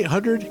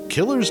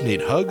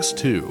 1-800-Killers-Need-Hugs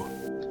too.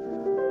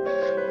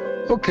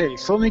 Okay,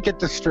 so let me get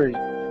this straight.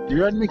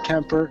 You're Edmund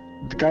Kemper,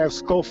 the guy who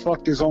skull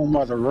fucked his own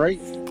mother, right?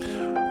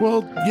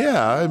 Well,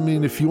 yeah, I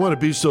mean, if you want to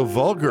be so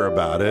vulgar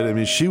about it, I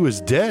mean, she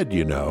was dead,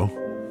 you know.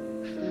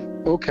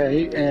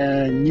 Okay,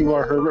 and you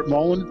are Herbert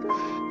Mullen,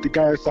 the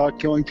guy who thought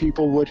killing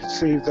people would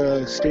save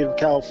the state of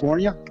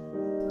California?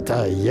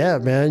 Yeah,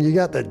 man. You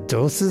got the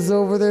doses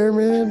over there,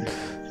 man?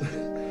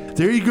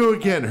 There you go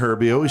again,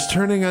 Herbie. Always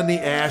turning on the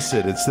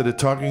acid instead of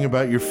talking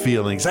about your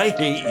feelings. I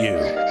hate you.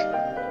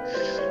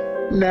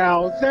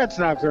 Now, that's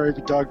not very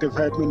productive,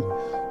 Edmund.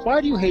 Why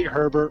do you hate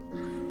Herbert?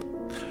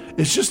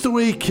 It's just the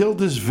way he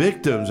killed his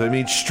victims. I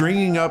mean,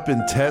 stringing up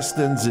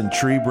intestines and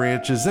tree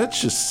branches,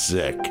 that's just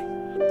sick.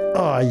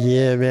 Oh,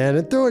 yeah, man.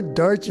 And throwing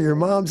darts at your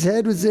mom's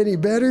head was any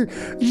better?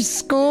 You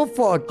skull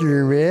fucked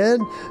her, man.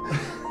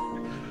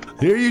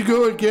 Here you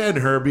go again,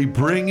 Herbie,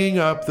 bringing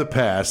up the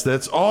past.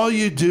 That's all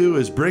you do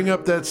is bring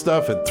up that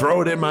stuff and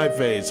throw it in my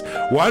face.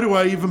 Why do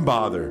I even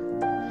bother?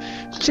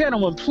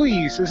 Gentlemen,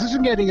 please, this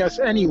isn't getting us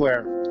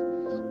anywhere.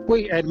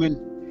 Wait, Edmund,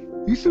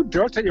 you threw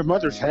darts at your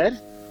mother's head?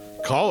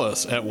 Call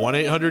us at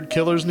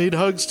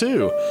 1-800-Killers-Need-Hugs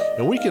too,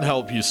 and we can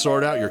help you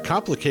sort out your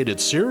complicated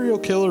serial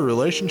killer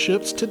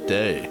relationships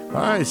today. All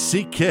right,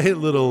 CK,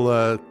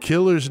 little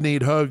Killers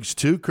Need Hugs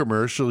 2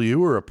 commercial. You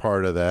were a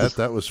part of that.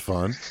 That was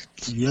fun.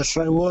 Yes,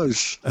 I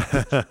was.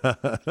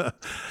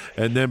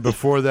 And then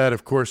before that,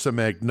 of course, some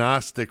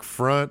agnostic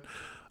front,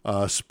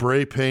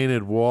 spray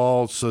painted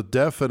walls. So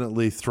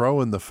definitely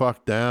throwing the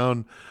fuck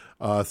down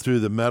through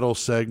the metal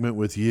segment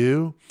with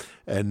you.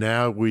 And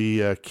now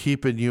we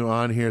keeping you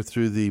on here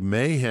through the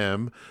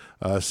mayhem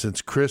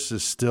since Chris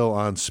is still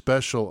on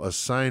special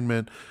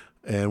assignment.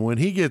 And when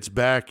he gets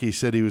back, he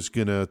said he was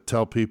going to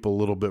tell people a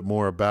little bit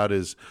more about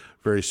his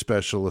very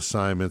special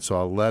assignment. So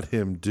I'll let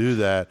him do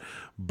that.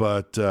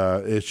 But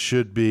it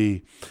should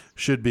be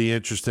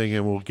interesting,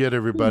 and we'll get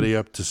everybody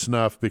up to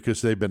snuff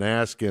because they've been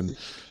asking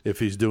if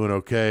he's doing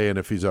okay and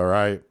if he's all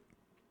right.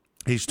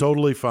 He's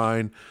totally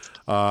fine.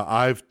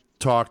 I've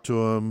talked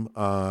to him,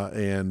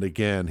 and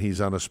again,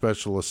 he's on a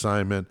special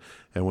assignment,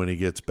 and when he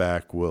gets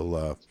back,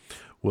 we'll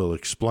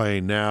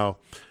explain. Now,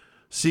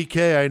 CK,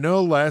 I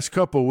know last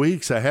couple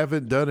weeks I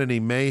haven't done any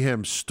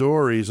mayhem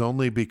stories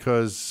only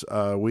because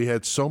we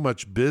had so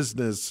much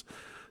business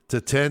to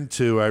tend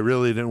to. I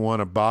really didn't want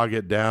to bog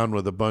it down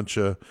with a bunch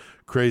of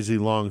crazy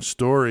long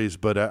stories,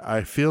 but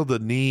I feel the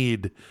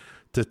need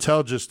to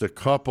tell just a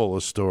couple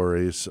of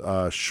stories,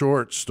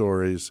 short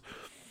stories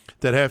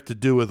that have to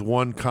do with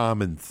one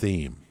common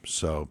theme.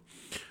 So,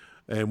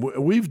 and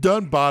we've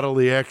done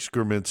bodily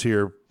excrements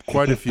here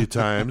quite a few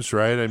times,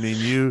 right? I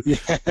mean,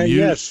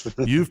 yes.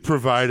 You've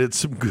provided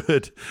some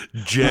good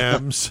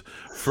gems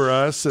for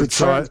us. And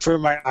for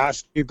my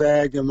ostomy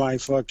bag and my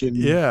fucking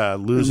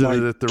losing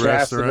it at the catheter.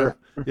 Restaurant.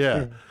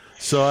 Yeah.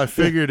 So I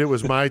figured it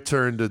was my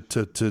turn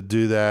to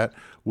do that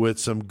with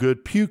some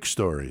good puke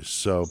stories.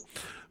 So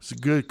it's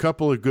a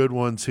couple of good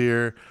ones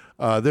here.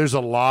 There's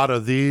a lot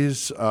of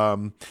these.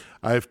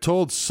 I've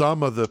told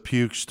some of the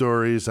puke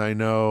stories. I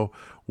know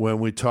when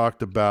we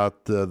talked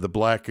about the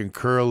black and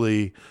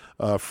curly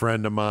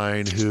friend of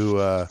mine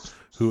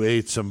who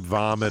ate some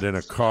vomit in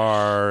a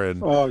car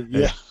and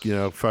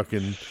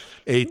fucking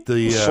ate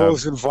the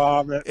frozen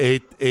vomit.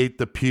 Ate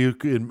the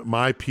puke in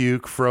my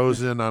puke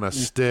frozen on a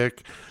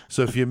stick.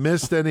 So if you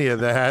missed any of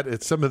that,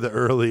 it's some of the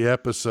early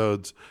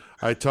episodes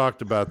I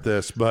talked about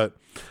this. But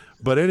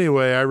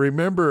anyway, I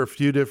remember a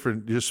few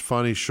different just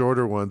funny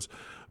shorter ones.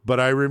 But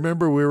I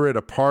remember we were at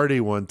a party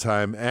one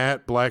time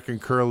at Black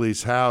and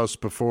Curly's house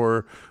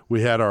before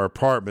we had our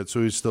apartment. So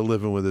he was still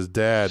living with his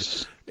dad.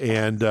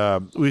 And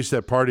we used to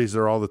have parties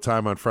there all the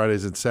time on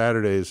Fridays and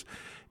Saturdays.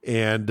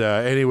 And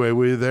anyway,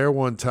 we were there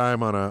one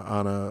time on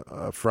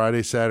a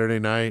Friday, Saturday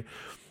night.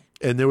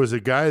 And there was a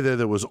guy there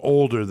that was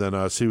older than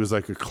us. He was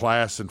like a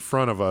class in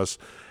front of us.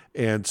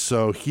 And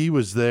so he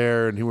was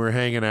there and we were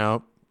hanging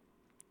out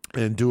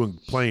and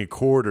playing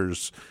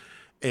quarters.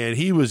 And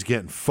he was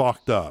getting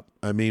fucked up.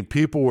 I mean,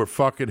 people were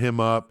fucking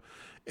him up,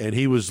 and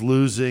he was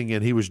losing,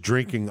 and he was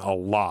drinking a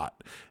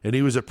lot, and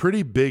he was a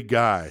pretty big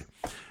guy.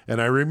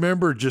 And I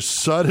remember just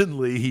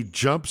suddenly he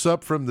jumps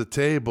up from the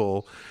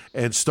table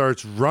and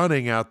starts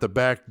running out the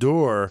back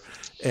door,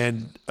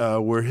 and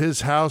where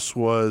his house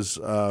was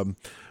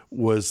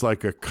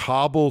like a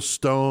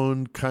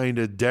cobblestone kind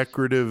of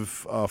decorative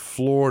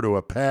floor to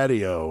a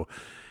patio.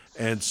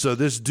 And so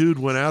this dude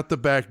went out the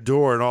back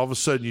door, and all of a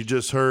sudden you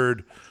just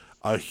heard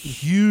a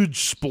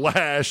huge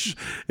splash.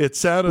 It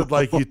sounded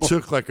like you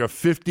took like a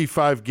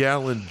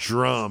 55-gallon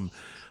drum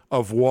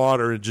of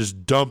water and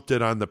just dumped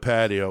it on the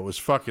patio. It was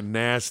fucking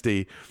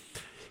nasty.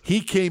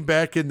 He came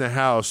back in the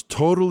house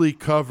totally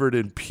covered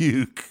in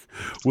puke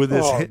with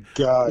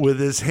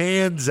his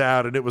hands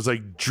out, and it was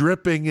like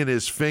dripping in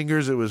his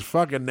fingers. It was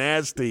fucking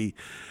nasty.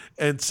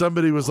 And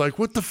somebody was like,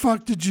 "What the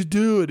fuck did you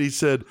do?" And he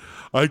said,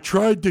 "I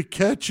tried to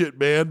catch it,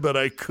 man, but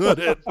I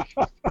couldn't."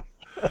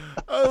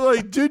 I was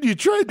like, "Dude, you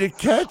tried to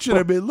catch it?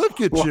 I mean,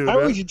 look at you, How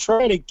man." was you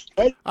trying to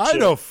catch I it?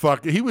 know,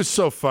 fuck. He was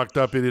so fucked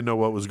up, he didn't know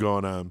what was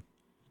going on.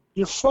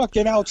 You're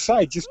fucking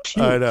outside, just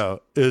puke. I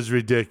know. It was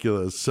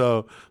ridiculous.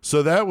 So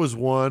that was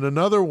one.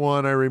 Another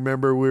one, I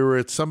remember we were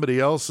at somebody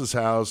else's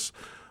house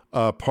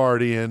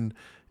partying,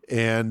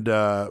 and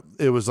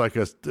it was like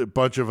a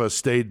bunch of us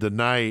stayed the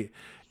night.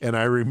 And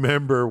I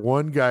remember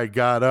one guy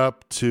got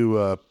up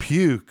to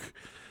puke,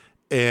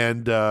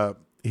 and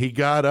he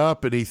got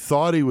up and he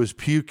thought he was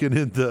puking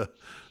in the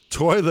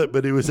toilet,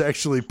 but he was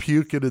actually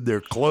puking in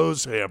their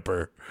clothes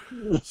hamper.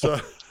 So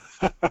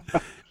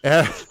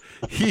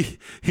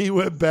he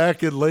went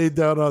back and laid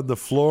down on the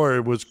floor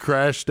and was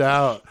crashed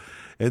out.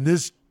 And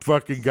this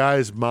fucking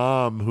guy's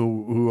mom,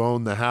 who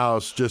owned the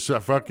house, just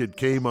fucking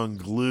came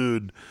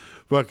unglued,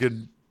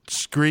 fucking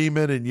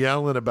screaming and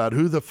yelling about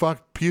who the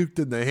fuck puked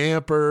in the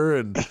hamper.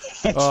 And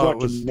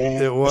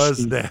it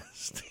was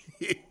nasty.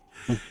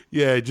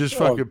 Yeah, he just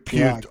fucking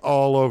puked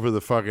all over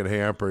the fucking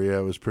hamper. Yeah,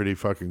 it was pretty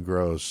fucking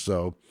gross.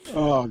 So,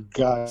 oh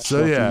God.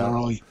 So yeah,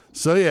 gnarly.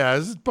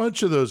 there's a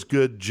bunch of those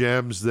good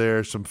gems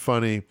there. Some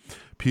funny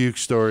puke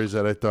stories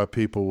that I thought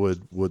people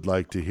would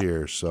like to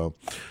hear. So,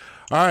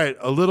 all right,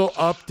 a little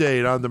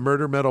update on the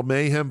Murder Metal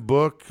Mayhem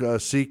book.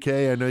 CK,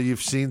 I know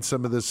you've seen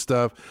some of this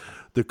stuff.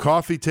 The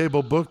coffee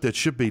table book that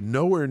should be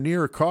nowhere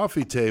near a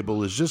coffee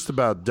table is just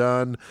about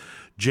done.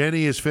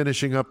 Jenny is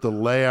finishing up the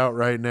layout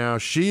right now.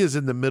 She is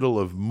in the middle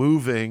of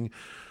moving,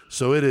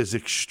 so it is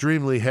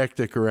extremely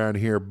hectic around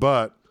here,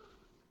 but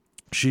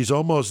she's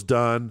almost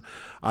done.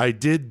 I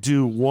did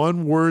do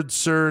one word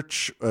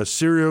search, a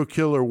serial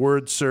killer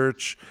word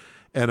search,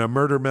 and a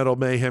Murder Metal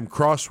Mayhem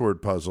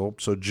crossword puzzle,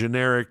 so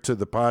generic to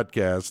the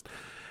podcast.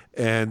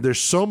 And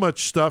there's so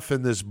much stuff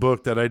in this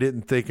book that I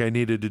didn't think I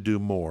needed to do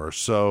more.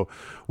 So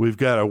we've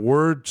got a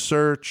word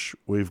search,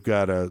 we've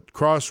got a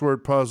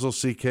crossword puzzle,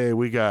 CK,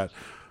 we got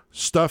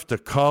stuff to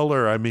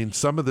color. I mean,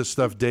 some of the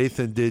stuff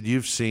Dathan did,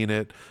 you've seen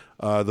it.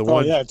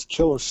 It's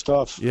killer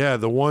stuff. Yeah,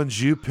 the ones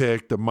you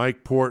picked, the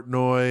Mike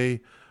Portnoy,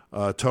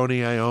 Tony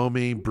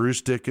Iommi,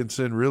 Bruce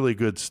Dickinson, really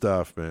good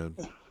stuff, man.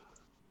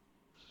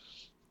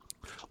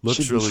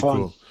 Looks really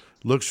cool.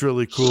 Looks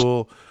really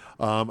cool.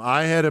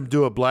 I had him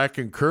do a black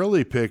and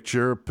curly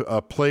picture,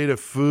 a plate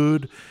of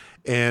food,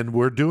 and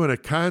we're doing a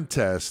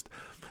contest.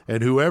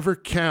 And whoever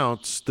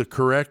counts the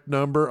correct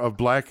number of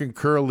black and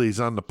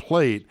curlies on the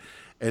plate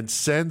and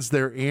sends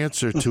their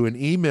answer to an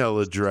email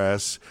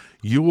address,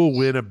 you will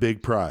win a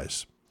big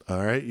prize.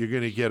 All right? You're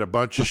going to get a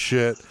bunch of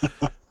shit.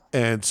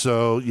 And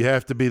so you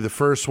have to be the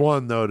first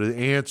one, though, to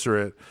answer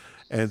it.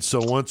 And so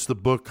once the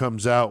book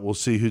comes out, we'll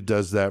see who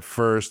does that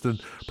first, and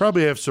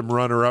probably have some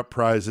runner-up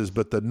prizes.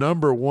 But the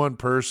number one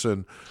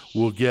person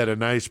will get a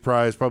nice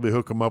prize, probably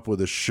hook them up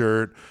with a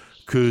shirt,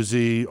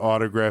 koozie,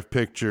 autograph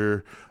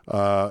picture,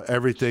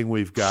 everything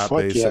we've got,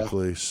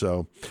 basically. Yeah.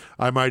 So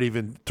I might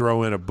even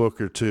throw in a book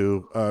or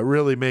two,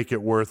 really make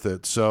it worth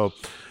it. So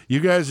you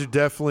guys are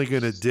definitely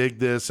going to dig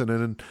this. And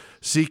then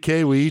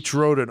CK, we each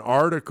wrote an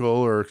article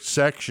or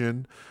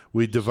section.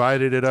 We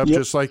divided it up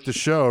just like the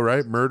show,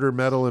 right? Murder,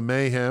 Metal, and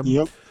Mayhem.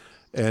 Yep.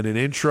 And an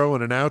intro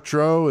and an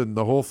outro and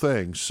the whole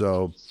thing.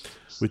 So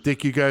we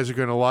think you guys are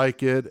going to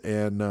like it.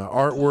 And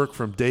artwork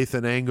from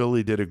Dathan Engel.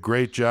 He did a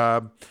great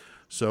job.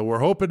 So we're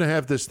hoping to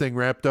have this thing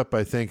wrapped up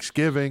by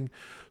Thanksgiving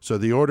so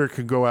the order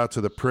can go out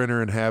to the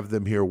printer and have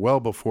them here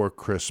well before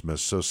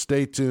Christmas. So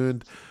stay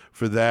tuned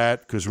for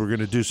that because we're going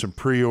to do some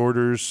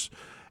pre-orders.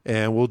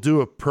 And we'll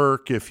do a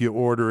perk if you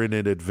order in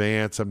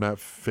advance. I'm not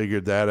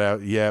figured that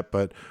out yet,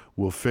 but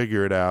we'll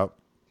figure it out.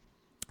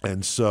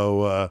 And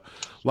so a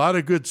lot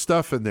of good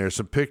stuff in there.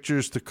 Some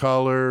pictures to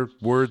color,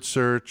 word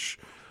search,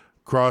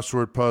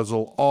 crossword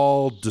puzzle,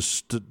 all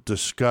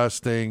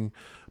disgusting,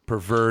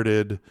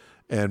 perverted,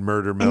 and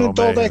Murder Metal An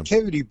adult Mayhem.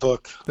 activity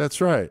book. That's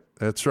right.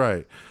 That's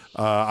right.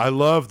 I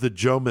love the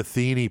Joe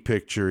Matheny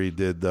picture he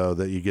did, though,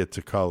 that you get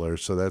to color.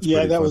 So that's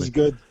pretty that funny. was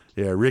good.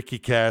 Yeah, Ricky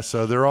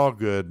Casso. They're all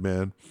good,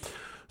 man.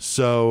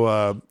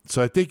 So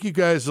I think you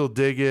guys will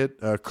dig it.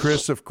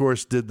 Chris, of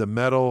course, did the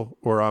metal,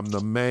 or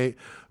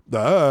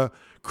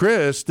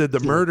Chris did the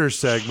murder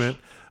segment.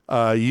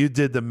 You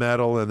did the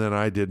metal, and then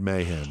I did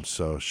Mayhem.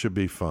 So should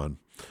be fun.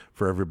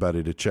 for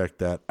everybody to check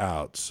that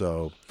out.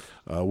 So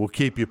we'll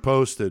keep you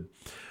posted.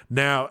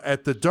 Now,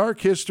 at the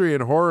Dark History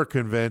and Horror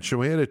Convention,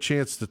 we had a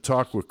chance to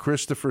talk with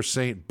Christopher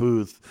St.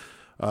 Booth.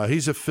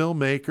 He's a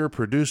filmmaker,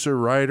 producer,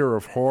 writer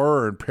of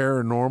horror and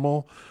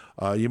paranormal.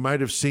 You might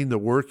have seen the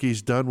work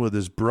he's done with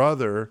his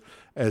brother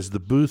as the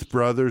Booth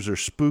Brothers or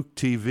Spook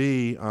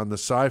TV on the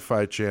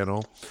Sci-Fi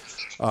Channel.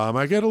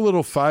 I got a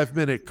little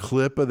 5-minute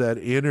clip of that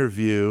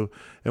interview,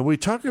 and we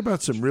talk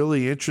about some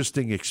really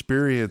interesting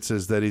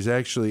experiences that he's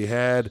actually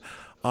had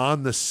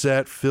on the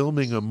set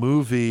filming a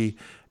movie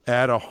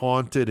at a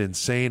haunted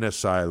insane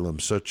asylum.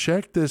 So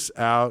check this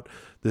out,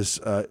 this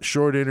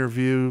short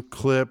interview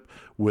clip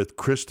with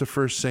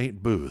Christopher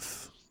St.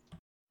 Booth.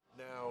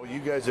 Now, you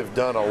guys have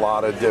done a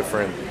lot of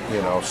different,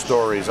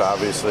 stories,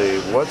 obviously.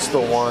 What's the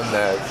one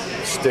that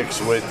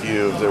sticks with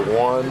you? Is there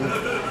one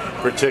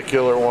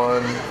particular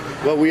one?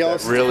 Well, we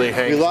lost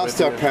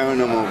our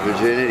paranormal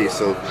virginity,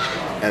 so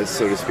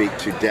to speak,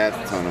 to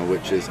Death Tunnel,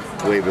 which is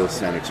Wayville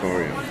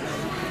Sanatorium.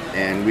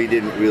 And we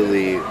did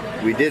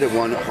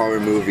one horror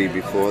movie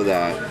before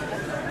that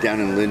down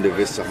in Linda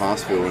Vista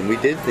Hospital, and we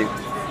did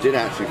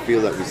actually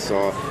feel that we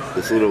saw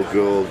this little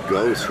girl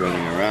ghost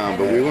running around,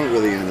 but we weren't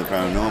really into the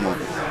paranormal.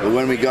 But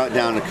when we got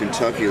down to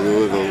Kentucky,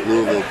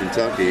 Louisville,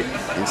 Kentucky,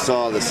 and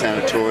saw the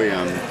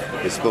sanatorium,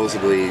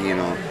 supposedly,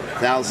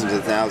 thousands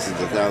of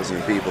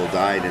people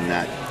died in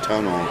that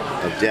tunnel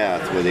of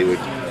death where they would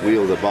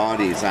wheel the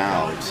bodies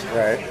out.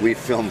 Right. We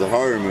filmed a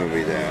horror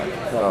movie there.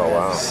 Oh,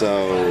 wow.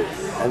 So.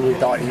 And you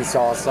thought you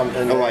saw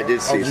something? Oh, I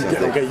did see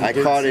something. I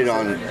caught it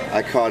on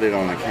a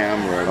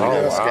camera when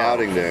I was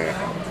scouting there.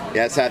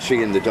 Yeah, it's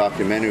actually in the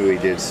documentary we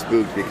did,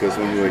 Spooked, because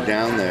when we were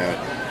down there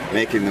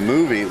making the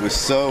movie, it was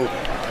so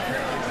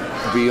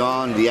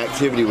beyond, the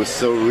activity was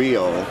so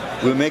real.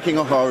 We were making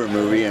a horror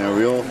movie in a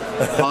real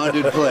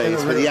haunted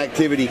place, but the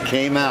activity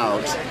came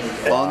out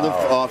on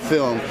our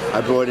film.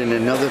 I brought in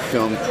another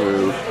film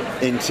crew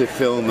into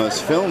film us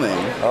filming.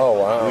 Oh,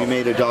 wow. We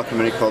made a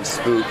documentary called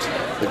Spooked,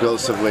 The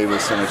Ghosts of Wayville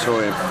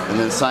Sanatorium, and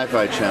then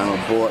Sci-Fi Channel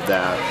bought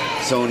that.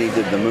 Sony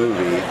did the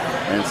movie,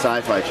 and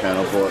Sci-Fi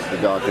Channel bought the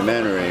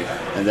documentary,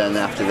 and then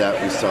after that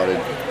we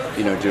started,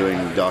 doing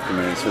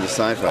documentaries for the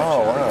Sci-Fi Channel.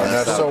 Oh, wow.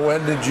 Now, so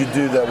when did you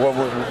do that?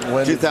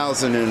 When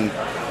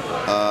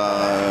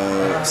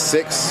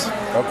 2006.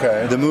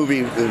 Okay. The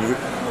movie,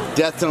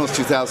 Death Tunnel was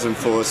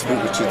 2004,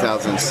 Spook was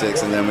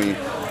 2006, and then we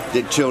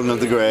did Children of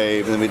the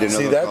Grave, and then we did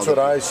another. See, that's what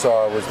I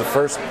saw, was the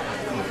first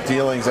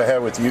dealings I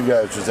had with you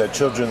guys was that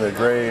Children of the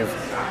Grave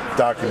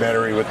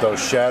documentary with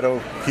those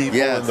shadow people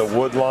in the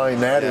wood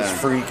line. That is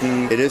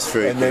freaky. It is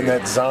freaky. And then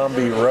that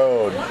Zombie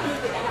Road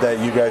that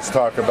you guys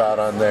talk about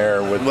on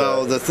there. With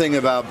the thing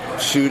about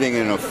shooting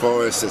in a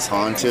forest is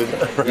haunted.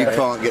 Right. You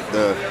can't get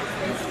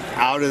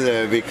out of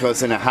there,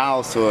 because in a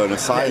house or an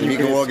asylum you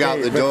can walk out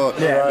the door.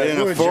 But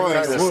in a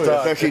forest,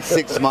 especially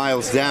 6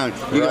 miles down,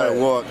 you got to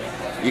walk.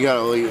 You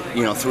got to,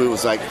 it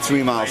was like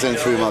 3 miles in,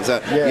 3 miles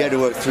out. You had to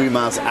walk 3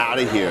 miles out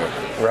of here.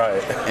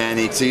 Right.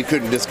 And so you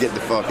couldn't just get the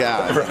fuck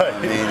out. Right.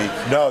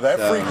 That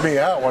freaked me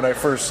out when I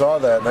first saw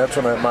that. And that's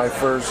when my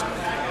first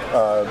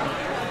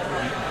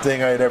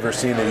thing I had ever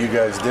seen that you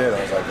guys did.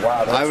 I was like,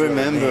 wow, that's I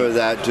remember really neat.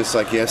 that just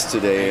like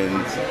yesterday.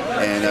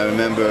 And I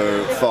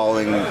remember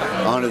falling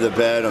onto the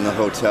bed on the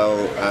hotel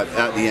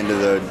at the end of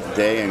the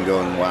day and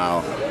going,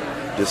 wow.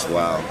 Just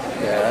wow.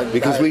 Yeah,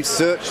 because we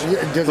searched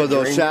for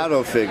those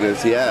shadow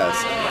figures, yes.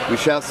 We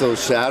shot those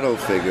shadow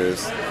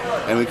figures,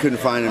 and we couldn't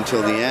find them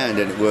till the end,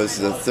 and it was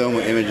the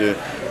thermal imager,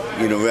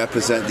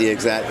 represent the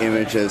exact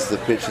image as the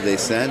picture they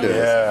sent us.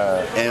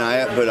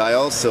 Yeah. But I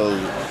also,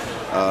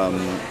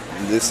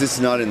 this is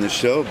not in the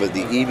show, but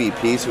the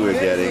EVPs we were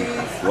getting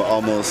were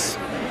almost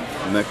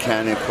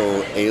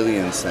mechanical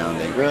alien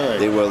sounding. Really?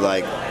 They were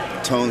like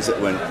tones that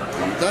went,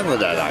 da da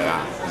da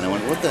da, and I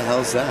went, what the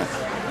hell's that?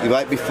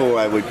 Right before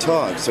I would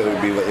talk, so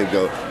it would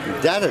go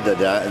da da da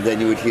da, and then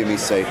you would hear me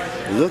say,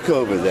 "Look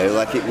over there,"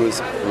 like it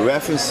was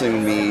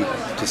referencing me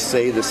to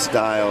say the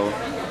style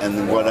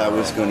and what I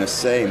was going to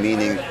say,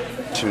 meaning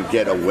to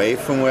get away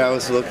from where I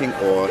was looking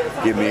or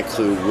give me a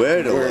clue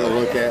where to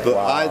look at. But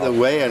either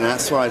way, and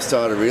that's why I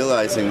started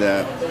realizing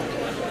that,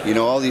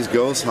 all these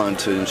ghost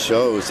hunting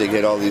shows, they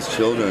get all these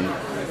children,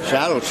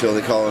 shadow children,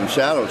 they call them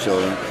shadow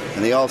children.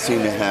 And they all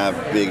seem to have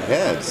big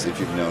heads, if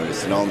you've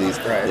noticed, and all these,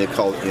 they're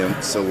called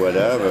imps or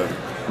whatever.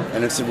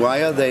 And I said, why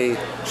do they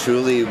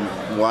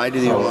want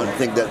to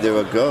think that they're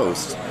a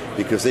ghost?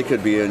 Because they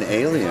could be an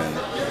alien.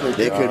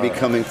 They could be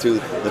coming through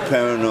the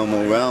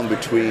paranormal realm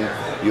between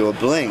your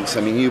blinks. I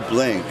mean, you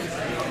blink,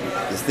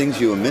 the things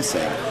you were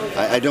missing.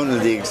 I don't know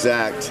the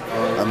exact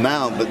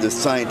amount, but the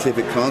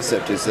scientific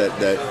concept is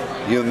that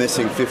you're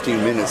missing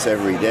 15 minutes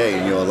every day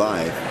in your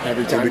life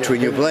in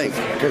between your blink.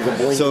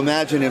 So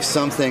imagine if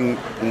something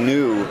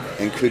new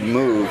and could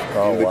move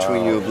in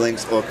between your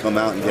blinks or come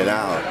out and get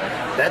out.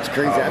 That's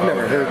crazy. I've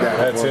never heard that.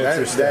 That's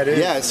interesting.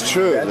 Yeah, it's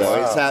true,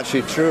 though. It's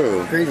actually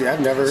true. Crazy.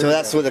 I've never heard So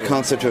that's where the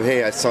concept of,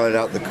 hey, I saw it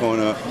out the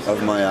corner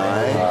of my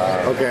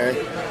eye. Okay.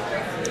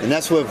 And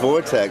that's where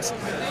Vortex,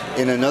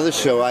 in another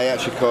show, I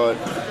actually caught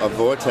a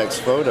Vortex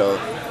photo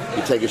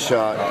you take a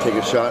shot, and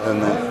a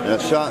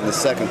shot, and the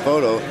second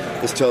photo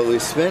is totally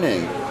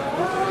spinning.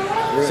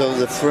 So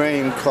the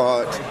frame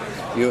caught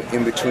you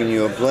in between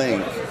your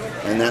blink,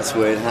 and that's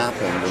where it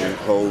happened. The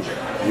whole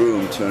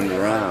room turned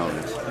around.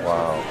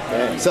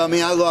 Wow. So I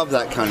mean, I love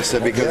that kind of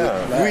stuff because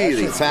it's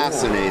really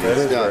fascinating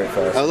cool.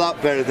 stuff. A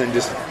lot better than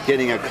just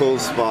getting a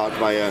cold spot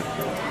by a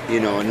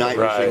night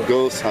vision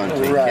ghost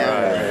hunting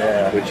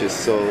camera, which is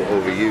so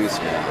overused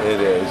now.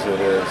 It is.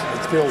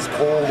 It feels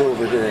cold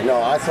over here.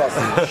 No, I saw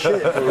some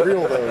shit for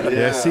real though.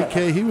 Yeah,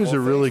 CK, he was a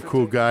really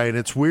cool guy, and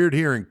it's weird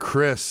hearing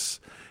Chris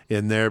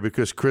in there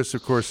because Chris,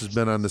 of course, has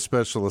been on the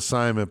special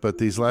assignment, but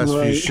these last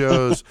few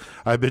shows,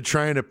 I've been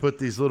trying to put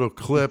these little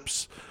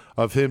clips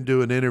of him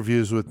doing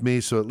interviews with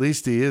me, so at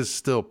least he is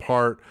still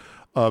part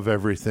of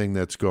everything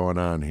that's going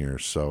on here.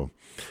 So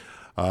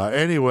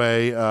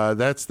anyway,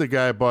 that's the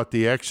guy I bought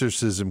the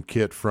exorcism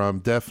kit from.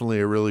 Definitely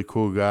a really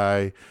cool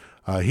guy.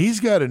 He's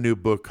got a new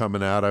book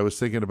coming out. I was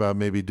thinking about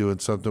maybe doing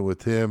something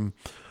with him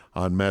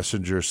on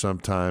Messenger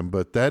sometime,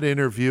 but that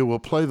interview, we'll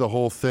play the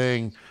whole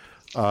thing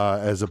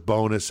as a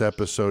bonus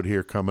episode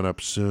here coming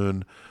up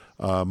soon,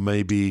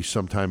 maybe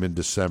sometime in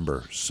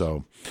December.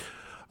 So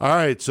all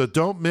right, so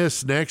don't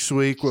miss next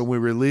week when we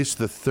release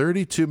the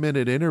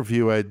 32-minute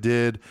interview I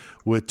did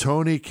with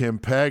Tony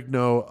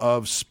Campagno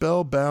of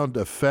Spellbound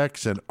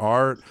Effects and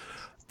Art.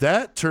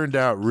 That turned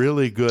out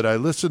really good. I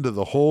listened to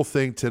the whole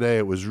thing today.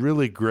 It was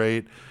really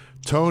great.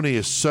 Tony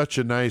is such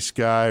a nice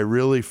guy,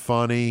 really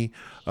funny,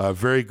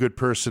 very good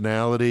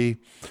personality.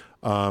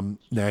 Now,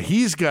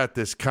 he's got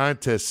this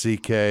contest,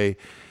 CK.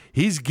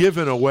 He's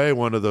given away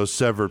one of those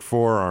severed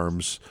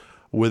forearms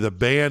with a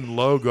band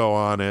logo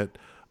on it.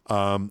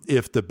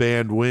 If the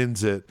band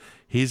wins it,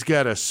 he's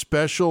got a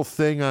special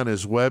thing on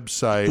his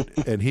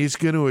website, and he's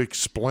going to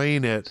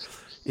explain it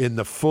in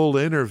the full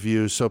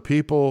interview. So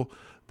people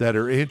that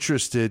are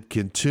interested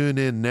can tune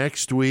in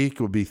next week.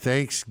 It will be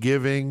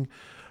Thanksgiving.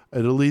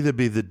 It'll either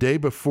be the day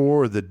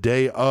before or the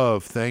day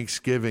of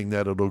Thanksgiving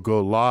that it'll go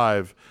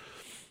live,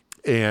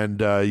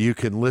 and you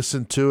can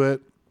listen to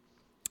it.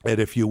 And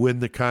if you win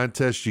the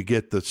contest, you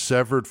get the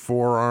severed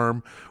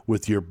forearm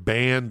with your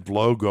band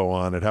logo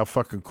on it. How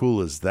fucking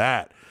cool is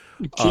that?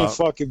 You can't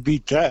fucking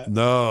beat that.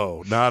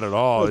 No, not at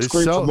all. It's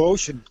great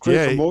promotion.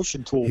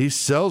 Promotion tool. He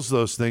sells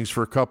those things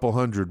for a couple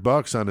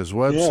 $100 on his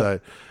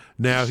website. Yeah.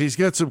 Now, he's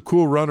got some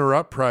cool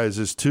runner-up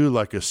prizes, too,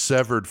 like a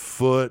severed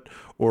foot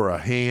or a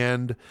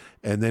hand.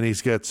 And then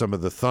he's got some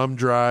of the thumb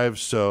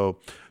drives. So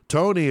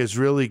Tony is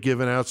really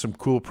giving out some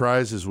cool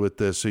prizes with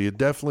this. So you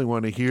definitely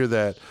want to hear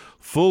that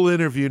full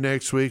interview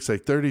next week. It's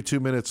like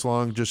 32 minutes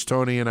long, just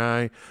Tony and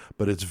I.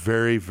 But it's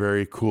very,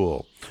 very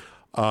cool.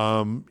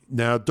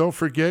 Now, don't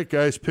forget,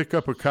 guys, pick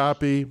up a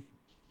copy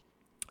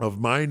of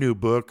my new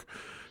book,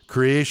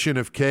 Creation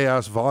of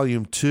Chaos,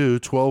 Volume 2,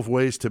 12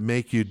 Ways to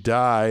Make You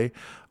Die.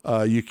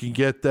 You can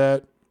get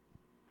that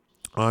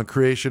on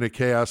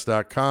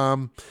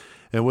creationofchaos.com.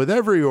 And with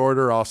every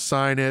order, I'll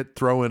sign it,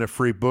 throw in a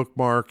free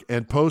bookmark,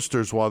 and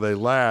posters while they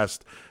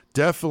last.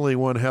 Definitely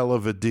one hell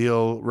of a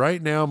deal.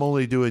 Right now, I'm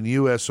only doing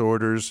U.S.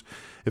 orders.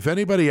 If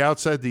anybody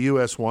outside the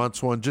U.S.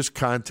 wants one, just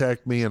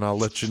contact me, and I'll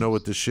let you know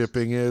what the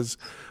shipping is.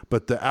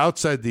 But the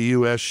outside the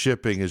U.S.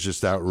 shipping is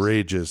just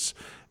outrageous,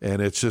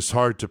 and it's just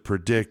hard to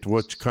predict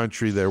which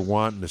country they're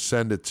wanting to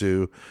send it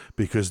to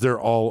because they're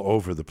all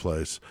over the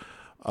place.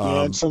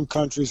 And some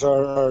countries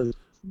are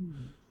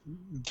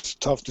it's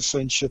tough to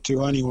send shit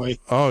to anyway.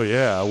 Oh,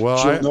 yeah. Well,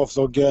 I don't know if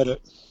they'll get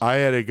it. I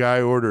had a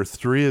guy order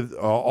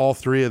all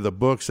three of the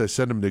books. I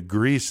sent him to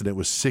Greece, and it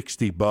was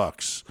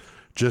 $60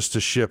 just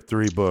to ship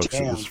 3 books.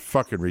 Damn. It was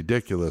fucking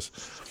ridiculous.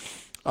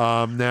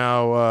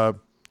 Now,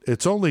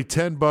 it's only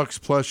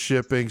 $10 plus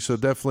shipping, so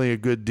definitely a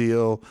good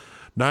deal.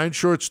 9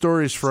 short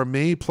stories from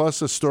me,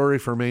 plus a story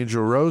from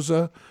Angel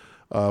Rosa,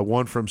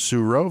 one from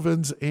Sue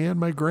Rovens, and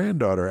my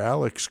granddaughter,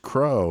 Alex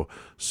Crow.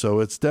 So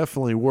it's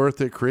definitely worth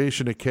it.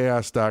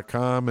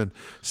 Creationofchaos.com. And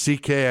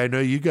CK, I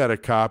know you got a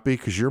copy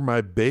because you're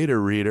my beta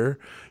reader.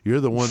 You're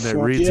the one that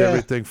reads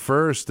everything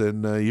first,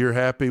 and you're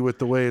happy with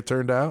the way it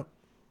turned out?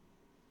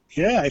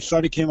 Yeah, I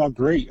thought it came out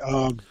great.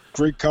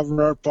 Great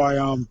cover art by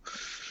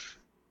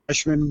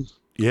Ashman.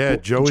 Yeah,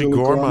 Joey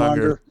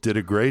Gormonger did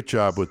a great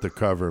job with the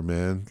cover,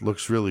 man.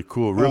 Looks really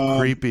cool. Real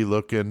creepy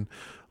looking,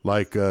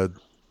 like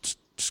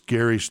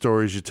scary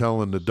stories you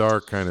tell in the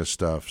dark kind of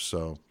stuff.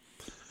 So,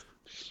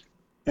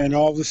 and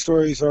all the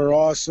stories are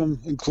awesome,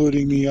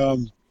 including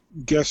the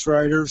guest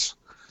writers.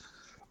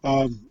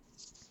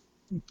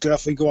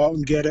 Definitely go out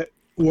and get it.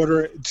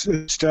 Order it.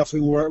 It's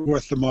definitely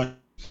worth the money.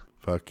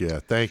 Fuck yeah.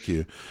 Thank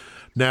you.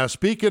 Now,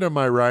 speaking of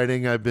my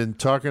writing, I've been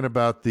talking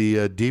about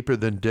the Deeper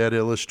Than Dead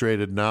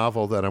illustrated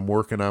novel that I'm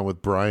working on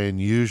with Brian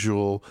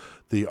Usual,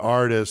 the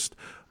artist.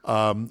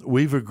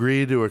 We've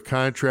agreed to a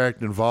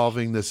contract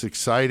involving this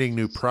exciting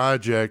new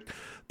project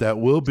that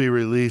will be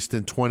released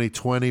in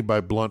 2020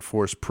 by Blunt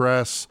Force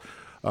Press.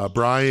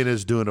 Brian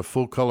is doing a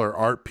full-color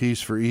art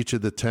piece for each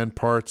of the 10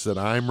 parts that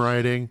I'm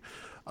writing.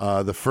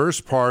 The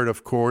first part,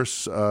 of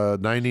course,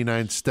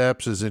 99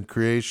 Steps, is in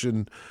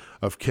creation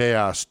of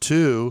Chaos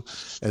 2,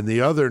 and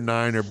the other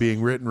 9 are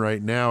being written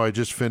right now. I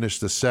just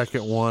finished the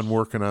second one,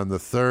 working on the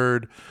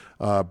third.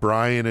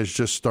 Brian is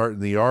just starting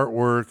the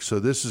artwork, so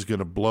this is going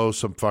to blow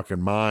some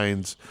fucking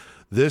minds.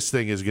 This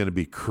thing is going to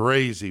be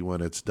crazy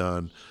when it's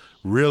done.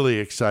 Really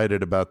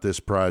excited about this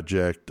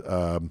project.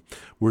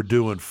 We're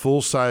doing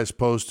full-size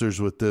posters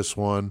with this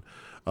one.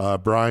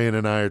 Brian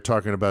and I are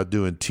talking about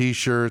doing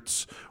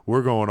T-shirts.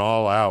 We're going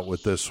all out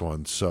with this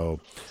one. So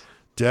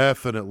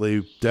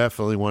definitely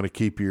want to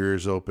keep your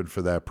ears open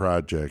for that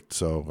project.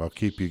 So I'll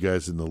keep you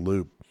guys in the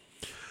loop.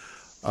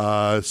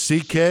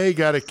 CK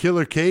got a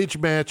killer cage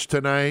match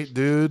tonight,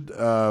 dude.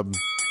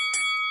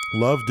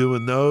 Love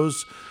doing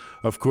those.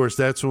 Of course,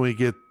 that's when we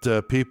get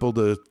people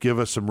to give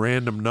us some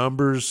random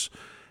numbers.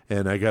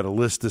 And I got a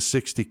list of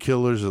 60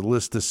 killers, a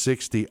list of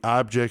 60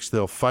 objects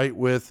they'll fight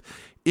with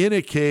in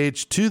a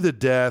cage to the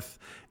death.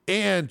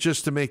 And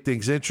just to make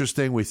things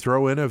interesting, we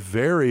throw in a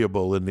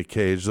variable in the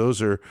cage.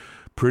 Those are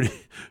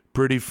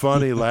pretty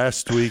funny.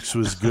 Last week's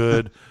was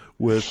good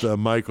with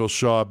Michael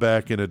Shaw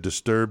back in a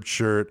Disturbed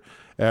shirt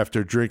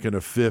after drinking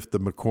a fifth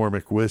of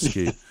McCormick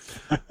whiskey.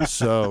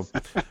 So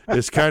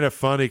it's kind of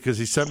funny because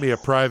he sent me a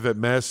private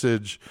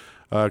message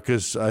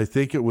because I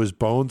think it was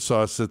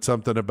Bonesaw said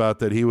something about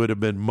that he would have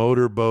been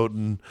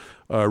motorboating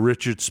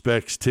Richard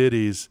Speck's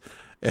titties.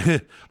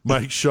 And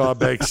Mike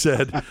Shawbeck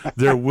said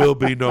there will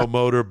be no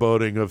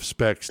motorboating of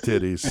Speck's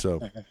titties.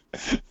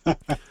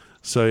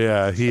 So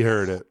yeah, he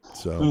heard it.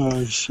 So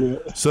Oh,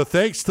 shit. so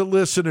thanks to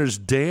listeners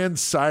Dan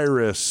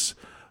Cyrus,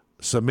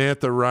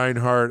 Samantha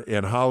Reinhart,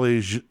 and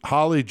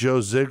Holly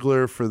Joe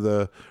Ziegler for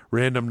the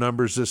random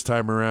numbers this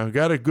time around.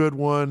 Got a good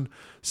one.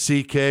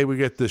 CK, we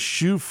got the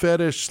shoe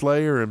fetish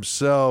slayer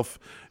himself,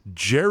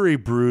 Jerry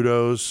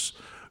Brudos,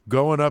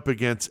 going up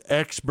against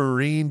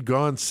ex-Marine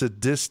gone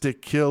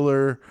sadistic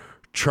killer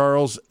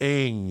Charles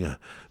Ng.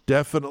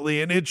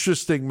 Definitely an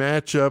interesting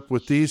matchup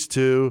with these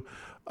two.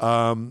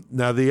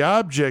 Now the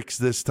objects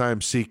this time,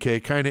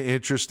 CK, kind of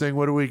interesting.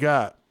 What do we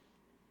got?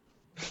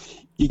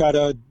 You got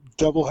a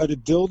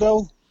double-headed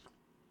dildo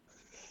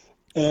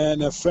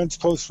and a fence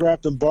post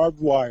wrapped in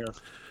barbed wire.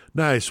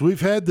 Nice.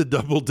 We've had the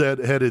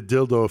double-headed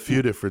dildo a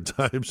few different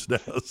times now,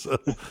 so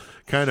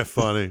kind of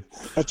funny.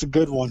 That's a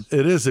good one.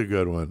 It is a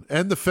good one.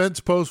 And the fence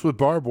post with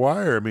barbed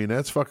wire, I mean,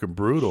 that's fucking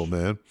brutal,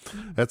 man.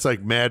 That's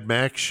like Mad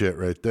Max shit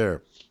right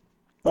there.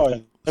 Oh, yeah.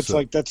 That's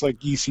like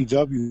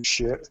ECW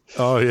shit.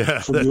 Oh, yeah,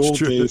 from the that's old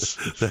true. days.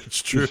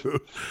 That's true.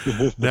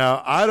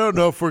 Now, I don't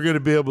know if we're going to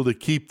be able to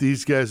keep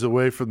these guys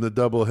away from the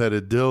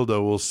double-headed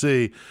dildo. We'll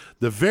see.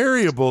 The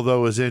variable,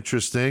 though, is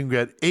interesting. We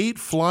got 8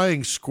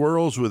 flying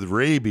squirrels with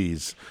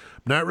rabies.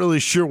 I'm not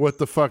really sure what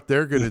the fuck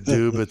they're going to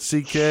do, but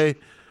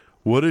CK,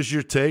 what is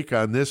your take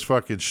on this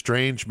fucking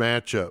strange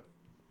matchup?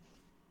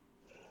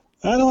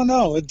 I don't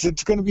know.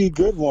 It's going to be a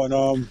good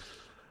one.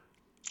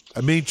 I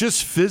mean,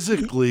 just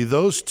physically,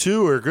 those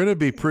two are going to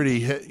be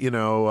pretty,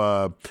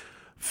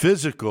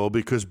 physical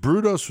because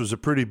Brudos was a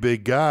pretty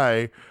big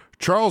guy.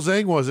 Charles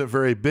Ng wasn't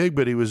very big,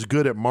 but he was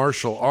good at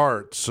martial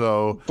arts.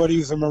 So, but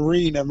he's a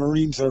Marine, and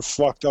Marines are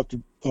fucked up.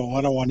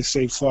 I don't want to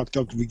say fucked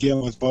up to begin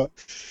with, but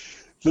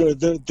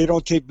they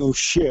don't take no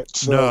shit.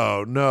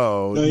 So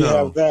no. You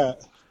have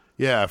that.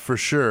 Yeah, for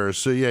sure.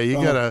 So, yeah, you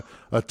got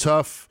a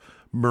tough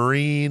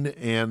Marine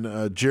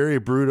and Jerry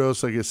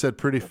Brudos, like I said,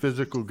 pretty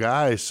physical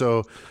guy.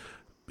 So,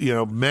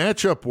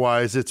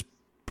 matchup-wise,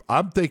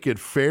 I'm thinking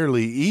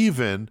fairly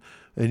even,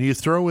 and you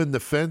throw in the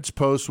fence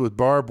post with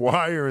barbed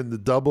wire and the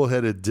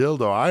double-headed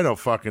dildo, I don't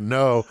fucking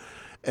know.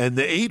 And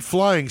the 8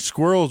 flying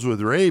squirrels with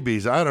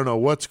rabies, I don't know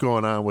what's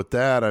going on with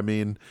that. I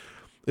mean,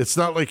 it's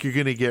not like you're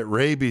going to get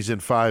rabies in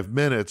 5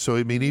 minutes. So,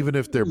 I mean, even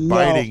if they're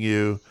biting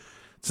you,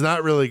 it's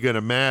not really going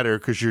to matter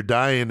because you're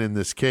dying in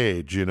this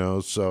cage,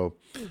 So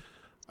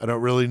I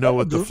don't really know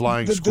what the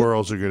flying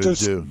squirrels are going to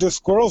do. The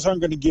squirrels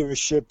aren't going to give a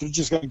shit. They're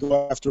just going to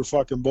go after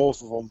fucking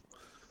both of them.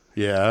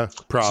 Yeah,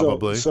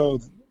 probably. So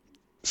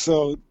that's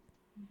what's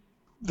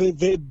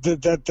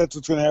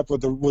going to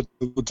happen with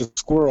the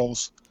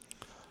squirrels.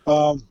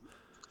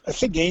 I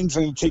think Ames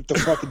going to take the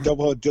fucking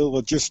double-headed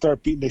dildo, just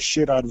start beating the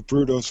shit out of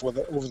Brudos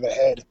over the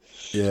head.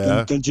 Yeah.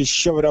 And then just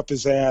shove it up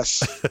his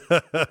ass.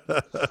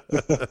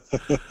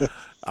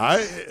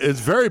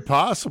 It's very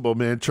possible,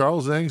 man.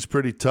 Charles Ng's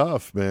pretty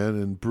tough,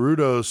 man. And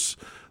Brudos,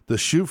 the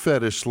shoe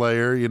fetish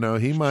slayer,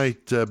 he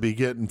might be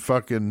getting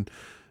fucking,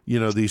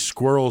 these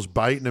squirrels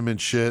biting him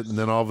and shit. And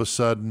then all of a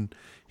sudden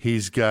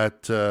he's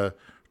got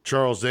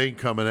Charles Ng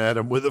coming at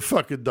him with a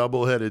fucking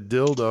double-headed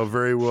dildo.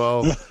 Very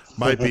well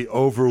might be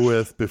over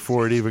with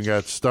before it even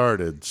got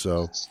started.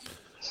 So,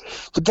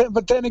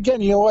 but then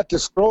again, you know what? The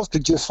squirrels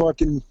could just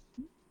fucking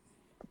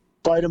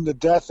bite him to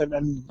death,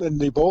 and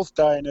they both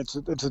die, and it's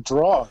a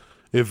draw.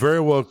 It very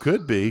well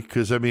could be,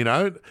 because I mean,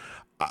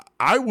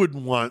 I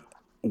wouldn't want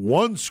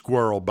one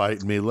squirrel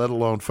biting me, let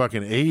alone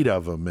fucking 8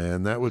 of them,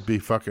 man. That would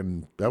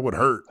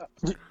hurt.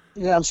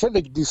 Yeah, I'm sure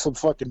they could do some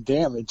fucking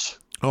damage.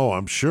 Oh,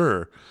 I'm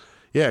sure.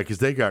 Yeah, because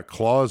they got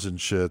claws and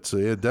shit, so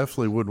yeah,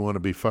 definitely wouldn't want to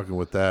be fucking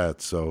with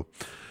that. So,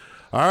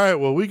 All right,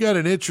 well, we got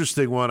an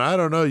interesting one. I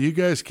don't know. You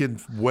guys can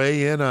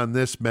weigh in on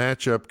this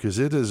matchup because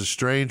it is a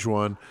strange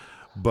one,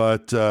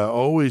 but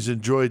always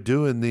enjoy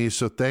doing these.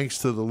 So thanks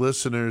to the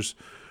listeners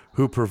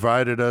who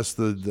provided us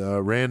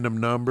the random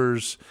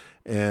numbers,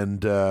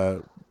 and I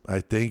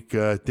think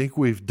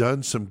we've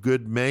done some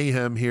good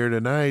mayhem here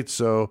tonight.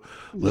 So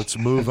let's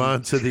move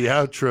on to the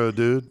outro,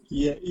 dude.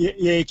 Yeah,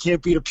 you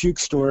can't beat a puke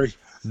story.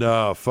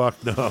 No, fuck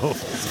no.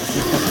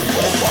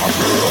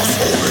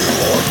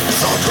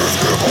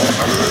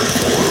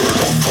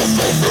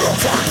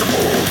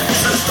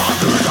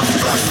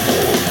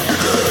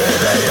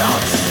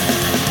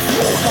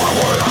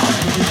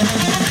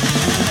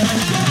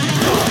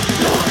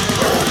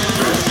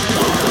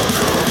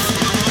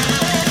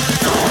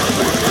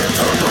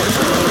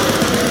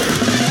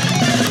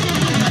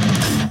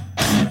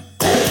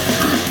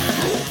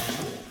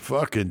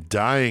 Fucking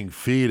Dying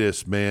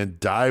Fetus, man.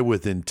 Die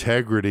with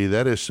integrity.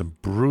 That is some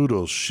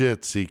brutal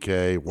shit,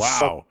 CK.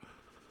 Wow.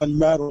 And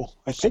Metal.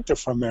 I think they're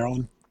from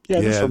Maryland.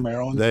 Yeah, they're from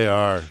Maryland. They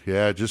are.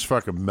 Yeah, just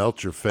fucking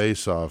melt your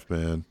face off,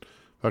 man.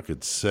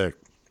 Fucking sick.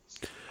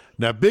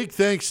 Now, big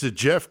thanks to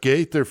Jeff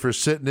Gaither for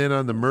sitting in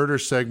on the murder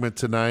segment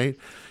tonight.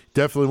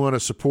 Definitely want to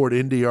support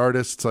indie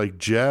artists like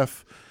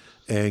Jeff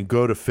and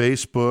go to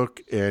Facebook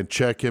and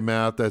check him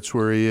out. That's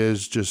where he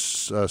is.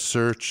 Just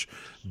search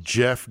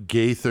Jeff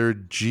Gaither,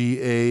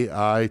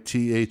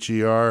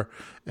 Gaither,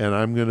 and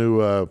I'm going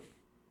to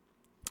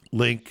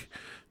link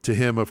to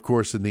him, of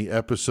course, in the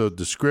episode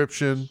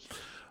description.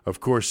 Of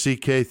course,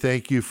 CK,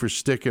 thank you for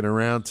sticking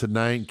around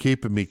tonight and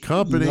keeping me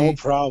company. No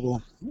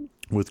problem.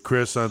 With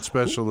Chris on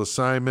special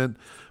assignment,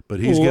 but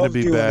he's going to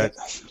be back.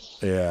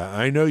 Yeah,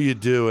 I know you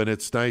do, and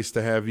it's nice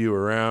to have you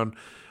around.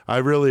 I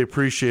really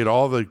appreciate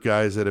all the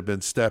guys that have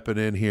been stepping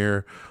in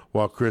here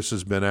while Chris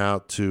has been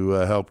out to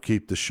help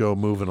keep the show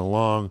moving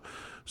along.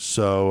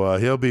 So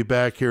he'll be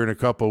back here in a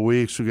couple of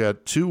weeks. We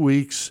got 2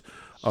 weeks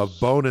of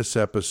bonus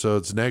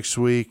episodes. Next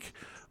week,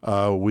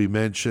 we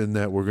mentioned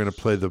that we're going to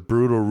play the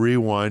Brutal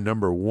Rewind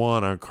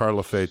 #1 on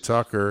Carla Faye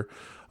Tucker.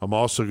 I'm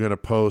also going to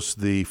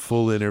post the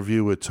full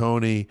interview with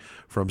Tony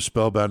from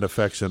Spellbound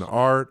Effects and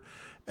Art.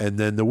 And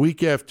then the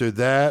week after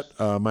that,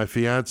 my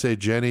fiance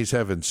Jenny's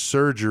having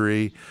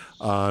surgery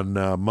on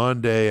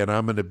Monday, and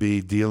I'm going to be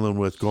dealing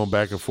with going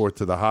back and forth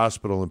to the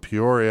hospital in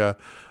Peoria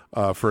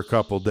for a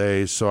couple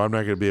days, so I'm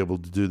not going to be able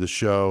to do the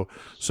show.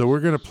 So we're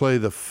going to play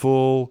the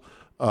full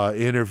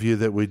interview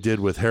that we did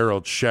with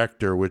Harold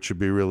Schechter, which would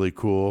be really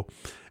cool.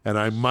 And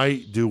I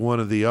might do one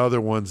of the other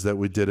ones that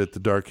we did at the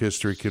Dark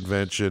History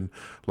Convention,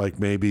 like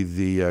maybe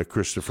the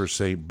Christopher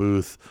St.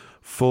 Booth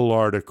full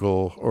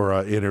article or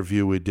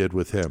interview we did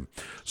with him.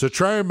 So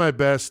trying my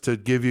best to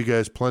give you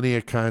guys plenty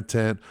of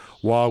content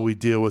while we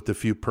deal with a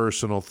few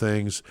personal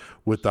things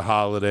with the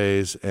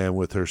holidays and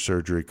with her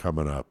surgery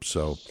coming up.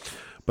 So,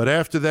 but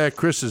after that,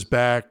 Chris is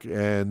back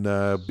and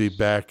be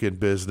back in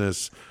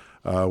business.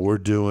 We're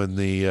doing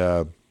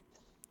the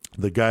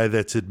guy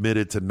that's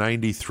admitted to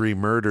 93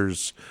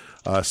 murders,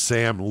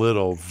 Sam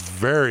Little.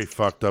 Very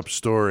fucked up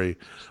story.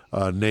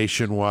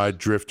 Nationwide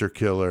drifter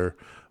killer.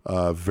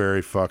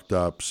 Very fucked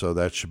up, so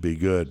that should be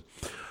good.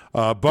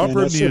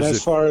 Bumper music.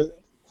 As far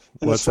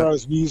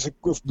as music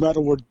with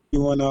metal, we're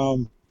doing a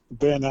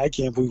band I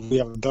can't believe we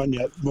haven't done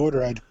yet,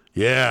 Motorhead.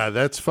 Yeah,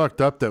 that's fucked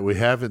up that we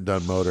haven't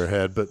done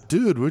Motorhead, but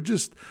dude,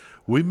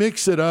 we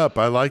mix it up.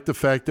 I like the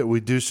fact that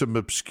we do some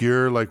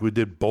obscure, like we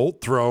did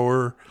Bolt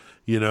Thrower,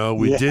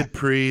 we did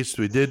Priest,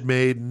 we did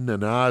Maiden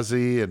and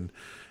Ozzy and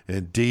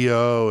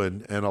Dio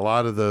and a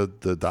lot of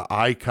the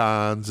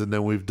icons, and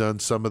then we've done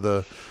some of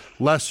the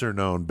lesser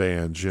known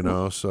bands,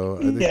 so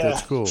I think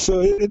that's cool.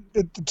 So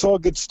it's all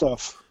good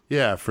stuff.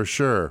 Yeah, for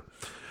sure.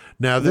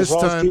 Now this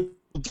time,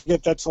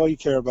 that's all you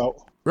care about.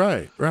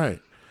 Right.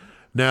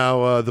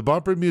 Now the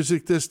bumper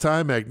music this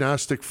time,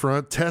 Agnostic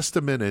Front,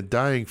 Testament, and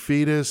Dying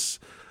Fetus.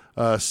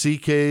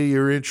 CK,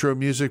 your intro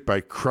music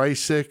by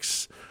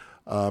Chrysix.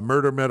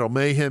 Murder Metal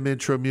Mayhem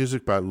intro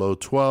music by Low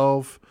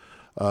 12.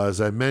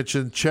 As I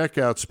mentioned, check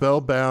out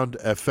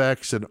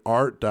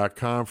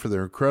spellboundfxandart.com for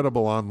their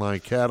incredible online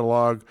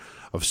catalog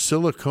of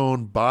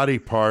silicone body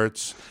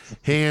parts,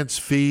 hands,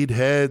 feet,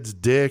 heads,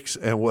 dicks,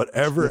 and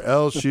whatever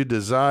else you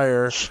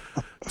desire.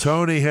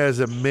 Tony has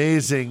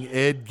amazing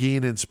Ed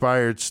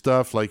Gein-inspired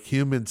stuff like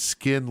human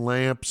skin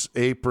lamps,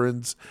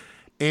 aprons,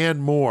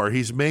 and more.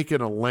 He's making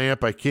a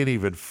lamp. I can't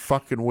even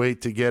fucking wait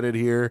to get it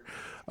here.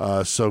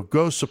 So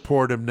go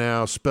support him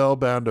now,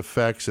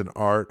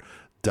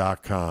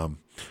 spellboundfxandart.com.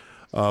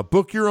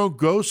 Book your own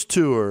ghost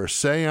tour,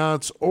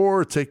 seance,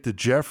 or take the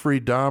Jeffrey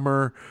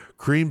Dahmer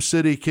Cream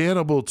City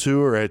Cannibal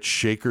Tour at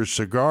Shaker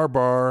Cigar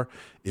Bar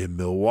in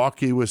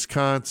Milwaukee,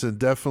 Wisconsin.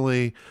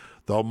 Definitely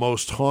the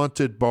most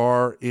haunted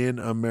bar in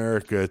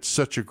America. It's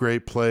such a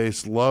great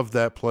place. Love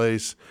that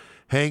place.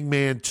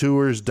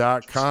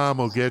 Hangmantours.com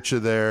will get you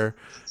there.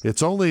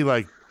 It's only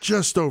like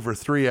just over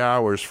 3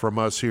 hours from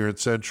us here in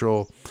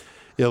Central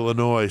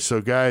Illinois. So,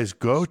 guys,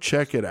 go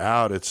check it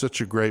out. It's such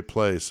a great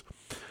place.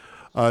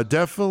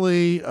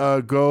 definitely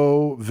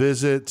go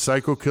visit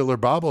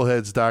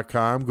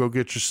psychokillerbobbleheads.com. Go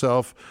get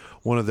yourself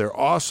one of their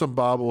awesome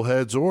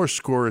bobbleheads or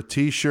score a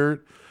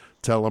t-shirt.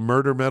 Tell them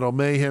Murder Metal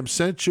Mayhem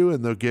sent you,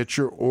 and they'll get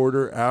your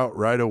order out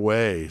right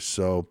away.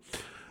 So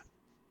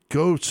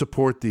go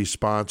support these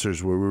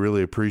sponsors. We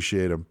really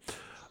appreciate them.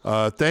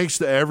 Thanks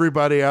to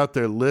everybody out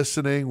there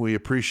listening. We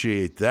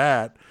appreciate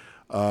that.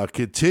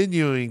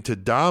 Continuing to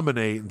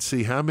dominate and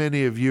see how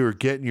many of you are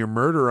getting your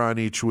murder on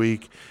each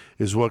week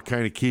is what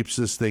kind of keeps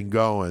this thing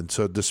going.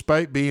 So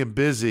despite being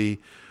busy,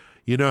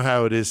 you know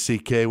how it is,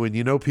 CK. When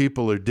you know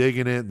people are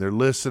digging it and they're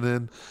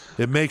listening,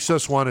 it makes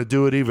us want to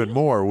do it even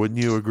more. Wouldn't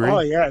you agree? Oh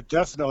yeah,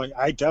 definitely.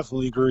 I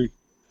definitely agree.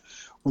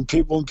 When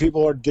people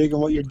are digging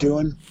what you're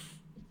doing,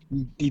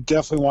 you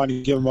definitely want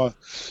to give them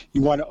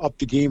you want to up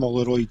the game a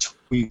little each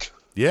week.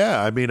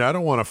 Yeah, I mean, I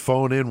don't want to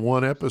phone in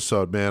one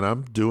episode, man.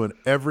 I'm doing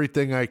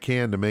everything I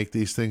can to make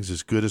these things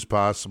as good as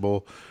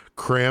possible,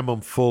 cram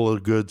them full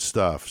of good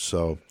stuff.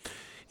 So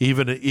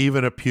even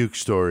a puke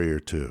story or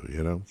two,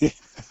 you know.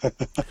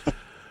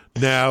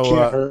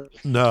 Now,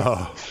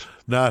 no,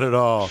 not at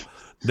all.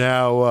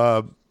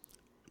 Now,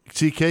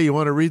 CK, you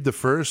want to read the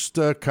first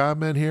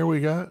comment here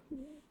we got?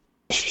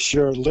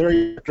 Sure.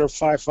 Larry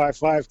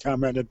 555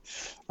 commented,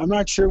 I'm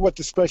not sure what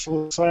the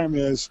special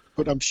assignment is,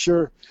 but I'm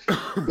sure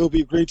it'll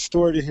be a great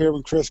story to hear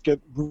when Chris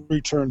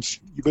returns.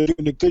 You've been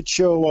doing a good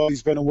show while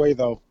he's been away,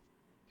 though.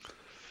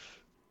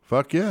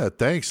 Fuck yeah.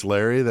 Thanks,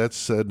 Larry.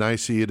 That's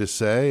nice of you to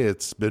say.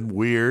 It's been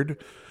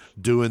weird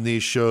doing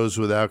these shows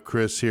without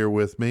Chris here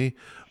with me,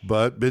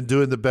 but been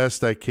doing the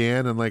best I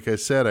can. And like I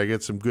said, I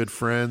get some good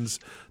friends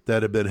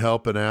that have been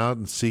helping out,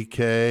 and CK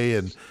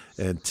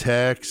and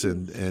Tex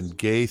and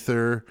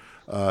Gaither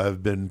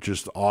have been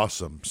just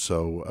awesome.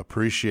 So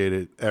appreciate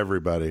it,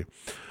 everybody.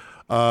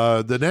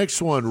 The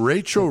next one,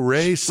 Rachel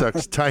Ray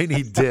sucks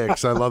tiny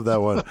dicks. I love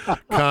that one.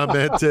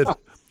 Commented,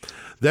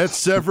 that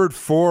severed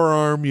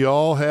forearm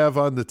y'all have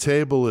on the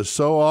table is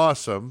so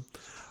awesome.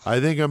 I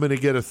think I'm going to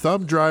get a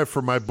thumb drive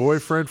for my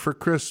boyfriend for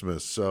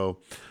Christmas. So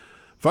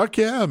fuck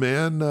yeah,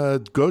 man.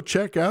 Go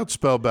check out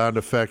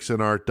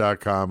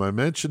spellboundeffectsandart.com. I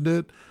mentioned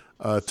it.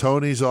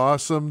 Tony's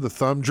awesome. The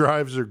thumb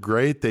drives are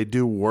great. They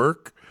do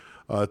work.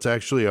 It's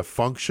actually a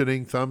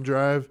functioning thumb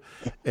drive.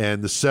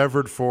 And the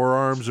severed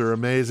forearms are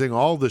amazing.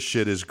 All the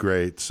shit is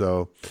great.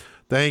 So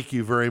thank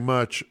you very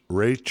much.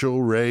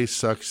 Rachel Ray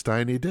sucks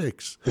tiny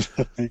dicks.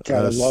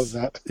 Gotta love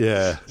that.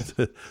 Yeah.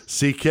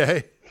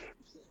 CK?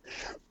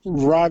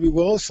 Robbie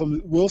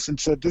Wilson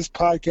said, this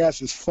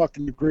podcast is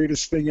fucking the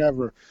greatest thing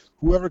ever.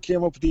 Whoever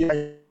came up with the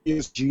idea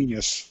is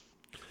genius.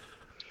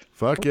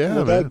 Fuck yeah,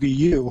 man. That'd be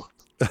you.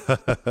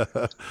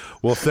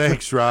 Well,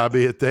 thanks,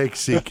 Robbie, and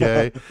thanks,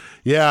 CK.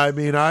 Yeah, I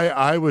mean,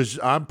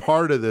 I'm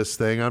part of this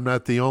thing. I'm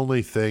not the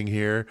only thing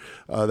here.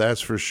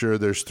 That's for sure.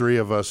 There's three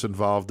of us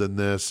involved in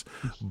this,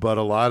 but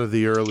a lot of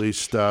the early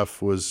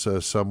stuff was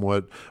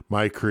somewhat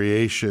my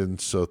creation.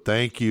 So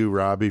thank you,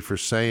 Robbie, for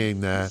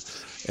saying that.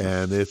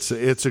 And it's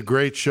a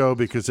great show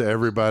because of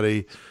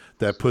everybody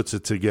that puts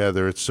it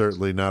together. It's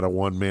certainly not a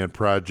one-man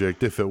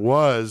project. If it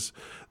was,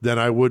 then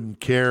I wouldn't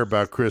care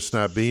about Chris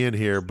not being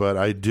here, but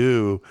I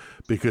do,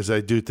 because I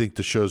do think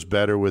the show's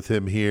better with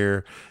him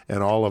here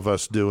and all of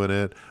us doing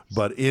it.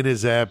 But in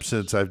his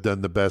absence, I've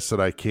done the best that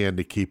I can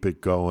to keep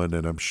it going,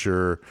 and I'm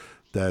sure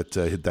that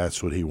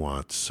that's what he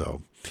wants.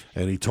 So,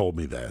 and he told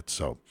me that.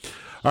 So,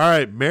 all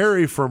right,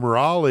 Mary from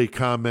Raleigh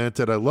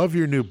commented, I love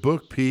your new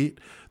book, Pete.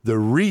 The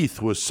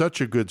Wreath was such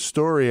a good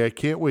story. I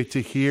can't wait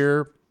to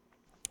hear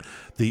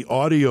the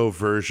audio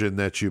version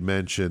that you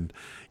mentioned.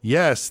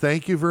 Yes,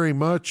 thank you very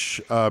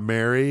much,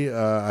 Mary.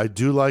 I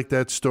do like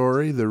that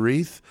story, The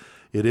Wreath.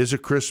 It is a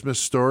Christmas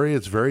story.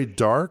 It's very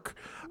dark.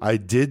 I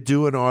did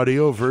do an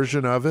audio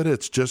version of it.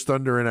 It's just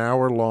under an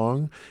hour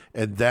long,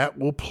 and that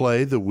will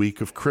play the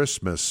week of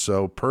Christmas.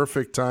 So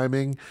perfect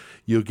timing.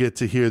 You'll get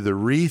to hear The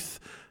Wreath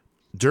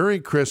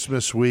during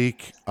Christmas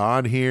week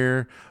on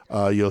here.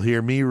 You'll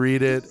hear me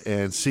read it.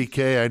 And CK,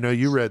 I know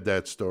you read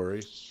that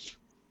story.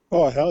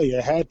 Oh, hell yeah,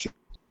 I had to.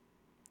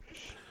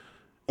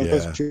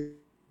 Yeah.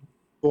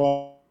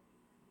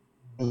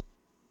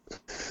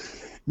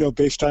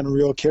 Based on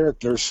real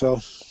characters. So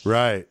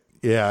right.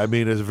 Yeah, I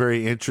mean, it's a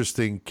very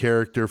interesting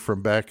character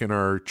from back in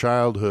our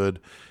childhood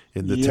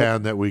in the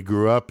town that we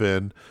grew up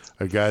in.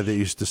 A guy that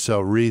used to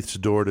sell wreaths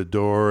door to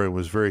door and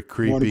was very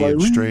creepy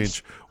and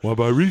strange. Want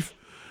to buy a wreath?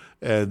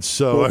 And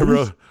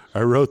so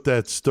I wrote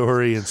that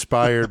story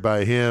inspired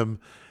by him,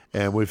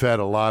 and we've had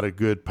a lot of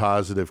good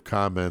positive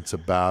comments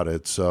about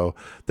it. So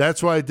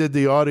that's why I did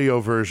the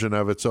audio version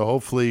of it. So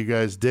hopefully you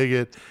guys dig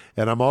it.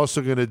 And I'm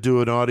also going to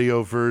do an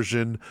audio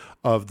version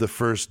of the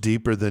first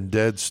Deeper Than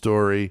Dead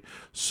story,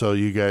 so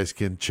you guys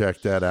can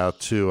check that out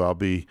too. I'll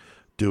be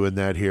doing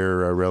that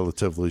here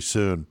relatively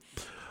soon.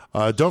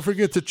 Don't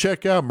forget to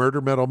check out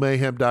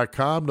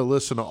murdermetalmayhem.com to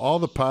listen to all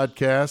the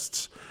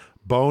podcasts,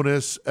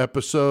 bonus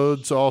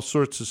episodes, all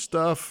sorts of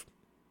stuff.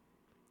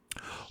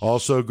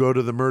 Also, go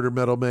to the Murder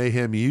Metal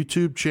Mayhem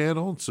YouTube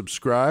channel and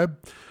subscribe.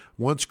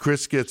 Once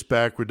Chris gets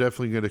back, we're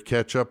definitely going to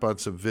catch up on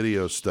some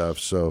video stuff,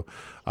 so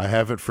I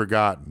haven't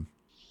forgotten.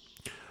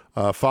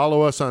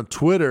 Follow us on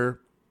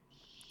Twitter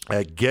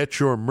at Get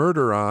Your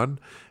Murder On,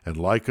 and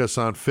like us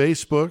on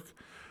Facebook.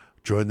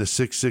 Join the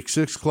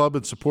 666 Club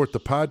and support the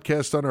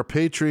podcast on our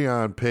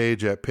Patreon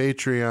page at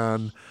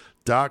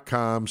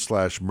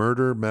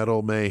patreon.com/Murder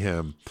Metal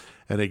Mayhem.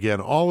 And again,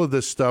 all of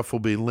this stuff will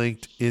be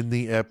linked in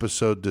the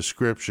episode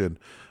description.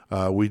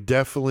 We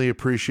definitely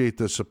appreciate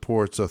the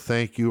support, so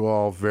thank you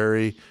all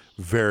very,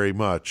 very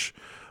much.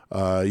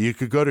 You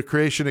could go to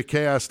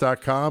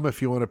creationofchaos.com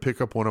if you want to pick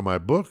up one of my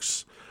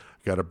books.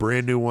 Got a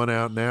brand new one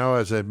out now,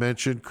 as I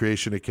mentioned,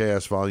 Creation of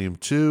Chaos Volume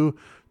 2,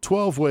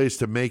 12 Ways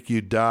to Make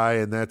You Die,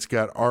 and that's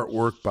got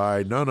artwork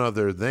by none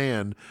other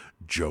than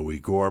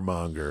Joey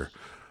Gormonger.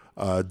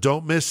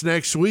 Don't miss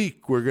next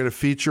week. We're going to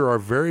feature our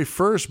very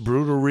first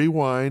Brutal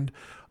Rewind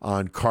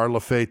on Carla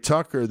Faye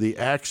Tucker, the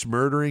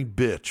axe-murdering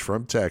bitch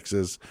from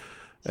Texas.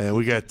 And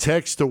we got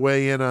Tex to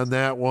weigh in on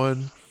that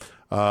one.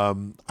 I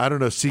don't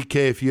know, CK,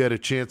 if you had a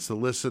chance to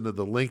listen to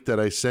the link that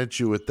I sent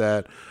you with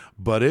that,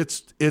 but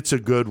it's a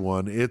good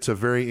one. It's a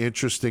very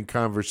interesting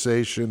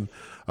conversation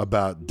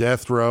about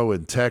death row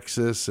in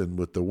Texas and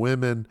with the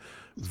women.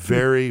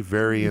 Very,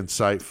 very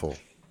insightful.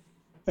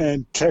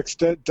 And Tex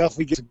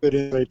definitely gives a good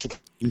insight to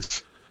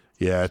things.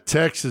 Yeah,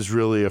 Tex is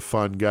really a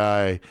fun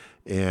guy,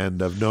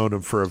 and I've known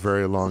him for a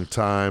very long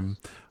time,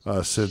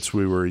 since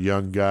we were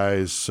young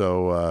guys,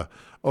 so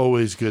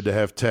always good to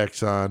have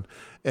Tex on.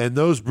 And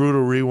those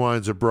Brutal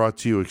Rewinds are brought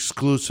to you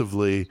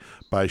exclusively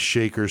by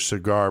Shaker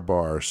Cigar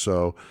Bar,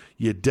 so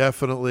you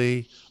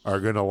definitely are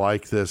going to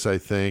like this, I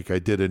think. I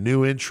did a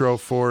new intro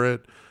for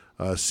it.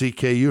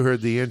 CK, you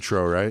heard the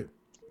intro, right?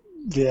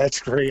 Yeah, that's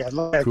great. I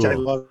love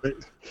it.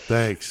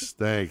 Thanks.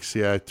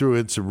 Yeah, I threw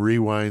in some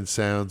rewind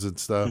sounds and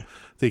stuff. I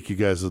think you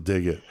guys will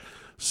dig it.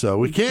 So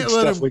we can't It's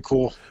let definitely him.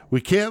 cool.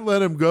 We can't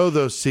let him go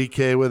though,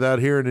 CK, without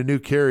hearing a new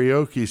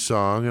karaoke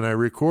song. And I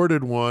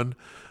recorded one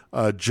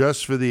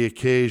just for the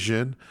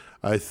occasion.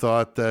 I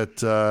thought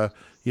that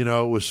it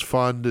was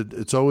fun.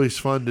 It's always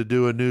fun to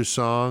do a new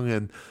song,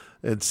 and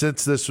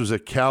since this was a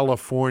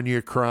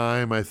California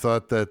crime, I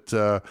thought that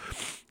the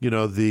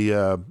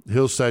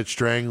Hillside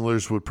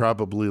Stranglers would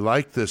probably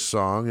like this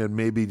song, and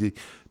maybe they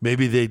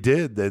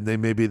did. Then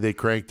maybe they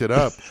cranked it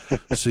up.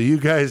 So you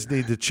guys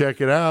need to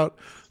check it out.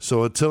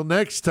 So until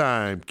next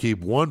time, keep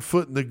one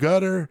foot in the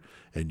gutter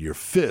and your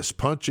fist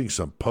punching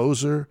some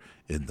poser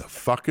in the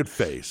fucking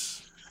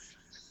face.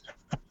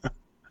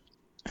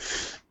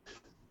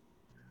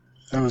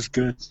 That was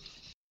good.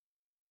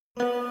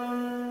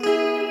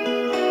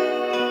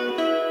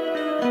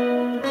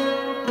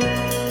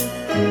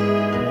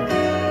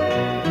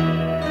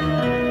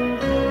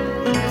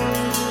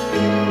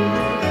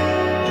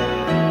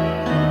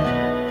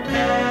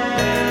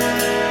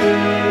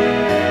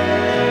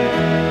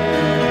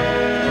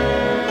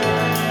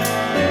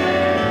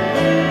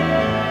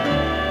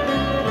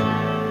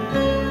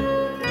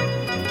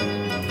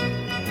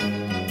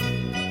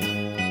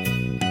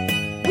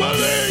 Well,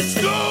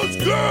 those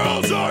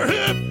girls are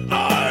hip.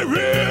 I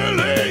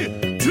really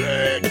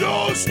dig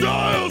those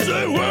styles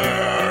they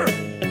wear.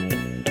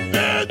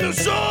 And the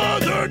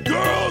southern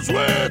girls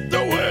with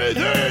the way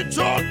they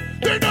talk,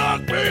 they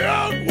knock me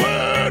out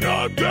when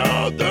I'm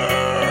down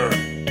there.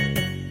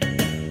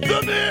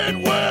 The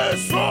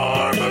Midwest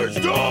farmers'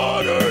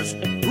 daughters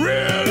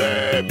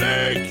really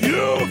make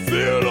you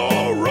feel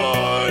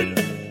alright.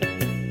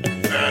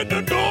 And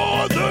the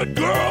northern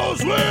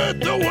girls with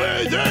the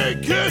way they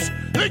kiss,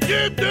 they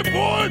keep their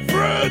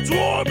boyfriends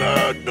warm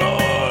at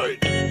night.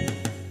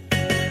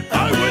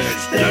 I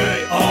wish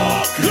they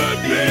all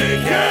could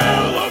be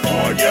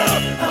California.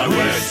 I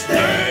wish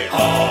they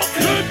all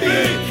could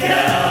be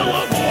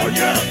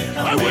California.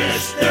 I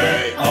wish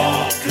they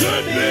all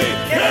could be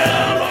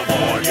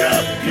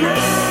California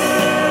girls.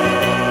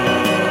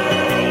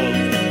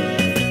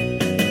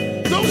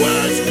 The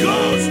West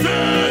Coast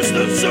has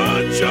the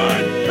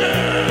sunshine,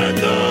 and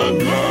the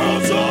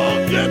girls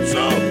all get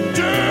so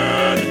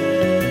tan.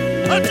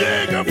 I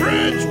dig a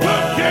French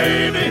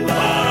bikini on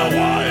a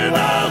Hawaiian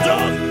Isles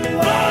off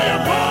by a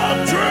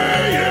palm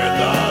tree in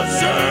the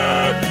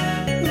sand.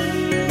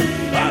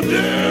 I've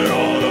been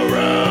all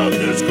around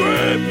this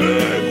great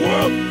big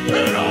world,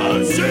 and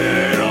I've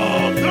seen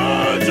all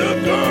kinds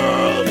of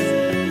girls.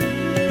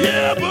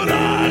 Yeah, but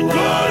I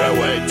couldn't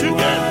wait to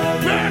get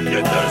back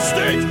in the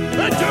States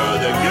and do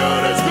the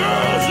cutest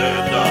girls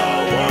in the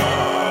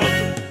world.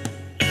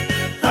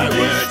 I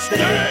wish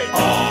they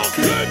all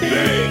could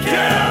be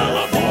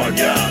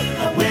California.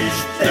 I wish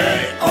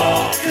they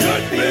all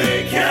could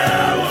be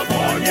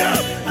California.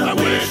 I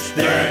wish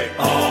they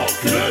all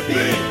could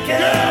be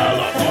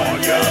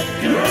California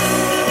girls.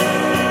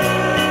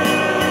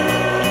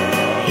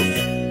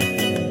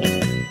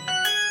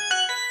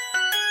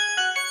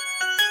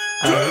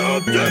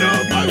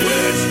 I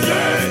wish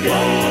they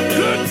all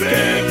could be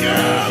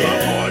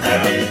California.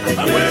 I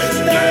wish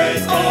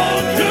they all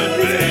could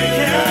be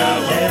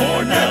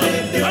California.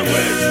 I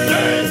wish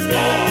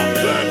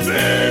they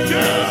all could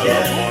be California. I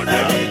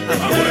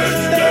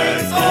wish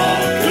they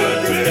all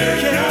could be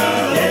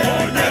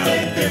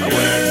California. I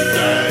wish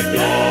they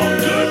all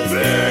could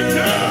be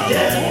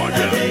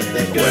California. I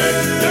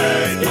wish they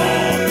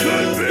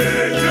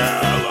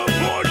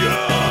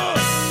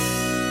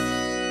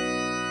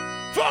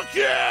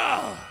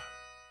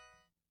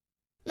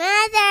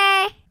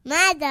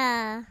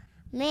Dada,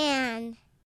 man.